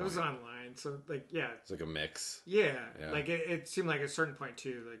that point? It was online, so like, it's like a mix. Yeah. Like it seemed like at a certain point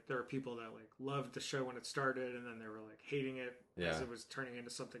too, like there were people that like loved the show when it started, and then they were like hating it as it was turning into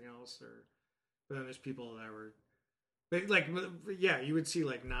something else, but then there's people that were. But like, you would see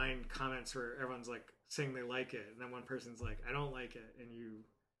like 9 comments where everyone's like saying they like it, and then one person's like, I don't like it, and you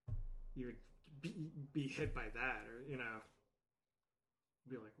would be hit by that, or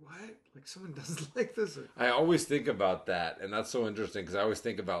be like, what? Like someone doesn't like this? I always think about that, and that's so interesting because I always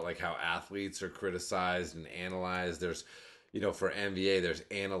think about like how athletes are criticized and analyzed. There's, for NBA, there's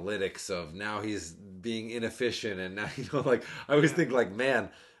analytics of now he's being inefficient, and now like I always think like, man,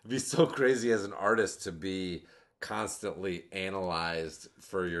 it'd be so crazy as an artist to be constantly analyzed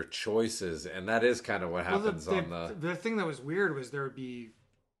for your choices, and that is kind of what Well, happens on the. the thing that was weird was there would be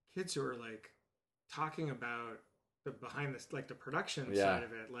kids who were like talking about the behind this, like the production Yeah. side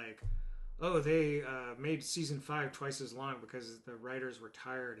of it, like, oh, they made season 5 twice as long because the writers were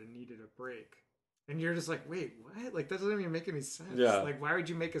tired and needed a break. And you're just like, wait, what? Like, that doesn't even make any sense. Yeah. Like, why would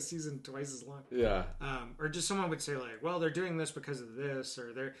you make a season twice as long? Yeah. Or just someone would say like, well, they're doing this because of this,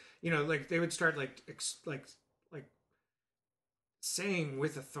 or they're, like they would start like like saying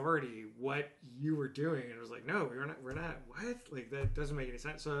with authority what you were doing, and it was like, no, we're not. What? Like, that doesn't make any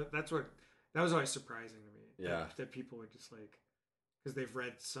sense. So that was always surprising to me. Yeah. That people would just like, because they've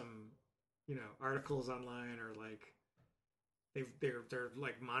read some, articles online, or like they're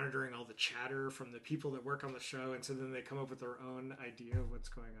like monitoring all the chatter from the people that work on the show, and so then they come up with their own idea of what's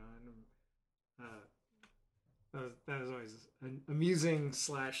going on. That was always amusing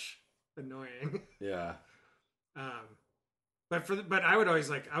 / annoying. Yeah. But I would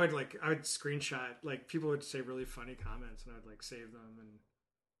always I would screenshot, like, people would say really funny comments, and I would like save them. And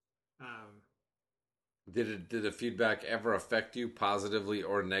Did the feedback ever affect you positively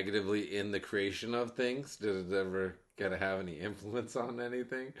or negatively in the creation of things? Did it ever kind of have any influence on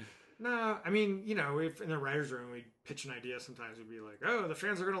anything? no, I mean, if in the writers' room we'd pitch an idea, sometimes we'd be like, oh, the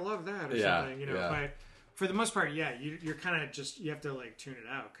fans are gonna love that, or Yeah, something, yeah. But for the most part, yeah, you're kind of just, you have to like tune it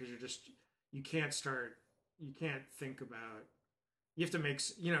out, because you can't think about. You have to make,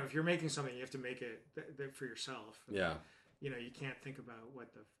 if you're making something, you have to make it for yourself. Yeah. You can't think about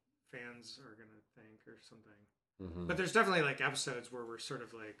what the fans are going to think or something. Mm-hmm. But there's definitely like episodes where we're sort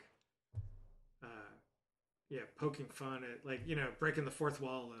of like, poking fun at, like, breaking the fourth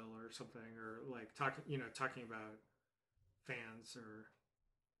wall a little or something, or like talking about fans, or.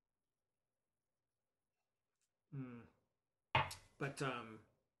 But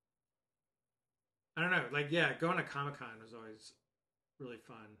I don't know. Like, yeah, going to Comic-Con was always really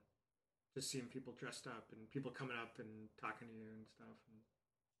fun. Just seeing people dressed up and people coming up and talking to you and stuff.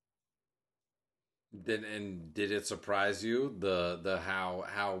 Did it surprise you the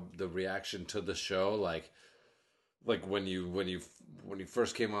how the reaction to the show, like when you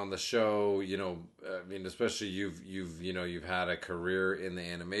first came on the show, I mean, especially you've had a career in the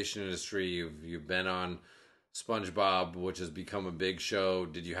animation industry, you've been on SpongeBob, which has become a big show.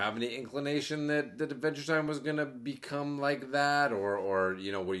 Did you have any inclination that Adventure Time was going to become like that, or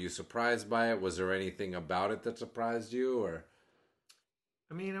were you surprised by it? Was there anything about it that surprised you, or?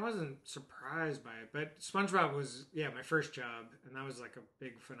 I mean, I wasn't surprised by it, but SpongeBob was, my first job, and that was like a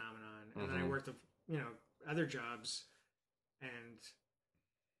big phenomenon. And then I worked other jobs, and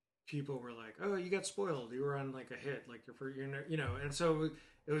people were like, "Oh, you got spoiled. You were on like a hit, like your first, And so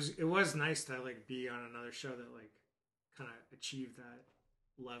it was nice to like be on another show that like kind of achieved that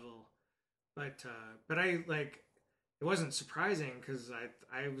level. But I like, it wasn't surprising, because I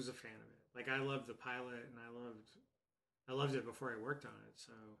was a fan of it. Like, I loved the pilot, and I loved it before I worked on it.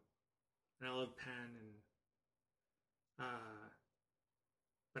 So, and I love Penn, and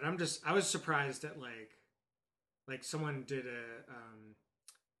but I was surprised that like someone did a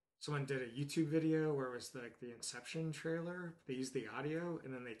YouTube video where it was like the Inception trailer. They used the audio,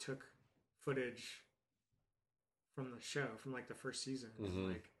 and then they took footage from the show, from like the first season, and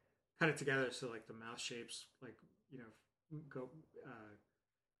like cut it together so like the mouth shapes like go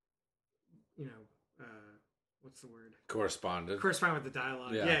what's the word, Correspond with the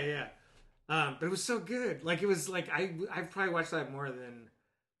dialogue. Yeah. But it was so good. Like, it was like I've probably watched that more than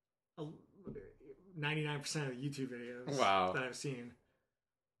 99% of the YouTube videos that I've seen.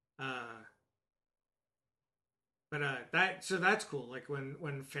 But that's cool. Like,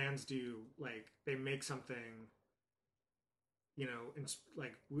 when fans do, like, they make something,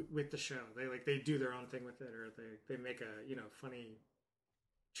 like with the show, they do their own thing with it, or they make a funny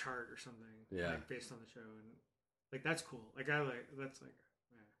chart or something, like, based on the show, and like, that's cool. Like, that's like,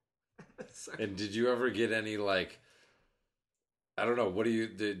 yeah. And did you ever get any, like, I don't know, what do you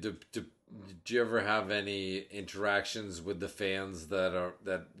did you ever have any interactions with the fans that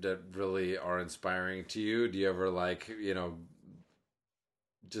really are inspiring to you? Do you ever, like,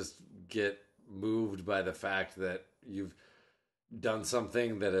 just get moved by the fact that you've done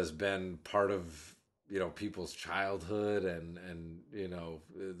something that has been part of people's childhood, and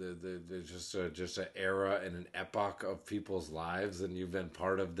the just an era and an epoch of people's lives, and you've been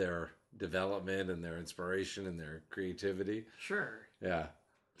part of their development and their inspiration and their creativity? Sure. Yeah.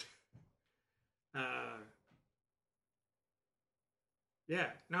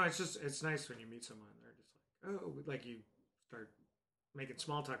 Yeah. No, it's nice when you meet someone. They're just like, oh, like, you start making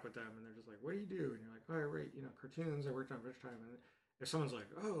small talk with them, and they're just like, what do you do? And you're like, oh, I write, cartoons. I worked on Adventure Time. And if someone's like,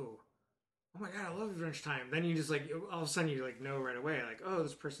 oh, oh my god, I love Adventure Time. Then you just like all of a sudden you like know right away, like, oh,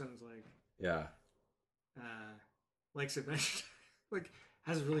 this person's like Yeah. likes Adventure Time, like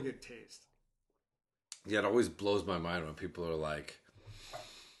has really good taste. Yeah, it always blows my mind when people are like,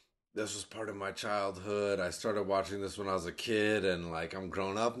 this was part of my childhood. I started watching this when I was a kid, and like I'm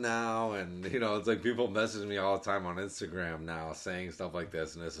grown up now. And you know, it's like people message me all the time on Instagram now saying stuff like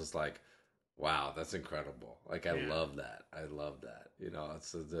this, and it's just like, wow, that's incredible. Like I love that. I love that. You know,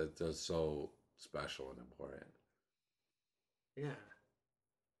 it's so special and important. Yeah,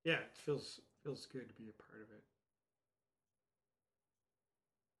 yeah, it feels good to be a part of it.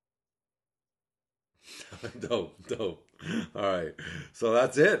 Dope. All right. So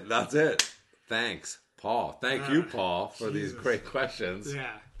that's it. Thanks, Paul. Thank you, Paul, for these great questions.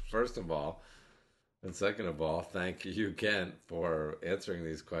 Yeah. First of all. And second of all, thank you, Kent, for answering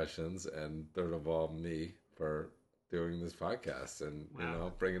these questions. And third of all, me for doing this podcast and, you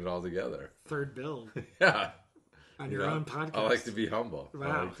know, bringing it all together. Third build. Yeah. On your own podcast. I like to be humble. Wow.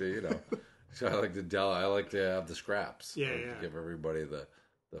 I like to, you know, I like to have the scraps. Yeah, To give everybody the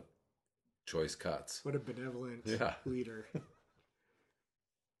choice cuts. What a benevolent leader.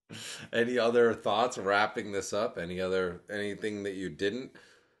 Any other thoughts wrapping this up? Anything that you didn't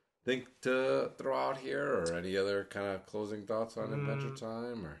think to throw out here, or any other kind of closing thoughts on Adventure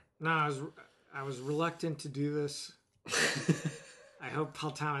Time? Or no, I was reluctant to do this. I hope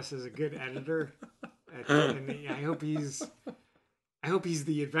Paul Thomas is a good editor, and I hope he's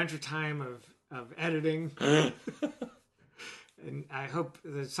the Adventure Time of editing. And I hope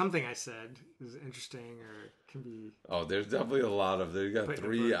that something I said is interesting or can be. Oh, there's definitely a lot of. They've got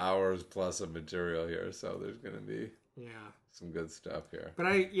 3 hours plus of material here, so there's going to be some good stuff here.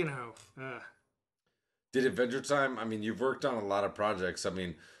 But did Adventure Time? I mean, you've worked on a lot of projects. I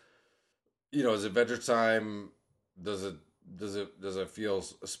mean, you know, is Adventure Time? Does it feel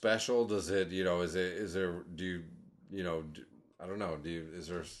special? Does it? You know, is there? Do you? You know, I don't know.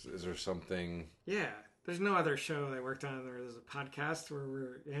 Is there something? Yeah. There's no other show I worked on. There's a podcast where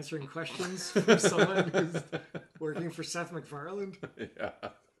we're answering questions from someone who's working for Seth MacFarlane. Yeah.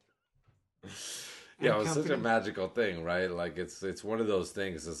 Yeah, it was such a magical thing, right? Like it's one of those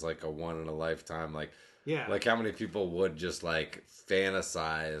things. It's like a one in a lifetime. Like like how many people would just like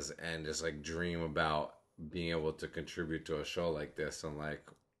fantasize and just like dream about being able to contribute to a show like this, and like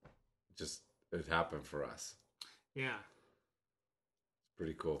just it happened for us. Yeah.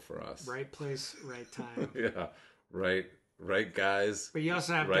 Pretty cool for us. Right place, right time. Yeah, right guys. But you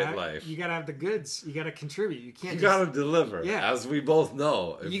also have life. You gotta have the goods. You gotta contribute. You can't. You gotta deliver. Yeah, as we both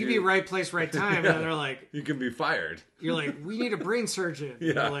know. You can be right place, right time, and they're like, you can be fired. You're like, we need a brain surgeon.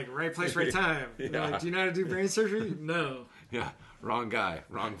 Yeah. You're like, right place, right time. Yeah. Like, do you know how to do brain surgery? No. Yeah, wrong guy,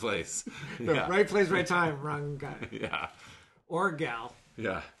 wrong place. No, right place, right time, wrong guy. Yeah. Or gal.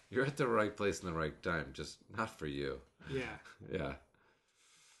 Yeah, you're at the right place in the right time, just not for you. Yeah. Yeah.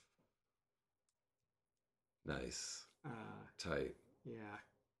 Nice. Tight. Yeah.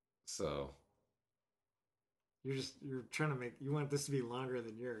 So. You're trying to you want this to be longer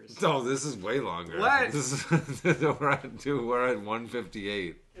than yours. No, this is way longer. What? This is we're at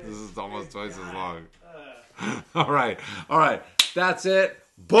 158. This is almost twice as long. All right. That's it.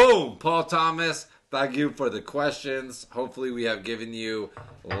 Boom, Paul Thomas. Thank you for the questions. Hopefully we have given you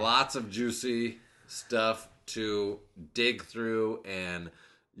lots of juicy stuff to dig through, and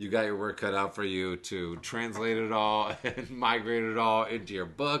you got your work cut out for you to translate it all and migrate it all into your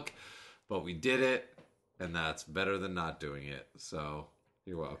book. But we did it, and that's better than not doing it. So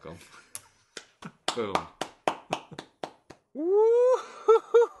you're welcome. Boom. Woo!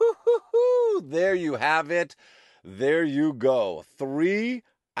 There you have it. There you go. 3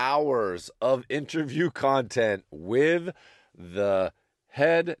 hours of interview content with the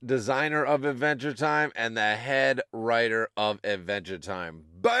head designer of Adventure Time and the head writer of Adventure Time.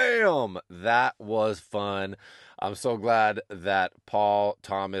 Bam! That was fun. I'm so glad that Paul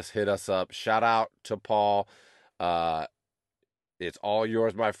Thomas hit us up. Shout out to Paul. It's all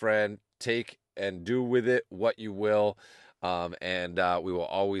yours, my friend. Take and do with it what you will. And we will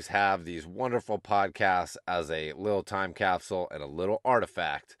always have these wonderful podcasts as a little time capsule and a little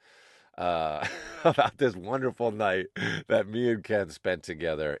artifact about this wonderful night that me and Ken spent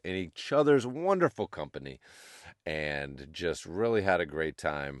together in each other's wonderful company, and just really had a great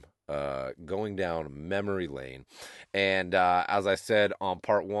time going down memory lane. And as I said on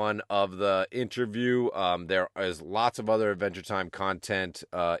part 1 of the interview, there is lots of other Adventure Time content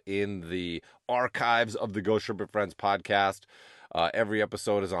in the archives of the Ghost Ship and Friends podcast. Every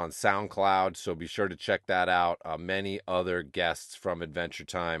episode is on SoundCloud, so be sure to check that out. Many other guests from Adventure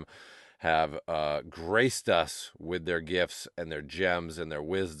Time have graced us with their gifts and their gems and their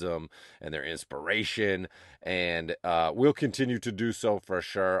wisdom and their inspiration. And we'll continue to do so for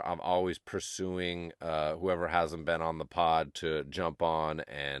sure. I'm always pursuing whoever hasn't been on the pod to jump on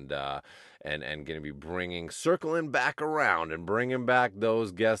and going to be circling back around and bringing back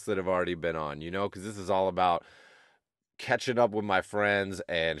those guests that have already been on, because this is all about catching up with my friends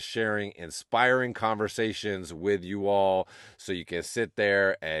and sharing inspiring conversations with you all, so you can sit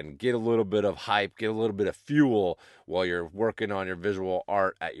there and get a little bit of hype, get a little bit of fuel while you're working on your visual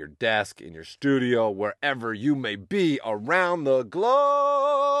art at your desk, in your studio, wherever you may be around the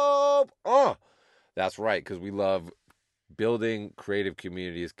globe. That's right, because we love building creative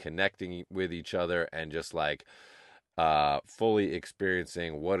communities, connecting with each other, and just like fully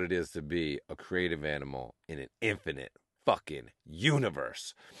experiencing what it is to be a creative animal in an infinite fucking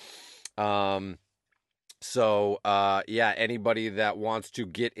universe. Anybody that wants to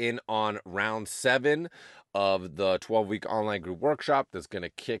get in on round 7 of the 12-week online group workshop that's going to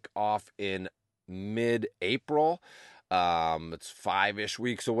kick off in mid-April. It's 5-ish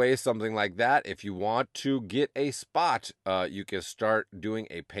weeks away, something like that. If you want to get a spot, you can start doing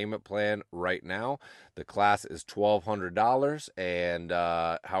a payment plan right now. The class is $1,200, and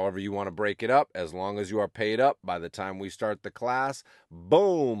however you want to break it up, as long as you are paid up by the time we start the class,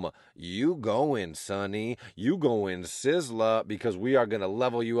 boom, you going, sonny. You going, Sizzla, because we are going to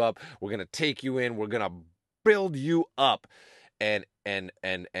level you up. We're going to take you in. We're going to build you up and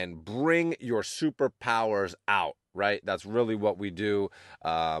bring your superpowers out. Right? That's really what we do.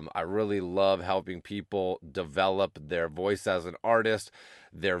 I really love helping people develop their voice as an artist,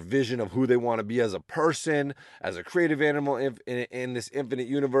 their vision of who they want to be as a person, as a creative animal in this infinite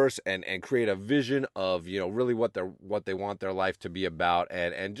universe, and create a vision of, really what they want their life to be about,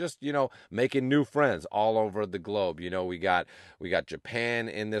 and just, making new friends all over the globe. We got Japan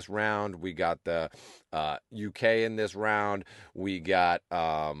in this round. We got the UK in this round. We got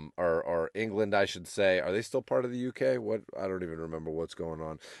or England, I should say. Are they still part of the UK? What? I don't even remember what's going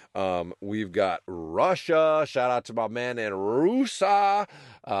on. We've got Russia. Shout out to my man in Rusa.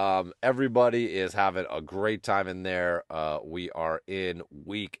 Everybody is having a great time in there. We are in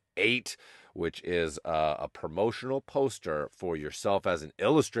week 8, which is a promotional poster for yourself as an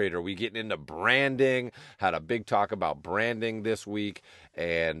illustrator. We getting into branding, had a big talk about branding this week,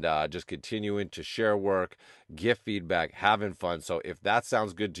 and just continuing to share work, give feedback, having fun. So if that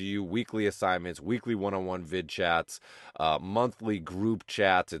sounds good to you, weekly assignments, weekly one-on-one vid chats, monthly group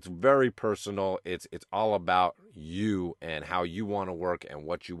chats. It's very personal. It's all about you and how you want to work and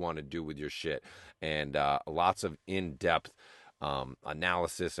what you want to do with your shit, and lots of in-depth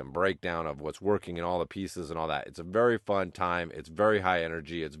analysis and breakdown of what's working and all the pieces and all that. It's a very fun time. It's very high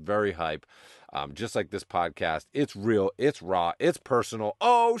energy. It's very hype. Just like this podcast, it's real, it's raw, it's personal.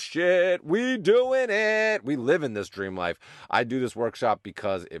 Oh shit, we doing it. We live in this dream life. I do this workshop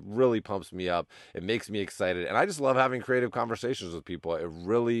because it really pumps me up. It makes me excited. And I just love having creative conversations with people. It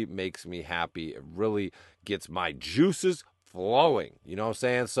really makes me happy. It really gets my juices flowing. You know what I'm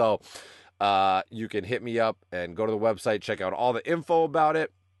saying? So you can hit me up and go to the website, check out all the info about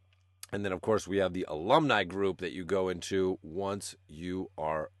it. And then, of course, we have the alumni group that you go into once you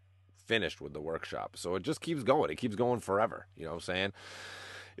are finished with the workshop. So it just keeps going. It keeps going forever. You know what I'm saying?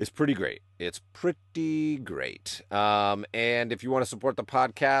 It's pretty great. It's pretty great. And if you want to support the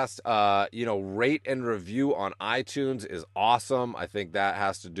podcast, rate and review on iTunes is awesome. I think that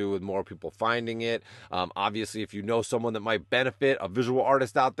has to do with more people finding it. Obviously, if you know someone that might benefit, a visual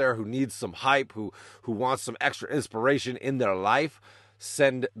artist out there who needs some hype, who wants some extra inspiration in their life,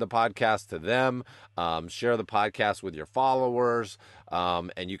 send the podcast to them. Share the podcast with your followers.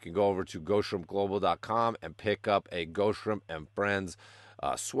 And you can go over to GhostShrimpGlobal.com and pick up a Ghost Shrimp and Friends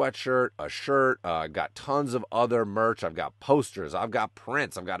sweatshirt, a shirt. I've got tons of other merch. I've got posters. I've got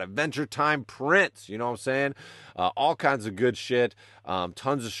prints. I've got Adventure Time prints. You know what I'm saying? All kinds of good shit.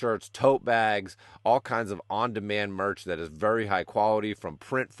 Tons of shirts, tote bags, all kinds of on-demand merch that is very high quality from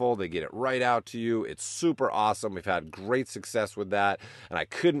Printful. They get it right out to you. It's super awesome. We've had great success with that, and I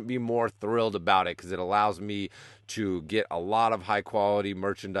couldn't be more thrilled about it because it allows me to get a lot of high quality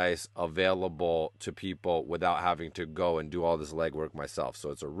merchandise available to people without having to go and do all this legwork myself.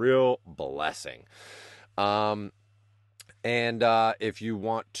 So it's a real blessing. And if you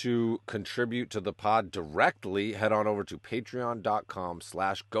want to contribute to the pod directly, head on over to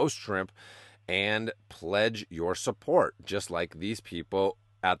patreon.com/ghostshrimp and pledge your support, just like these people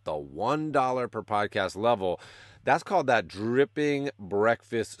at the $1 per podcast level. That's called that dripping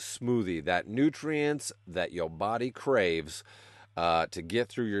breakfast smoothie, that nutrients that your body craves. to get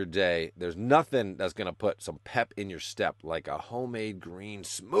through your day. There's nothing that's going to put some pep in your step like a homemade green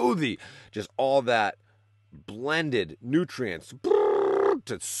smoothie. Just all that blended nutrients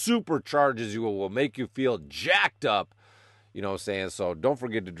to supercharges you, will make you feel jacked up. You know what I'm saying? So don't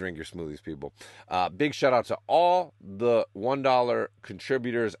forget to drink your smoothies, people. Big shout out to all the $1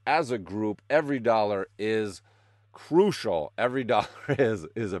 contributors as a group. Every dollar is crucial. Every dollar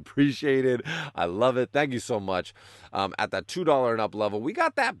is appreciated. I love it. Thank you so much. At that $2 and up level, we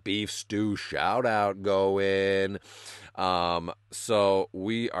got that beef stew shout out going. So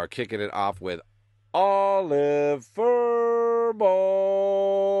we are kicking it off with Olive Furball.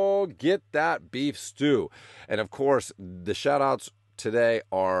 Get that beef stew. And of course, the shout outs today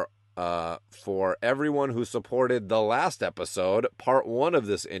are for everyone who supported the last episode, part 1 of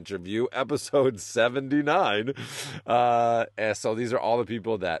this interview, episode 79. And so these are all the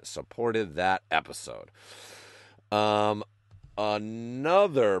people that supported that episode.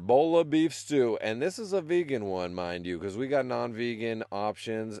 Another bowl of beef stew, and this is a vegan one, mind you, because we got non-vegan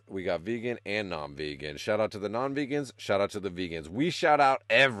options. We got vegan and non-vegan. Shout out to the non-vegans. Shout out to the vegans. We shout out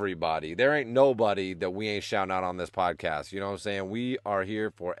everybody. There ain't nobody that we ain't shouting out on this podcast. You know what I'm saying? We are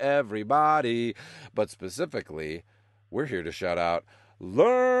here for everybody, but specifically, we're here to shout out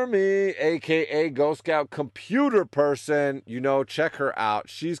Lermy, a.k.a. Ghost Scout Computer Person. You know, check her out.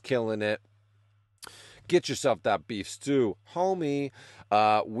 She's killing it. Get yourself that beef stew, homie.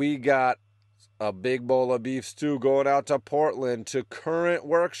 We got a big bowl of beef stew going out to Portland to current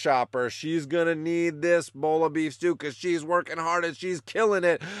workshopper. She's going to need this bowl of beef stew because she's working hard and she's killing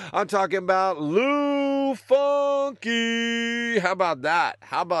it. I'm talking about Lou Funky. How about that?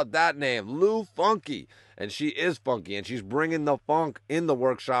 How about that name? Lou Funky. And she is funky, and she's bringing the funk in the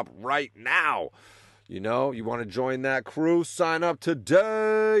workshop right now. You know, you want to join that crew? Sign up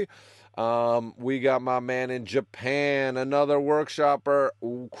today. We got my man in Japan, another workshopper,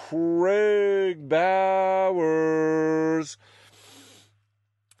 Craig Bowers.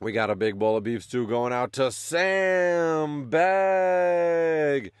 We got a big bowl of beef stew going out to Sam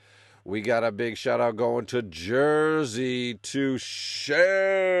Bag. We got a big shout out going to Jersey to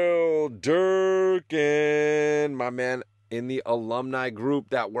Shell Durkin, my man in the alumni group.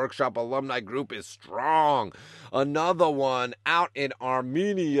 That workshop alumni group is strong. Another one out in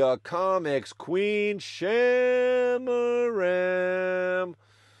Armenia, Comics, Queen Shamaram.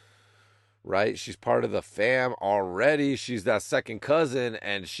 Right? She's part of the fam already. She's that second cousin,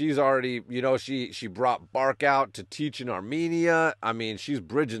 and she's already, you know, she brought Bark out to teach in Armenia. I mean, she's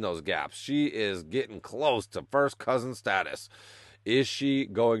bridging those gaps. She is getting close to first cousin status. Is she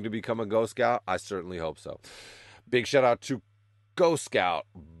going to become a Ghost Scout? I certainly hope so. Big shout out to Ghost Scout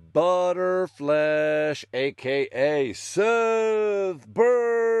Butterflesh, a.k.a. Seth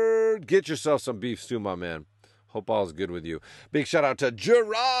Bird. Get yourself some beef stew, my man. Hope all is good with you. Big shout out to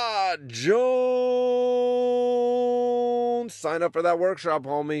Gerard Jones. Sign up for that workshop,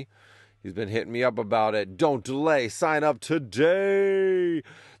 homie. He's been hitting me up about it. Don't delay. Sign up today.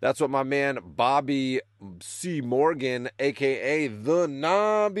 That's what my man Bobby C. Morgan, a.k.a. The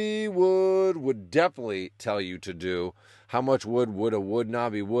Nobby would definitely tell you to do. How much would a wood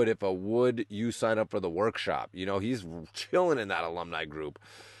Nobby would if a would you sign up for the workshop? You know, he's chilling in that alumni group.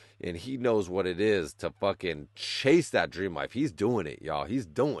 And he knows what it is to fucking chase that dream life. He's doing it, y'all. He's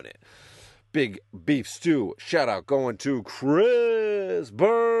doing it. Big beef stew. Shout out going to Chris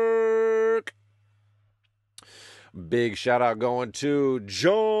Burke. Big shout out going to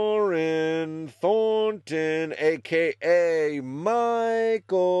Joran Thornton, a.k.a.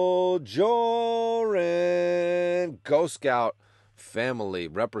 Michael Joran. Ghost Scout family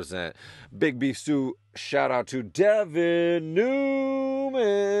represent. Big beef stew. Shout out to Devin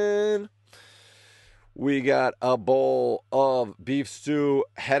Newman. We got a bowl of beef stew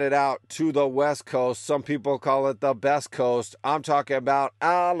headed out to the West Coast. Some people call it the best coast. I'm talking about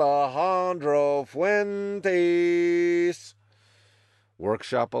Alejandro Fuentes.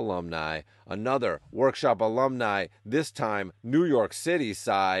 Workshop alumni. Another workshop alumni, this time New York City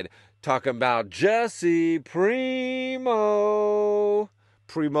side. Talking about Jesse Primo.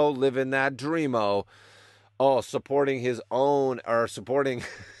 Primo living that dreamo. Oh, supporting his own, or supporting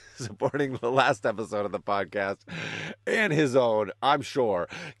the last episode of the podcast and his own, I'm sure.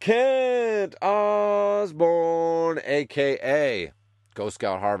 Kent Osborne, a.k.a. Ghost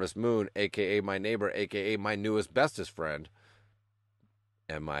Scout Harvest Moon, a.k.a. my neighbor, a.k.a. my newest bestest friend,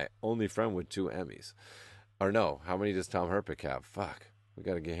 and my only friend with 2 Emmys. Or no, how many does Tom Herpick have? Fuck. We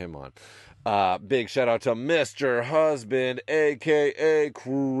got to get him on. Big shout out to Mr. Husband, a.k.a.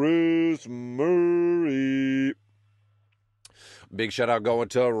 Chris Murray. Big shout out going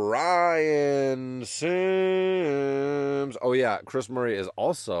to Ryan Sims. Oh, yeah. Chris Murray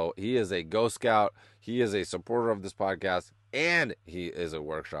he is a Ghost Scout. He is a supporter of this podcast, and he is a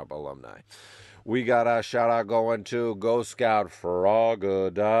workshop alumni. We got a shout out going to Ghost Scout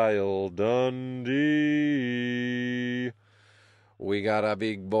Frogadile Dundee. We got a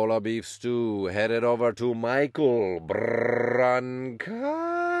big bowl of beef stew headed over to Michael Brancano.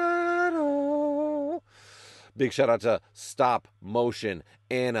 Big shout out to stop motion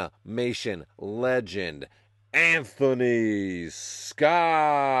animation legend Anthony Scott.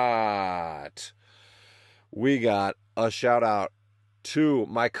 We got a shout out to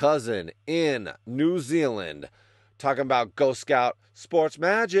my cousin in New Zealand, talking about Ghost Scout Sports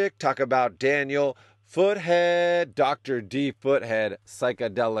Magic, talk about Daniel Foothead, Dr. D Foothead,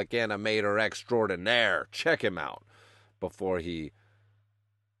 psychedelic animator extraordinaire. Check him out before he,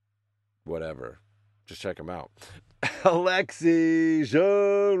 whatever, just check him out. Alexi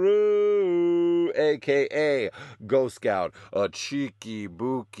Giroux, a.k.a. Ghost Scout, a cheeky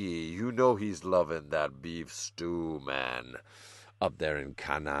bookie. You know he's loving that beef stew, man. Up there in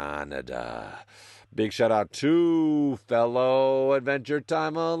Canada. Big shout out to fellow Adventure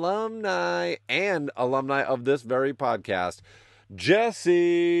Time alumni and alumni of this very podcast,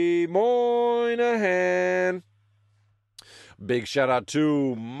 Jesse Moynihan. Big shout out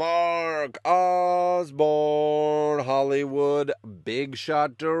to Mark Osborne, Hollywood big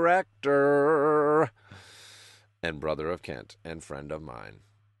shot director and brother of Kent and friend of mine.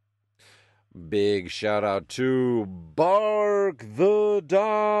 Big shout out to Bark the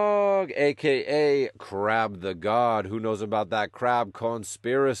Dog, a.k.a. Crab the God. Who knows about that crab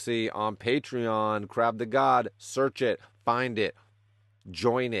conspiracy on Patreon? Crab the God. Search it. Find it.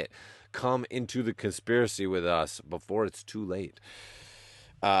 Join it. Come into the conspiracy with us before it's too late.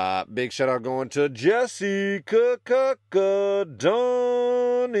 Big shout out going to Jessica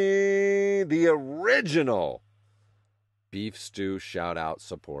Donnie, the original beef stew shout out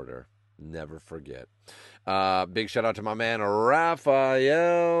supporter. Never forget. Big shout out to my man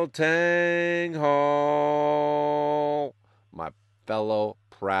Raphael Tanghall, my fellow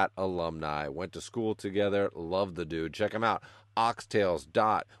Pratt alumni. Went to school together. Love the dude. Check him out.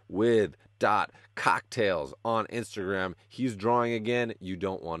 Oxtails.with.cocktails on Instagram. He's drawing again. You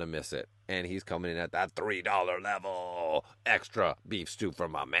don't want to miss it. And he's coming in at that $3 level. Extra beef stew for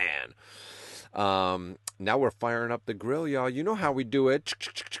my man. Now we're firing up the grill, y'all. You know how we do it.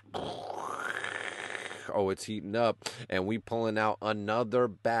 Oh, it's heating up. And we pulling out another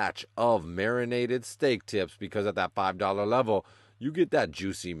batch of marinated steak tips, because at that $5 level, you get that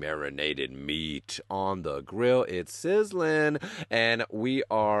juicy marinated meat on the grill. It's sizzling. And we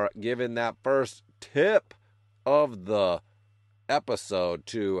are giving that first tip of the episode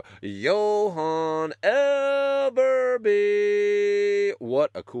to Johan Elberby. What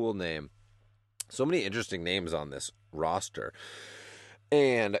a cool name. So many interesting names on this roster.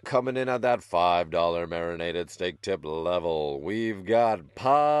 And coming in at that $5 marinated steak tip level, we've got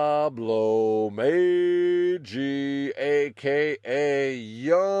Pablo Meiji, a.k.a.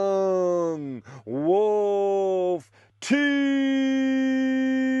 Young Wolf T.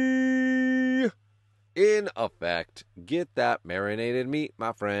 In effect, get that marinated meat,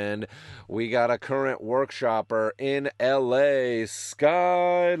 my friend. We got a current workshopper in L.A.,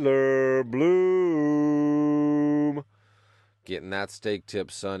 Skylar Bloom. Getting that steak tip,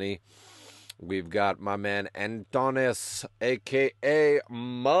 sonny. We've got my man Antonis, a.k.a.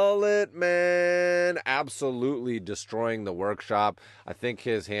 Mullet Man, absolutely destroying the workshop. I think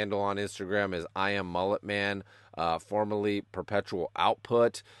his handle on Instagram is I am Mullet Man, formerly Perpetual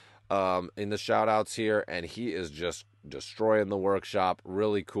Output. In the shout outs here, and he is just destroying the workshop.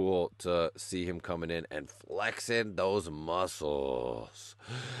 Really cool to see him coming in and flexing those muscles.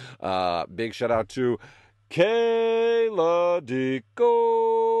 Big shout out to Kayla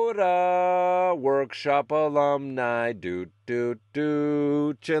Decora, workshop alumni,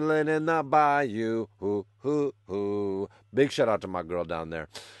 chilling in the bayou, Big shout out to my girl down there.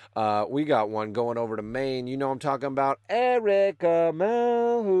 We got one going over to Maine. You know I'm talking about Erica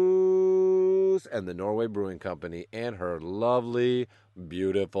Melhus and the Norway Brewing Company and her lovely,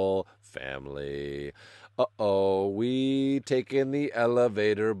 beautiful family. We taking the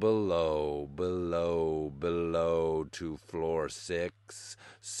elevator below to floor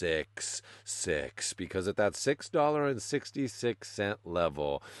 666, because at that $6.66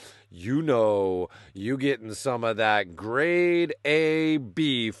 level, you know you getting some of that grade A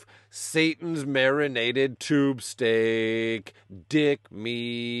beef, Satan's marinated tube steak, dick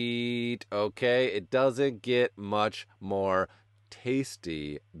meat, okay? It doesn't get much more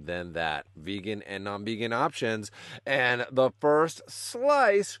tasty than that. Vegan and non-vegan options. And the first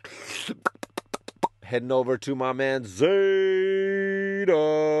slice, heading over to my man Zeta.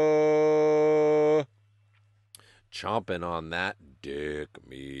 Chomping on that dick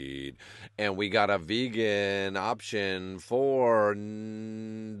meat. And we got a vegan option for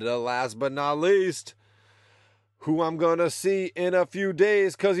the last but not least, who I'm going to see in a few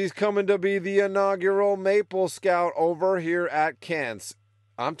days because he's coming to be the inaugural Maple Scout over here at Kent's.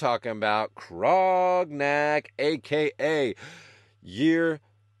 I'm talking about Krognak, a.k.a. Year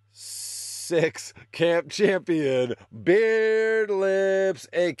 6 camp champion, Beard Lips,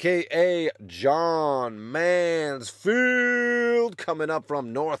 a.k.a. John Mansfield, coming up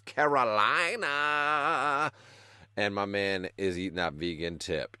from North Carolina. And my man is eating that vegan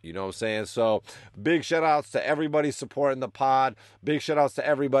tip. You know what I'm saying? So big shout outs to everybody supporting the pod. Big shout outs to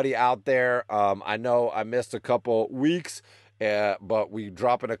everybody out there. I know I missed a couple weeks, but we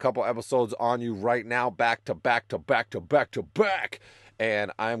dropping a couple episodes on you right now, back to back to back to back to back.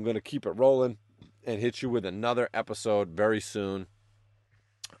 And I'm going to keep it rolling and hit you with another episode very soon.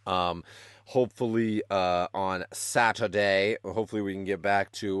 Hopefully on Saturday. Hopefully we can get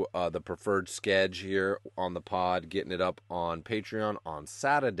back to the preferred schedule here on the pod, getting it up on Patreon on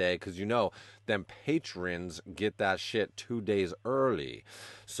Saturday, because you know them patrons get that shit 2 days early.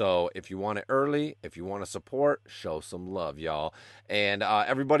 So if you want it early, if you want to support, show some love, y'all. And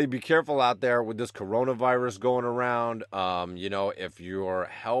everybody be careful out there with this coronavirus going around. You know, if your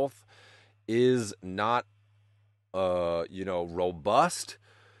health is not robust,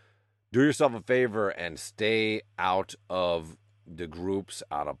 do yourself a favor and stay out of the groups,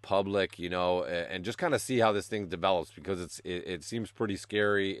 out of public, and just kind of see how this thing develops, because it seems pretty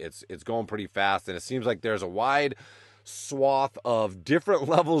scary. It's going pretty fast, and it seems like there's a wide swath of different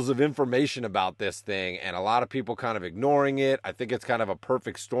levels of information about this thing, and a lot of people kind of ignoring it. I think it's kind of a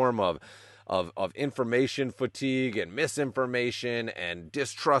perfect storm of information fatigue and misinformation and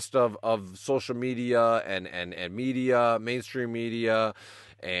distrust of social media and media, mainstream media,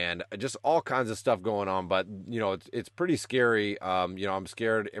 and just all kinds of stuff going on. But, it's pretty scary. I'm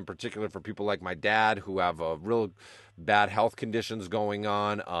scared in particular for people like my dad who have a real bad health conditions going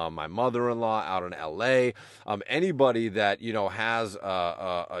on. My mother-in-law out in LA, anybody that, has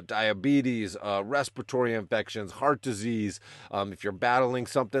diabetes, respiratory infections, heart disease. If you're battling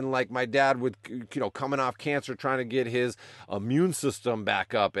something like my dad with, coming off cancer, trying to get his immune system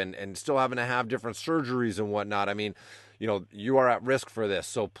back up and still having to have different surgeries and whatnot. I mean, you are at risk for this.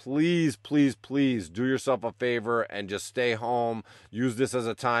 So please, please, please do yourself a favor and just stay home. Use this as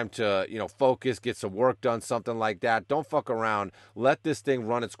a time to, focus, get some work done, something like that. Don't fuck around. Let this thing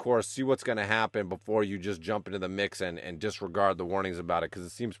run its course. See what's going to happen before you just jump into the mix and disregard the warnings about it, because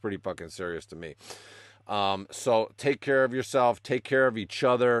it seems pretty fucking serious to me. So take care of yourself, take care of each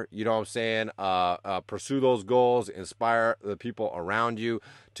other, you know what I'm saying? Pursue those goals, inspire the people around you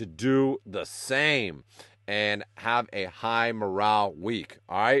to do the same, and have a high morale week.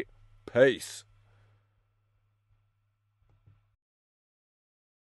 All right? Peace.